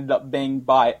year ended up being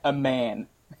by a man.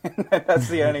 That's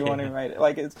the only one who made it.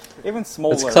 Like, it's even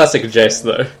smaller. It's classic Jace,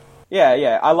 though.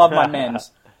 Yeah, I love my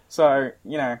men's. So,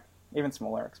 even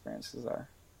smaller experiences are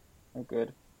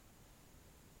good.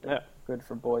 Yeah. Good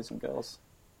for boys and girls.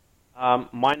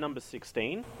 My number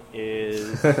 16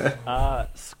 is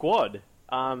Squad.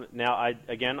 Now,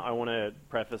 I want to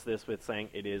preface this with saying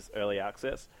it is early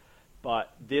access,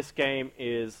 but this game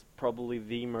is probably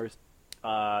the most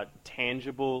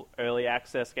tangible early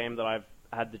access game that I've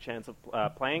had the chance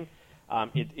of playing.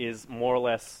 It is more or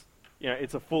less,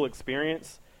 it's a full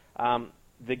experience.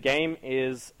 The game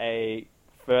is a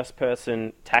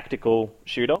first-person tactical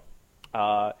shooter.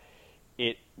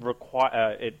 It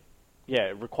requires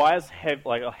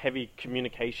a heavy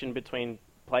communication between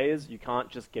players. You can't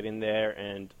just get in there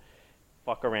and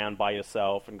fuck around by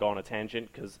yourself and go on a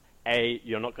tangent, because A,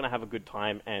 you're not going to have a good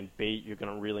time, and B, you're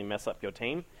going to really mess up your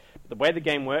team. The way the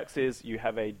game works is you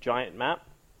have a giant map.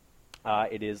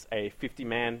 It is a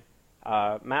 50-man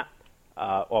map.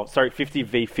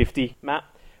 50v50 map.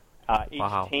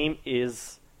 Each team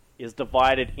is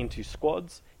divided into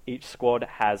squads. Each squad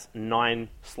has 9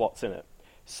 slots in it.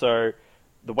 So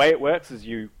the way it works is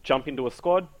you jump into a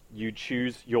squad, you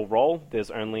choose your role.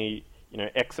 There's only,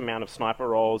 X amount of sniper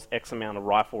roles, X amount of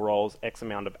rifle roles, X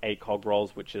amount of ACOG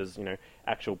roles, which is,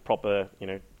 actual proper,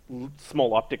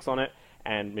 small optics on it,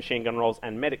 and machine gun roles,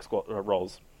 and medic squad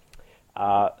roles,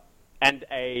 and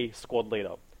a squad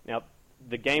leader. Now,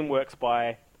 the game works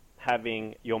by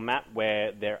having your map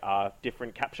where there are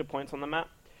different capture points on the map.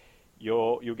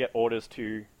 You'll get orders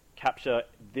to capture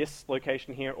this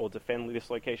location here or defend this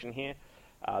location here.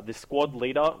 The squad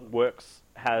leader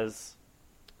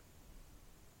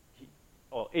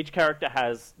each character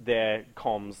has their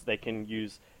comms. They can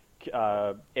use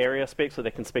area speak, so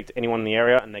they can speak to anyone in the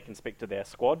area, and they can speak to their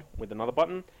squad with another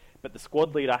button. But the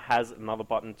squad leader has another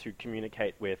button to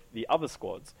communicate with the other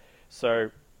squads. So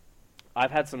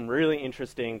I've had some really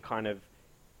interesting kind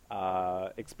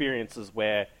of experiences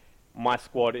where my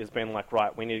squad has been like,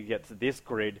 right, we need to get to this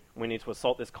grid, we need to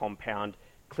assault this compound,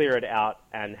 clear it out,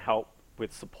 and help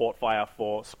with support fire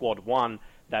for Squad 1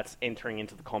 that's entering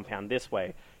into the compound this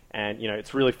way. And,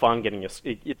 it's really fun getting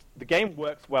the game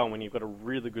works well when you've got a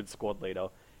really good squad leader.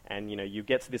 And, you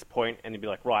get to this point and you'd be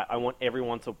like, right, I want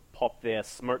everyone to pop their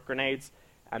smoke grenades.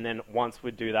 And then once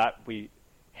we do that, we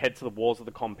head to the walls of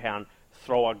the compound,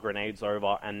 throw our grenades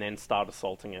over, and then start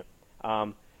assaulting it.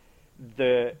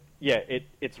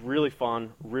 It's really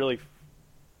fun, really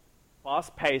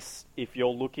fast-paced. If you're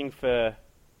looking for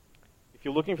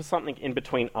something in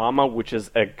between armor, which is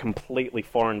a completely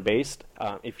foreign beast,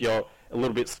 if you're a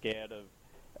little bit scared of,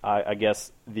 I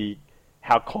guess,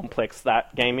 how complex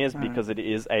that game is, because it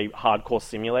is a hardcore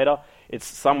simulator, it's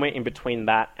somewhere in between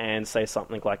that and, say,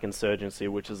 something like Insurgency,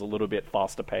 which is a little bit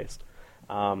faster-paced.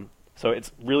 So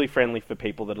it's really friendly for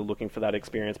people that are looking for that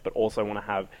experience, but also want to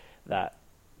have that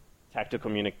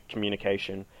tactical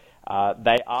communication.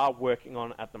 They are working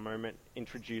on, at the moment,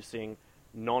 introducing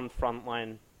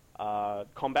non-frontline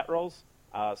combat roles.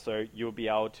 So you'll be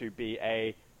able to be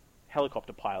a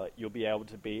helicopter pilot. You'll be able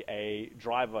to be a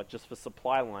driver just for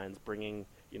supply lines, bringing,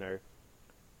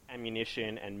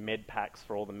 ammunition and med packs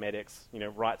for all the medics,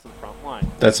 right to the front line.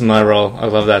 That's my role. I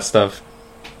love that stuff.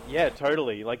 Yeah,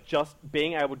 totally. Like, just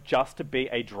being able just to be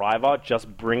a driver,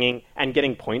 just bringing and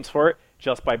getting points for it,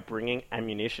 just by bringing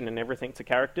ammunition and everything to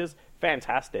characters,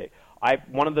 fantastic.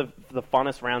 One of the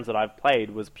funnest rounds that I've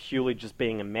played was purely just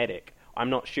being a medic. I'm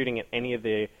not shooting at any of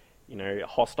the,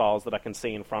 hostiles that I can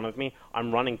see in front of me.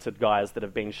 I'm running to guys that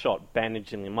have been shot,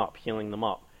 bandaging them up, healing them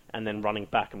up, and then running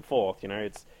back and forth.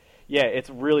 It's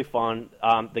really fun.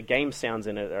 The game sounds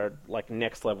in it are like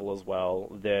next level as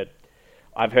well.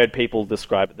 I've heard people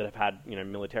describe it that have had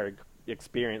military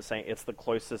experience, saying it's the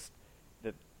closest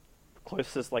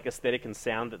like aesthetic and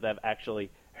sound that they've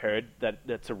actually heard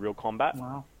that's a real combat.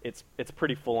 Wow. It's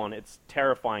pretty full on. It's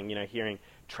terrifying, hearing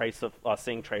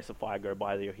seeing trace of fire go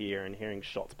by your ear and hearing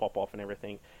shots pop off and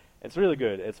everything. It's really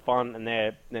good. It's fun, and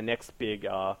their next big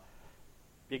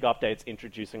big updates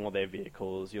introducing all their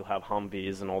vehicles. You'll have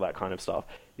Humvees and all that kind of stuff.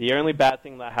 The only bad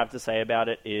thing that I have to say about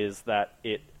it is that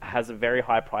it has a very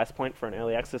high price point for an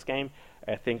early access game.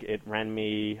 I think it ran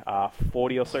me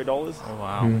 $40 or so. Oh,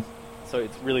 wow. So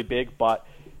it's really big, but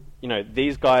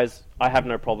these guys, I have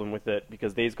no problem with it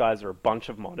because these guys are a bunch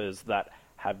of modders that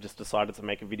have just decided to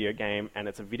make a video game, and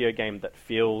it's a video game that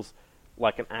feels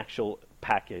like an actual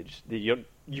package. You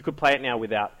could play it now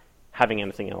without having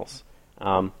anything else.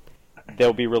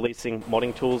 They'll be releasing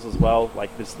modding tools as well,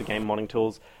 like this is the game modding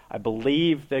tools. I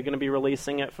believe they're going to be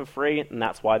releasing it for free, and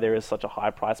that's why there is such a high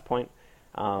price point.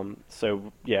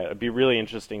 So yeah, it'd be really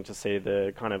interesting to see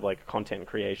the kind of like content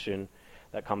creation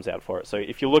that comes out for it. So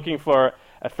if you're looking for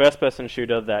a first-person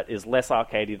shooter that is less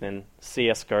arcadey than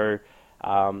CSGO,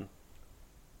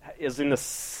 is in the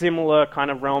similar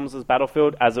kind of realms as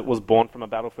Battlefield, as it was born from a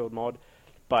Battlefield mod,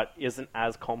 but isn't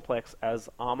as complex as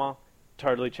Arma,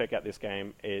 totally check out this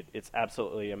game. It's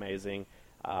absolutely amazing.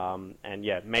 And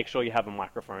yeah, make sure you have a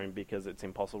microphone because it's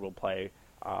impossible to play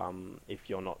if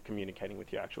you're not communicating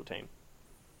with your actual team.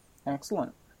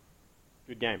 Excellent.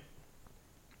 Good game.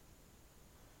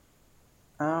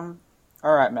 All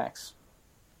right, Max.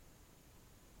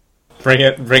 Bring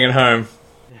it home.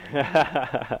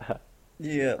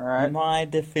 Yeah, Alright. my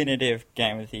definitive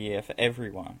game of the year for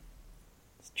everyone.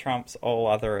 It trumps all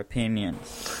other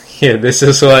opinions. Yeah, this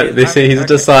is what he's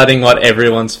deciding what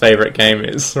everyone's favorite game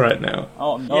is right now.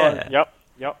 Oh no.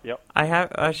 Yeah. Yep.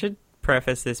 I should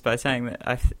preface this by saying that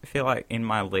I feel like in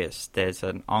my list there's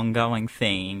an ongoing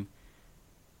theme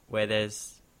where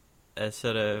there's a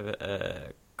sort of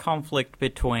a conflict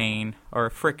between, or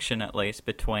a friction at least,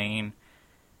 between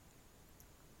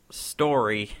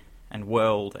story and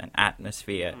world and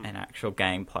atmosphere and actual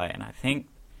gameplay, and I think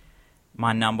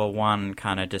my number one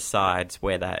kind of decides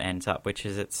where that ends up, which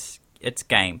is its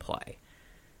gameplay.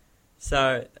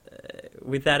 So,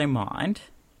 with that in mind,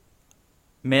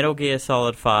 Metal Gear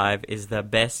Solid 5 is the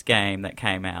best game that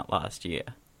came out last year.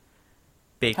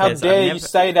 How dare you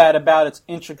say that about its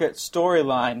intricate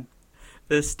storyline?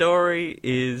 The story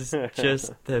is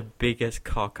just the biggest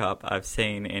cock-up I've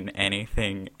seen in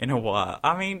anything in a while.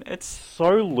 I mean, it's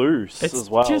So loose It's as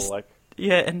well. just- Like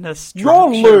yeah, and the You're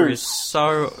structure loose. is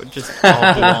so just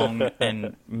oblong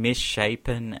and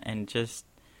misshapen and just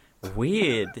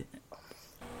weird.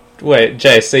 Wait,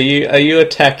 Jace,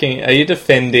 are you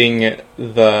defending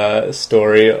the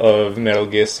story of Metal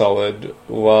Gear Solid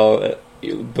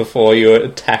before you're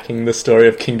attacking the story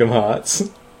of Kingdom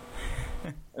Hearts?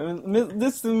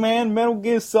 This man, Metal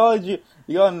Gear Solid, you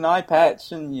got an eye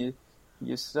patch and you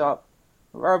stop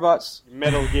robots.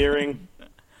 Metal Gearing.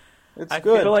 It's I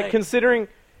good. But like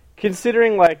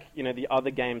considering like the other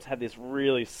games had this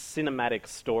really cinematic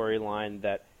storyline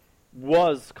that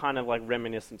was kind of like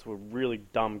reminiscent to a really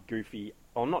dumb, goofy,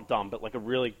 or not dumb, but like a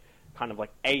really kind of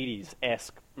like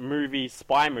 80s-esque movie,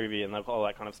 spy movie, and like all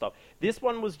that kind of stuff. This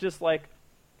one was just like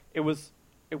it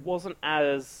wasn't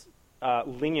as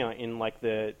linear in like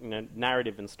the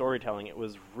narrative and storytelling. It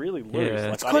was really loose. Yeah.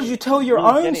 Like, It's I because didn't you tell your really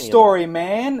get own any of it. story,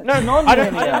 man. No, non I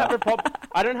don't have a problem.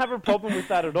 I don't have a problem with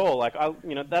that at all. Like,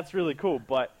 that's really cool.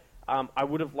 But I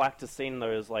would have liked to seen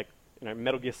those like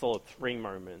Metal Gear Solid 3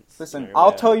 moments. Listen,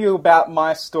 I'll tell you about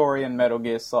my story in Metal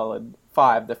Gear Solid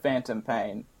 5, The Phantom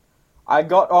Pain. I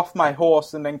got off my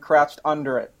horse and then crouched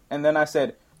under it, and then I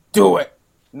said, "Do it!"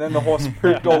 And then the horse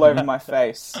pooped all over my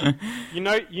face. You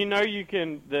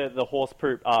can the horse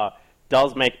poop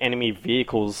does make enemy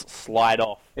vehicles slide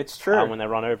off. It's true. When they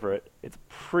run over it. It's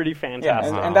pretty Yeah,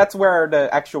 fantastic. and that's where the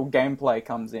actual gameplay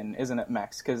comes in, isn't it,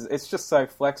 Max? Because it's just so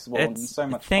flexible and It's so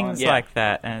much things fun. like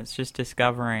that, and it's just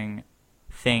discovering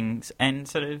things, and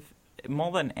sort of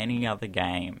more than any other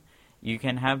game, you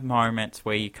can have moments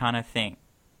where you kind of think,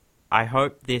 I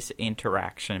hope this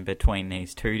interaction between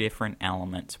these two different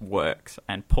elements works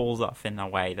and pulls off in the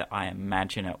way that I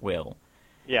imagine it will.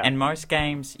 Yeah. And most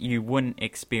games, you wouldn't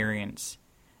experience...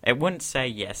 It wouldn't say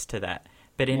yes to that.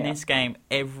 But in this game,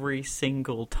 every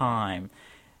single time,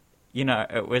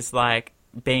 it was like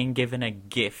being given a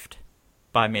gift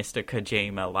by Mr.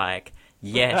 Kojima. Like,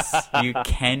 yes, you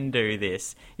can do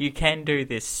this. You can do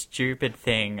this stupid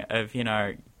thing of,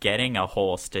 getting a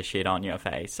horse to shit on your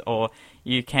face. Or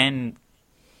you can,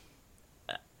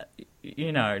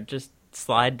 just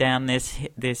slide down this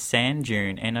sand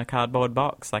dune in a cardboard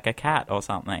box like a cat or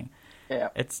something. Yeah.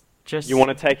 It's just... You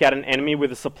want to take out an enemy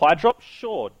with a supply drop?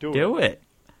 Sure, do it.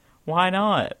 Why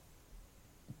not?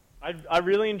 I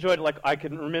really enjoyed, like, I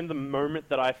can remember the moment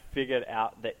that I figured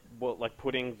out that,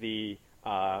 putting the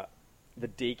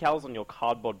decals on your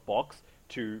cardboard box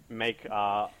to make,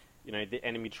 the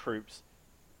enemy troops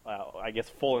I guess,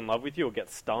 fall in love with you or get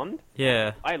stunned.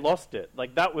 Yeah. I lost it.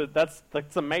 Like that's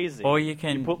amazing. Or you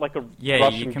can put like a you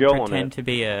Russian can girl on pretend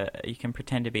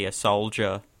it. to be a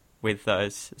soldier with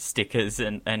those stickers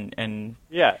and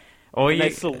Yeah. or And they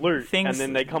you salute, things, and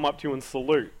then they come up to you and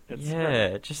salute. It's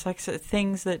great. just like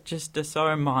things that just are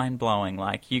so mind blowing.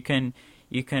 Like you can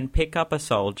pick up a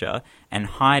soldier and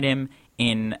hide him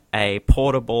in a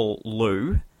portable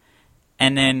loo,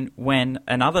 and then when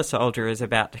another soldier is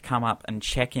about to come up and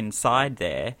check inside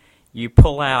there, you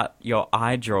pull out your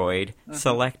iDroid,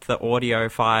 select the audio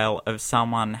file of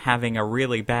someone having a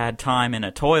really bad time in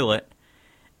a toilet,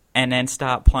 and then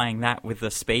start playing that with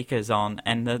the speakers on,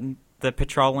 and then the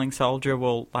patrolling soldier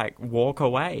will like walk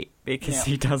away because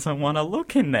he doesn't want to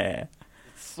look in there.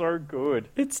 It's so good.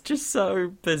 It's just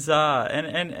so bizarre,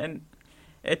 and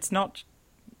it's not.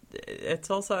 It's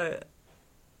also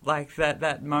like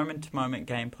that moment-to-moment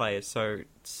gameplay is so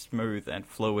smooth and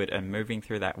fluid, and moving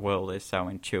through that world is so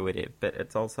intuitive. But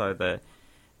it's also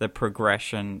the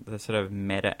progression, the sort of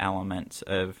meta elements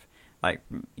of like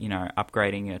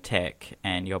upgrading your tech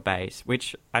and your base,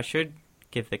 which I should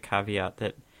give the caveat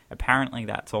that apparently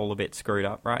that's all a bit screwed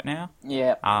up right now.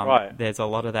 Yeah. Right. There's a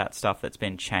lot of that stuff that's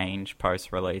been changed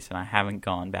post-release, and I haven't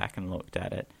gone back and looked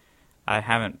at it. I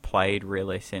haven't played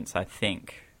really since I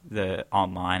think the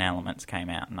online elements came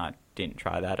out, and I didn't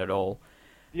try that at all.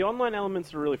 The online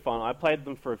elements are really fun. I played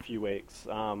them for a few weeks.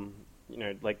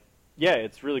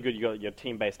 It's really good. You got your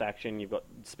team-based action. You've got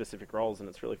specific roles, and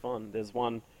it's really fun. There's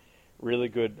one really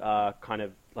good kind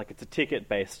of like it's a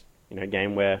ticket-based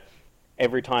game where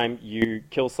every time you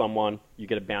kill someone, you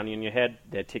get a bounty on your head.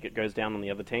 Their ticket goes down on the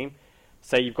other team.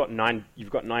 Say you've got nine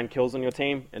kills on your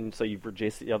team, and so you've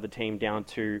reduced the other team down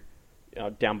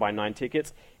by 9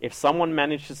 tickets. If someone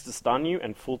manages to stun you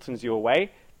and Fultons you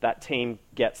away, that team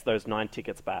gets those 9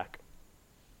 tickets back.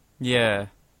 Yeah.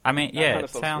 I mean, That kind it of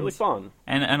stuff's sounds really fun.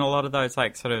 And a lot of those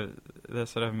like sort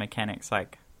of mechanics,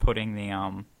 like putting the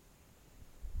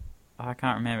I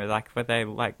can't remember, like were they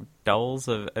like dolls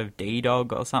of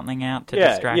D-Dog or something out to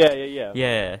distract?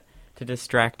 Yeah, to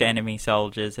distract enemy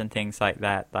soldiers and things like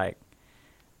that. Like,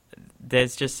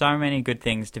 there's just so many good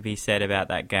things to be said about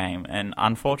that game, and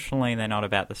unfortunately, they're not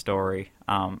about the story.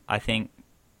 I think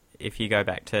if you go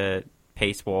back to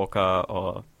Peace Walker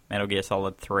or Metal Gear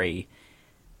Solid 3,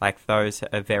 like those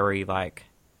are very like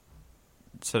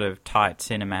sort of tight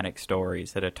cinematic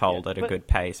stories that are told at a good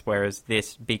pace, whereas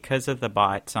this, because of the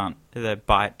bite chunk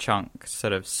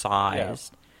sort of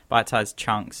bite-sized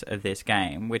chunks of this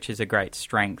game, which is a great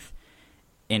strength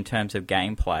in terms of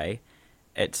gameplay,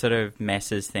 it sort of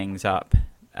messes things up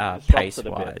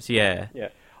pace-wise. Yeah.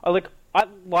 I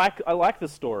like the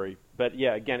story, but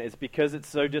yeah, again, it's because it's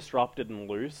so disrupted and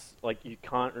loose. Like you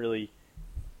can't really.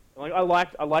 Like I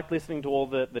liked listening to all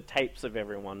the tapes of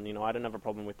everyone. I don't have a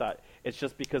problem with that. It's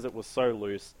just because it was so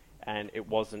loose and it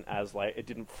wasn't as it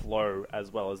didn't flow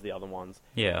as well as the other ones.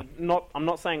 Yeah. I'm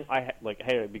not saying I hate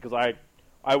it, because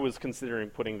I was considering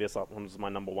putting this up as my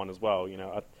number one as well.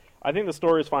 I think the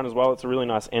story is fine as well. It's a really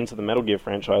nice end to the Metal Gear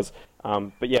franchise.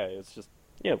 But yeah, it's just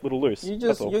a little loose. You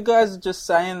guys are just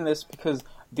saying this because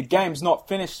the game's not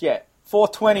finished yet.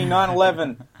 420,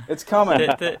 9/11, it's coming.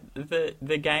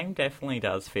 The game definitely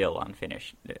does feel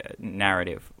unfinished,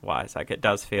 narrative-wise. Like, it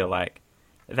does feel like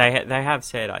they have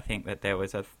said, I think, that there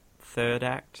was a third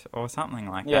act or something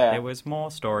like that. There was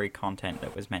more story content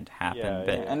that was meant to happen.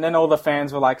 And then all the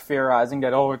fans were like theorizing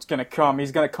that, it's going to come.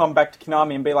 He's going to come back to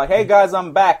Konami and be like, "Hey guys,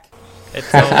 I'm back."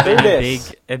 It's all been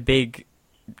a big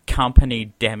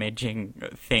company damaging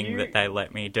thing that they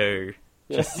let me do.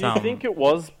 Do you think it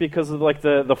was because of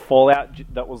the fallout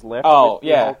that was left?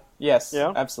 Yes,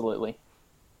 absolutely.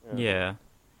 Yeah.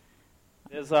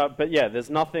 There's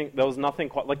nothing. There was nothing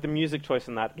quite like the music choice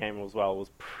in that game as well was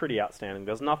pretty outstanding.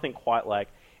 There's nothing quite like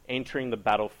entering the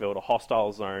battlefield, a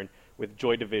hostile zone with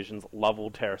Joy Division's "Love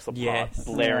Will Tear Us Apart"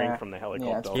 blaring from the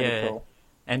helicopter. Cool.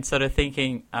 And sort of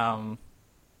thinking,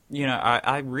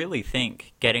 I really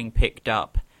think getting picked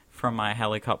up from my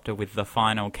helicopter with the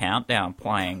final countdown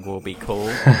playing will be cool.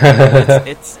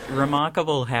 It's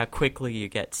remarkable how quickly you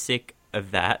get sick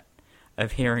of that,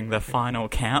 of hearing the final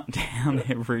countdown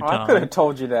every time. I could have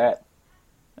told you that.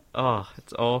 Oh,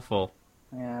 it's awful.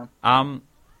 Yeah.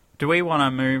 Do we want to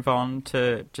move on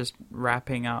to just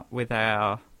wrapping up with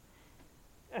our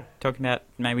talking about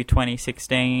maybe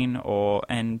 2016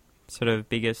 and sort of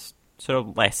biggest sort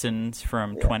of lessons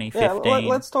from 2015. Yeah,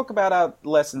 let's talk about our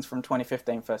lessons from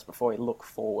 2015 first before we look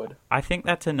forward. I think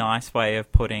that's a nice way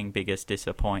of putting biggest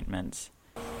disappointments.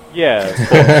 Yeah.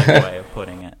 Way of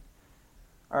putting it.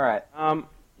 All right.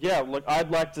 Look,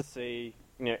 I'd like to see,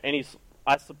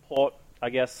 I support I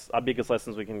guess our biggest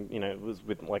lessons we can, was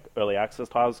with like early access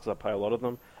titles because I play a lot of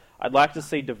them. I'd like to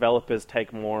see developers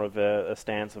take more of a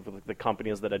stance of the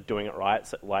companies that are doing it right,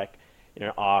 so like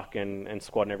Arc and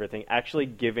Squad and everything, actually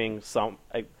giving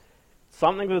something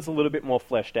that's a little bit more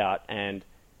fleshed out and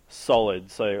solid.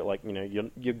 So like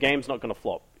your game's not going to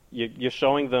flop. You're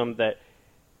showing them that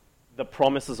the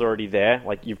promise is already there.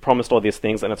 Like you've promised all these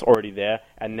things and it's already there,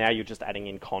 and now you're just adding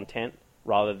in content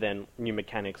rather than new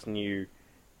mechanics, new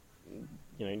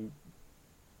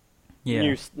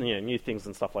things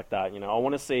and stuff like that. I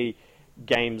want to see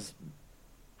games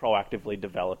proactively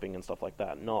developing and stuff like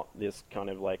that, not this kind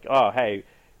of like, oh hey,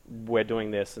 we're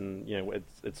doing this and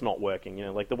it's not working.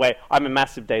 Like the way I'm a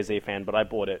massive DayZ fan, but I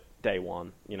bought it day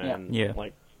one.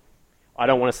 Like I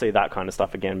don't want to see that kind of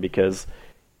stuff again because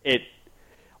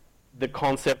the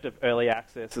concept of early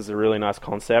access is a really nice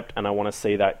concept, and I want to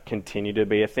see that continue to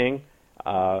be a thing.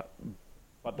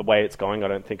 But the way it's going, I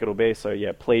don't think it'll be. So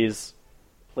yeah, please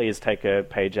take a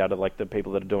page out of like the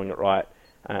people that are doing it right,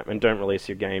 and don't release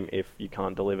your game if you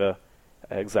can't deliver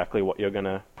exactly what you're going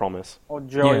to promise. Or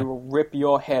Joey will rip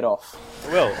your head off.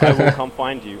 I will come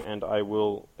find you, and I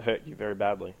will hurt you very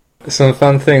badly. Some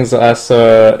fun things that I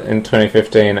saw in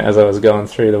 2015 as I was going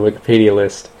through the Wikipedia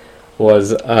list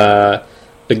was the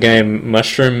game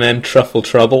Mushroom Man Truffle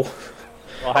Trouble.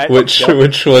 Which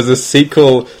was a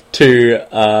sequel to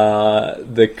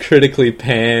the critically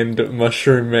panned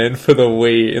Mushroom Man for the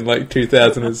Wii in like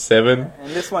 2007.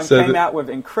 And this one came out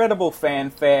with incredible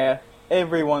fanfare.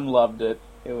 Everyone loved it.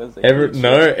 It was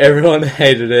everyone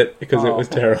hated it because it was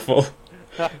terrible.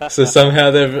 So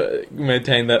somehow they've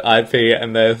maintained that IP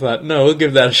and they thought, no, we'll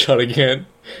give that a shot again.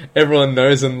 Everyone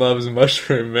knows and loves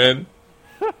Mushroom Man.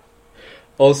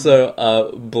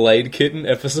 Also, Blade Kitten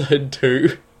Episode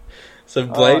 2. So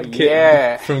Blade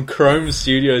Kitten from Chrome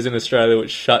Studios in Australia,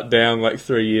 which shut down like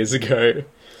 3 years ago.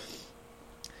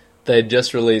 They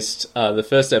just released the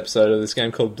first episode of this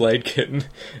game called Blade Kitten,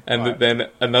 and then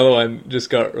another one just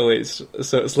got released.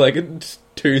 So it's like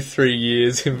 2-3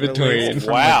 years in between.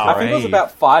 Wow. I think it was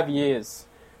about 5 years.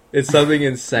 It's something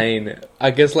insane.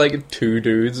 I guess like 2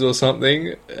 dudes or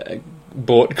something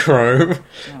bought Chrome.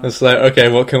 It's like, okay,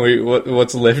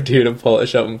 what's left here to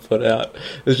polish up and put out?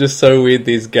 It's just so weird,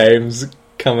 these games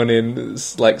coming in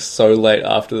like so late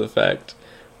after the fact.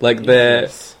 Like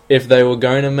if they were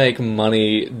going to make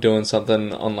money doing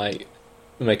something on like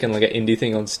making like an indie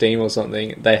thing on Steam or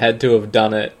something, they had to have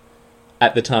done it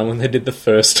at the time when they did the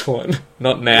first one.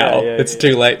 Not now. It's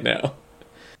too late now.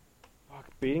 Fuck,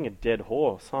 beating a dead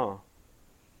horse, huh?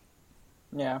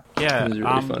 Yeah. Yeah, it was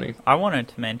really funny. I wanted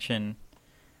to mention,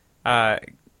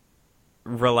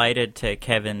 related to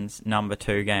Kevin's number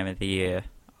 2 game of the year,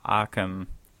 Arkham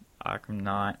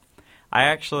Knight. I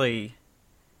actually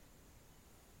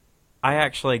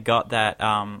got that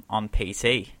on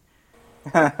PC.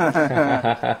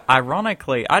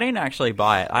 Ironically, I didn't actually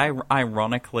buy it. I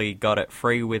ironically got it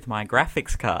free with my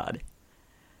graphics card,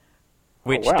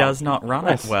 which does not run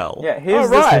it well. Yeah, here's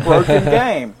this broken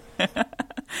game.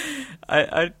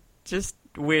 I just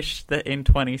wish that in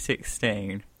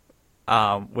 2016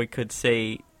 we could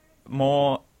see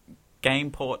more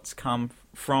game ports come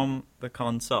from the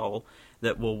console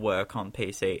that will work on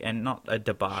PC, and not a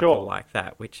debacle like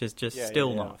that, which is just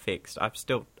still not fixed. I've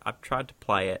tried to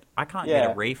play it. I can't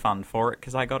get a refund for it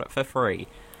because I got it for free.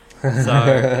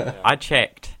 So I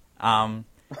checked. So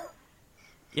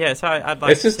I'd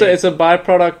like. It's a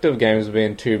byproduct of games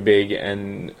being too big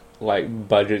and like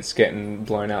budgets getting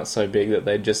blown out so big that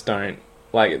they just don't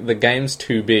like the game's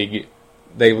too big.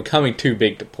 They were becoming too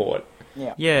big to port.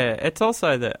 Yeah. It's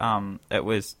also that it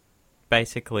was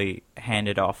basically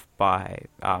handed off by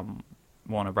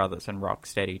Warner Brothers and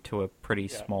Rocksteady to a pretty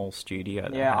small studio.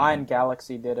 Iron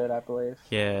Galaxy did it, I believe.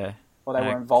 Yeah. Well, they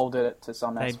were involved in it to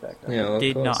some aspect. They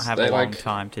did not have a long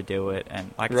time to do it,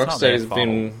 and like Rocksteady's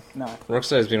been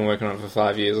working on it for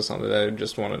 5 years or something.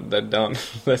 They're done.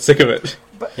 They're sick of it.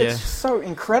 But it's so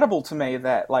incredible to me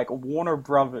that like Warner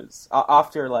Brothers,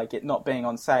 after like it not being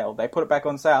on sale, they put it back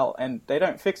on sale and they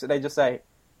don't fix it. They just say,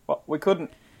 "Well, we couldn't."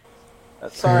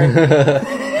 Sorry.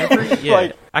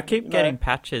 I keep getting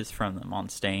patches from them on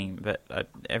Steam, but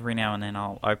every now and then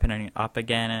I'll open it up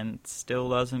again and it still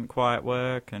doesn't quite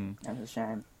work. And that's a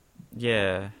shame.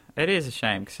 Yeah, it is a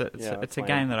shame because it's a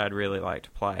game that I'd really like to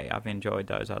play. I've enjoyed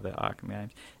those other Arkham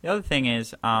games. The other thing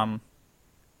is,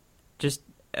 just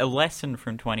a lesson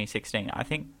from 2016. I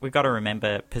think we've got to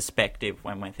remember perspective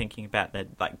when we're thinking about the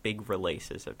like big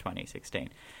releases of 2016,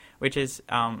 which is,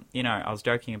 I was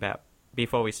joking about.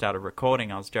 Before we started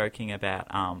recording, I was joking about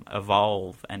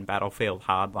Evolve and Battlefield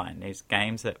Hardline. These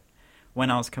games that, when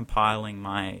I was compiling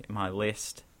my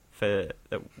list for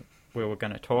we were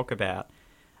going to talk about,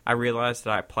 I realized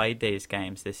that I played these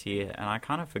games this year and I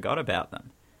kind of forgot about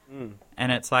them.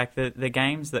 And it's like the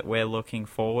games that we're looking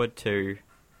forward to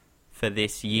for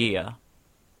this year,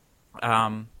 a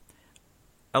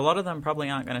lot of them probably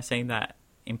aren't going to seem that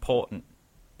important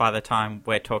by the time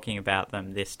we're talking about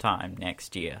them this time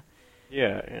next year.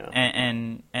 Yeah.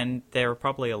 And there are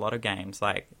probably a lot of games,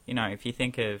 like, you know, if you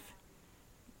think of,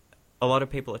 a lot of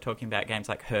people are talking about games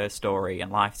like Her Story and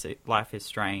Life is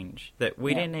Strange that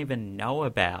we didn't even know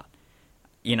about,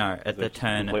 you know, at the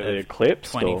turn of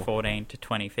 2014 to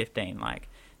 2015. Like,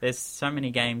 there's so many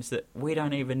games that we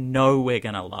don't even know we're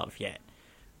going to love yet,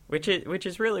 which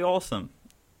is really awesome.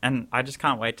 And I just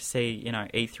can't wait to see, you know,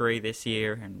 E3 this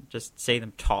year and just see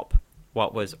them top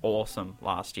what was awesome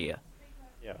last year.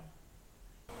 Yeah.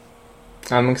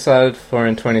 I'm excited for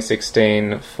in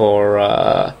 2016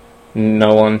 for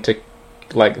no one to,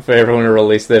 like, for everyone to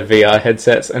release their VR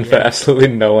headsets and for absolutely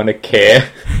no one to care.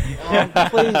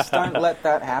 Please don't let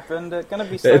that happen. It's going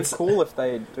to be so cool if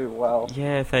they do well.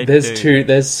 Yeah, if they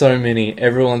There's so many.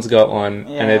 Everyone's got one,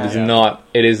 and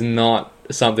it is not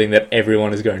something that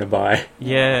everyone is going to buy.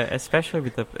 Yeah, especially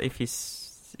with if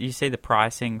you see the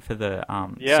pricing for the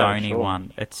Sony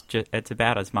one, it's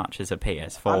about as much as a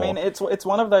PS4. I mean, it's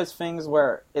one of those things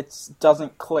where it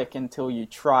doesn't click until you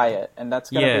try it, and that's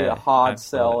going to be a hard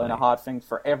sell and a hard thing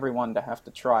for everyone to have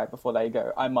to try before they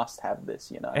go, I must have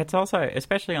this, you know. It's also,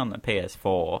 especially on the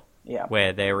PS4, yeah,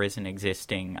 where there is an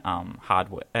existing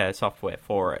software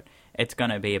for it, it's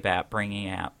going to be about bringing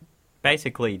out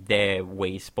basically their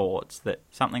Wii Sports,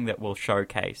 something that will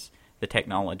showcase the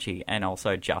technology and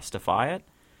also justify it.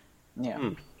 Yeah.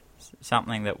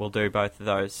 Something that will do both of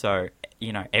those, so,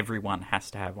 you know, everyone has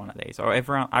to have one of these. Or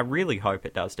everyone, I really hope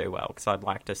it does do well, because I'd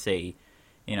like to see,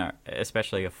 you know,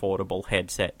 especially affordable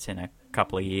headsets in a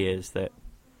couple of years that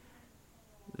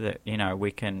you know,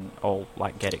 we can all,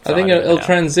 like, get excited I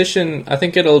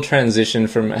think it'll transition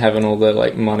from having all the,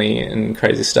 like, money and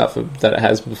crazy stuff that it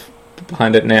has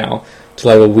behind it now to,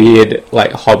 like, a weird,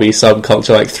 like, hobby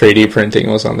subculture like 3D printing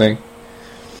or something.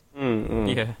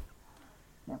 Yeah.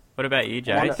 What about you,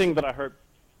 Jay? One thing that I hope...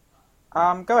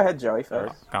 Go ahead, Joey,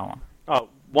 first. Go on. Oh,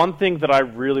 one thing that I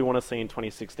really want to see in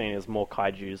 2016 is more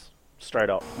kaijus. Straight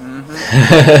up.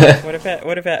 Mm-hmm.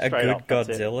 What about a good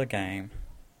Godzilla game?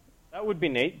 That would be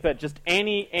neat, but just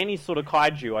any sort of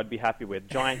kaiju I'd be happy with.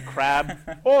 Giant crab,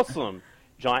 awesome.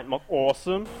 Giant mock,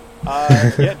 awesome.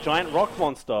 Giant rock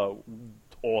monster,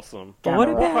 awesome. But what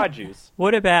about kaijus?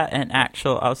 What about an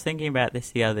actual... I was thinking about this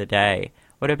the other day.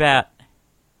 What about...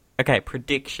 Okay,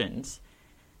 predictions.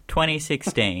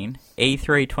 2016,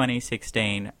 E3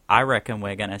 2016, I reckon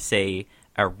we're going to see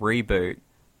a reboot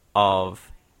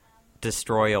of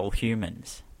Destroy All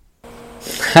Humans.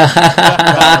 It's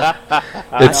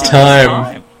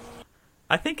time.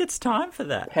 I think it's time for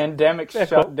that. Pandemic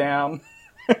shut down.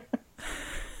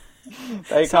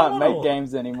 They can't make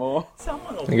games anymore.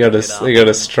 They got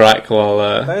to strike while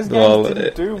those games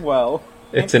didn't do well.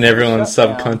 It's in everyone's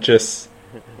subconscious.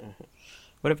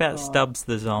 What about Stubbs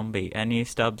the Zombie? A new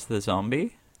Stubbs the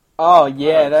Zombie? Oh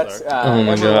yeah, that's. Oh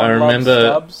my god!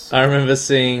 I remember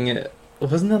seeing.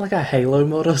 Wasn't there like a Halo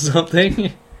mod or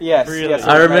something? Yes, really? Yes.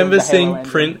 I remember seeing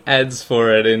print ads for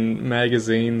it in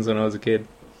magazines when I was a kid.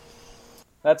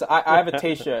 I have a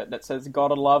T-shirt that says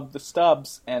 "Gotta love the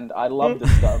Stubbs," and I love the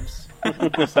Stubbs,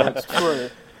 so it's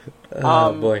true.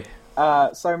 Oh boy!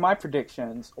 So my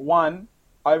predictions: 1,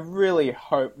 I really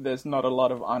hope there's not a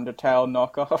lot of Undertale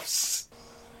knockoffs.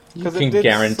 You can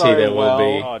guarantee there will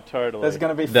be. Oh, totally. There's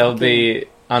going to be.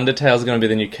 Undertale's going to be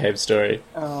the new Cave Story.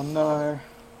 Oh no!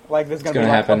 Like there's going to be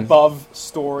happen. above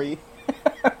story,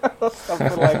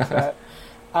 something like that.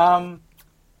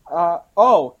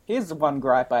 Here's one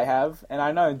gripe I have, and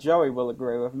I know Joey will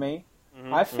agree with me.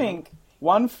 I think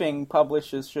one thing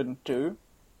publishers shouldn't do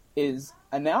is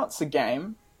announce a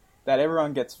game that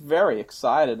everyone gets very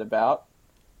excited about,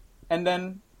 and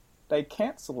then they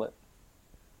cancel it.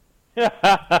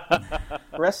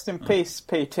 Rest in peace,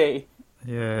 PT.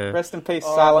 Yeah. Rest in peace,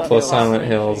 Silent Hills. For Silent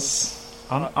Hills.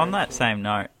 On that same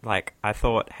note, like, I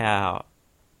thought how...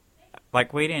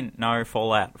 Like, we didn't know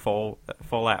Fallout 4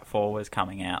 was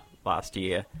coming out last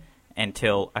year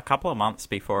until a couple of months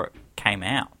before it came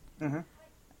out. Mm-hmm.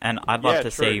 And I'd love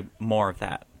to see more of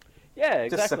that. Yeah,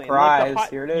 exactly. Just surprise, like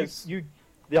here it is.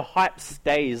 The hype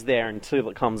stays there until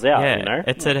it comes out, yeah, you know?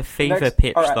 It's at a fever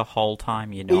pitch the whole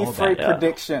time you know E3 about it.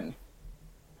 prediction.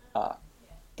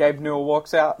 Gabe Newell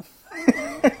walks out.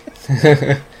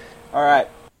 Alright,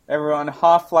 everyone,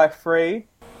 Half-Life 3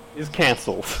 is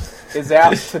cancelled. Is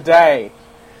out today.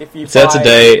 If you It's out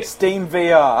today. Steam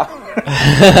VR.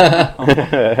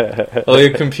 All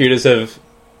your computers have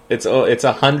It's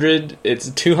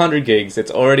 200 gigs.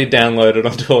 It's already downloaded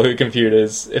onto all your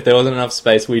computers. If there wasn't enough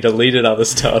space, we deleted other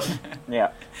stuff.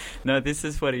 Yeah. No, this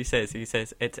is what he says. He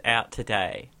says, it's out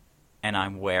today, and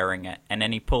I'm wearing it. And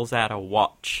then he pulls out a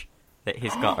watch that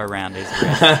he's got around his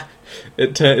wrist.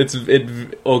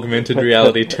 It augmented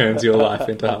reality turns your life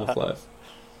into Half-Life.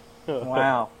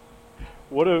 Wow.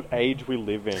 What an age we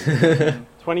live in.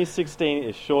 2016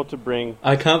 is sure to bring...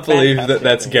 I can't believe fantastic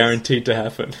that's things. guaranteed to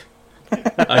happen.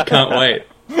 I can't wait.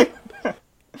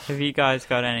 Have you guys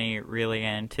got any really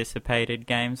anticipated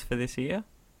games for this year?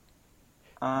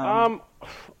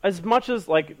 As much as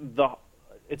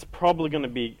it's probably going to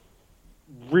be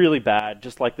really bad,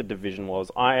 just like the Division was.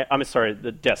 I'm sorry,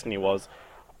 the Destiny was.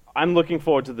 I'm looking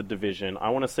forward to the Division. I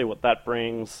want to see what that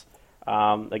brings.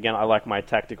 Again, I like my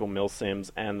tactical mill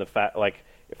sims, and the fact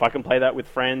if I can play that with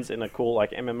friends in a cool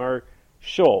MMO,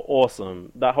 sure,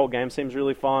 awesome. That whole game seems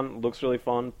really fun, looks really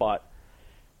fun, but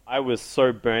I was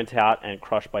so burnt out and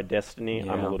crushed by Destiny.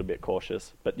 Yeah. I'm a little bit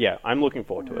cautious, but yeah, I'm looking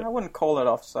forward to it. I wouldn't call it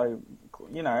off. So,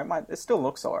 it still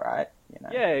looks alright.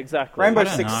 Yeah, exactly. Rainbow I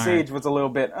don't Six know. Siege was a little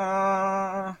bit,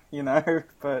 but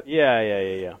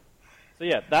Yeah. So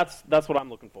yeah, that's what I'm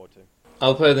looking forward to.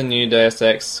 I'll play the new Deus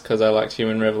Ex because I liked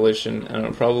Human Revolution, and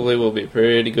it probably will be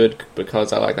pretty good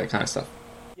because I like that kind of stuff.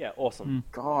 Yeah, awesome.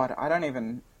 God, I don't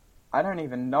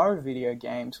even know video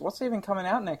games. What's even coming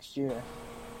out next year?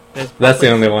 That's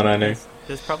the only one I know.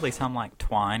 There's probably some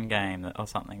Twine game or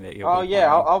something that you'll Oh be yeah,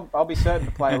 playing. I'll be certain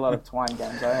to play a lot of Twine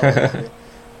games. I always do.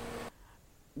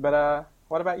 But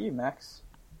what about you, Max?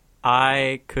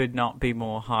 I could not be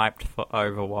more hyped for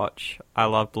Overwatch. I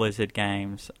love Blizzard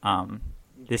games.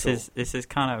 This Cool. is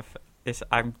kind of it's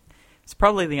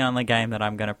probably the only game that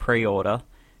I'm going to pre-order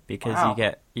because Wow.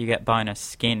 you get bonus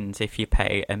skins if you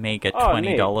pay a meager Oh,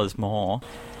 $20 more.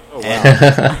 Oh wow.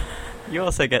 And you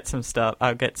also get some stuff.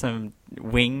 I'll get some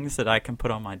wings that I can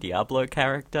put on my Diablo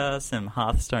character, some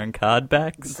Hearthstone card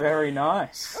backs. Very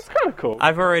nice. That's kind of cool.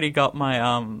 I've already got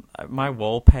my my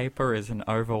wallpaper is an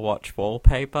Overwatch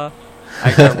wallpaper.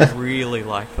 I really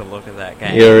like the look of that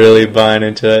game. You're really buying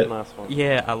into it. Nice one.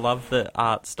 Yeah, I love the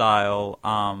art style.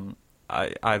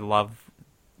 I love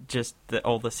just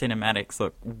all the cinematics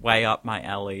look way up my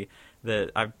alley.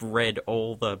 I've read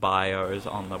all the bios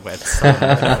on the website.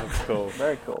 That's cool.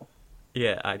 Very cool.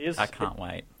 Yeah, I Here's- can't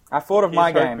wait. I thought of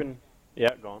my He's game. hoping- Yeah,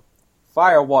 go on.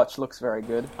 Firewatch looks very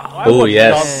good. Oh, Firewatch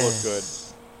yes. does look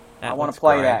good. I want to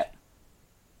play that.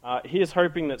 He is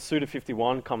hoping that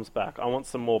Suda51 comes back. I want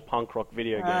some more punk rock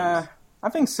video games. I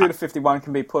think Suda51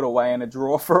 can be put away in a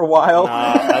drawer for a while.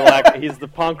 I like. He's the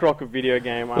punk rock of video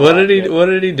game. I What like did he? it. What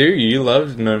did he do? You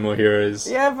loved No More Heroes.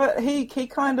 Yeah, but he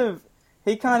kind of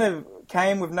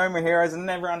came with No More Heroes, and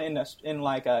then everyone in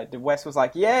the West was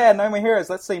like, "Yeah, No More Heroes,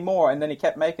 let's see more." And then he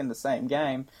kept making the same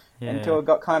game until it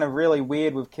got kind of really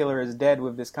weird with Killer is Dead,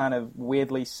 with this kind of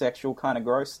weirdly sexual, kind of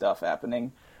gross stuff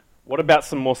happening. What about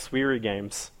some more sweary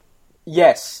games?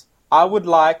 Yes, I would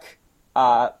like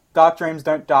Dark Dreams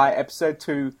Don't Die Episode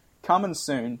 2 coming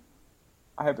soon.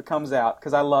 I hope it comes out,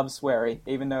 because I love Swery,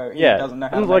 even though he doesn't know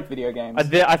how to make video games.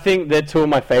 I think they're two of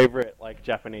my favorite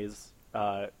Japanese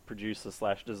producers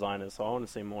 / designers, so I want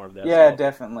to see more of their Yeah, stuff.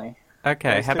 definitely.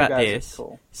 Okay, Those how two about guys are this?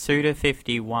 cool.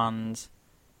 Suda51's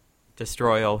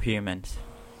Destroy All Humans.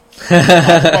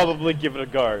 I'll probably give it a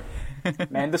go.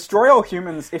 Man, Destroy All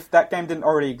Humans, if that game didn't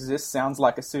already exist, sounds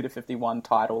like a Suda51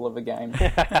 title of a game.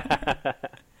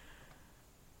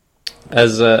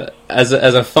 As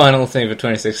a final thing for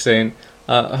 2016,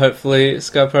 hopefully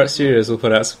Sky Pirate Studios will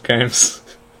put out some games.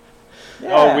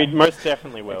 Yeah. Oh, we most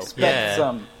definitely will. Expect Yeah.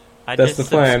 some. I That's just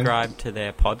the plan. subscribed to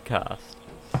their podcast.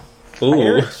 I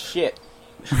hear Ooh, it's shit.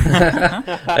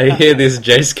 I hear this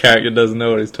Jace character doesn't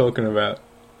know what he's talking about.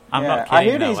 I'm Yeah, not kidding. I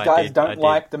hear though, these I guys did- I don't did.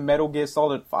 like the Metal Gear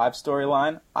Solid 5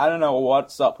 storyline. I don't know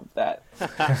what's up with that.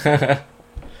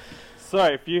 So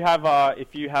if you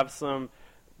have some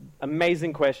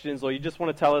amazing questions, or you just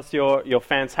want to tell us your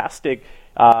fantastic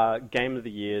game of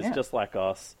the years, Yeah. just like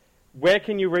us, where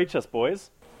can you reach us, boys?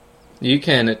 You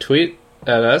can tweet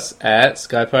at us at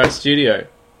Sky Pirate Studio.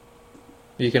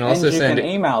 You can also and you send can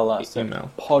email us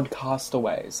email. at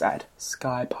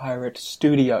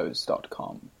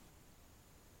podcastaways@skypiratestudios.com.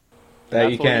 that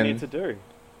That's you what can you need to do.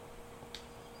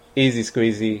 easy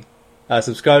squeezy.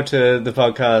 Subscribe to the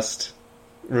podcast.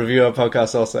 Review our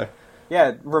podcast also.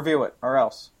 Yeah, review it, or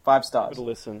else. 5 stars. Good to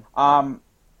listen.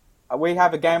 We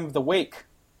have a game of the week,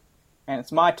 and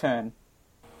it's my turn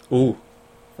Ooh.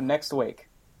 for next week.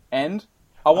 And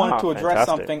I wanted to address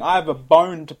fantastic. something. I have a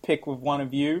bone to pick with one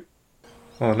of you.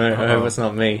 Oh no, I hope it's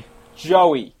not me.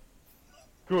 Joey,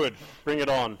 Good. Bring it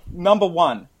on. number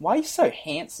one. Why are you so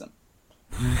handsome?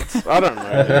 I don't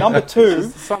know. Number 2,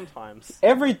 Sometimes.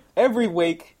 every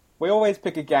week we always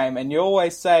pick a game, and you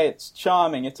always say it's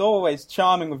charming. It's always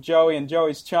charming with Joey and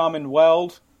Joey's charming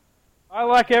world. I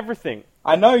like everything.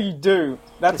 I know you do.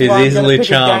 That's He's why I'm going easily to pick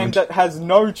a game charmed. that has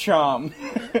no charm.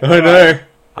 Oh no!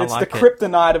 I It's like the it.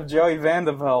 kryptonite of Joey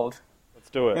Vandervelde. Let's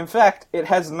do it. In fact, it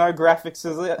has no graphics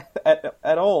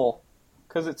at all,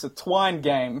 because it's a Twine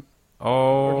game.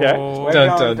 Oh. Okay. We're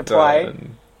going to play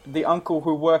The Uncle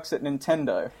Who Works at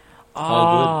Nintendo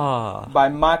Oh. by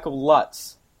Michael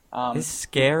Lutz. It's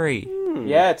scary.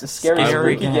 Yeah, it's a scary,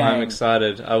 Scary spooky game. game. I'm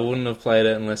excited. I wouldn't have played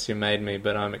it unless you made me,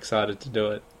 but I'm excited to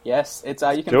do it. Yes, it's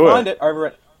you can do find it. it over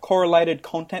at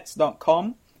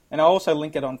correlatedcontents.com, and I'll also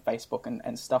link it on Facebook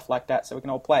and stuff like that, so we can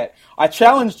all play it. I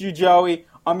challenged you, Joey. You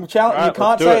Alright, can't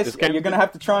let's do say it. This game- you're going to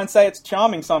have to try and say it's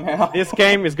charming somehow. This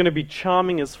game is going to be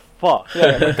charming as fuck.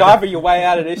 Yeah, MacGyver your way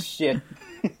out of this shit.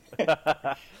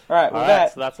 Alright, with Alright,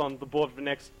 that, so that's on the board for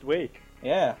next week.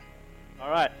 yeah.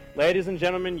 Alright, ladies and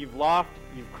gentlemen, you've laughed,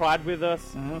 you've cried with us.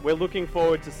 Mm-hmm. We're looking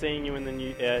forward to seeing you in the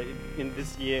new in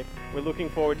this year. We're looking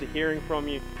forward to hearing from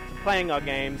you, to playing our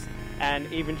games,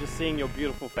 and even just seeing your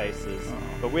beautiful faces.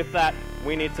 But with that,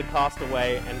 we need to cast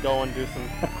away and go and do some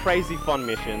crazy fun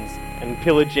missions and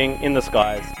pillaging in the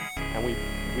skies. And we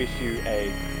wish you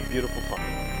a beautiful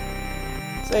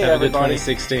time. See you, Have a good everybody.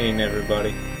 2016,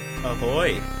 everybody.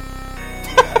 Ahoy.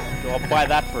 So I'll buy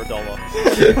that for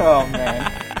 $1. Oh,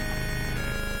 man.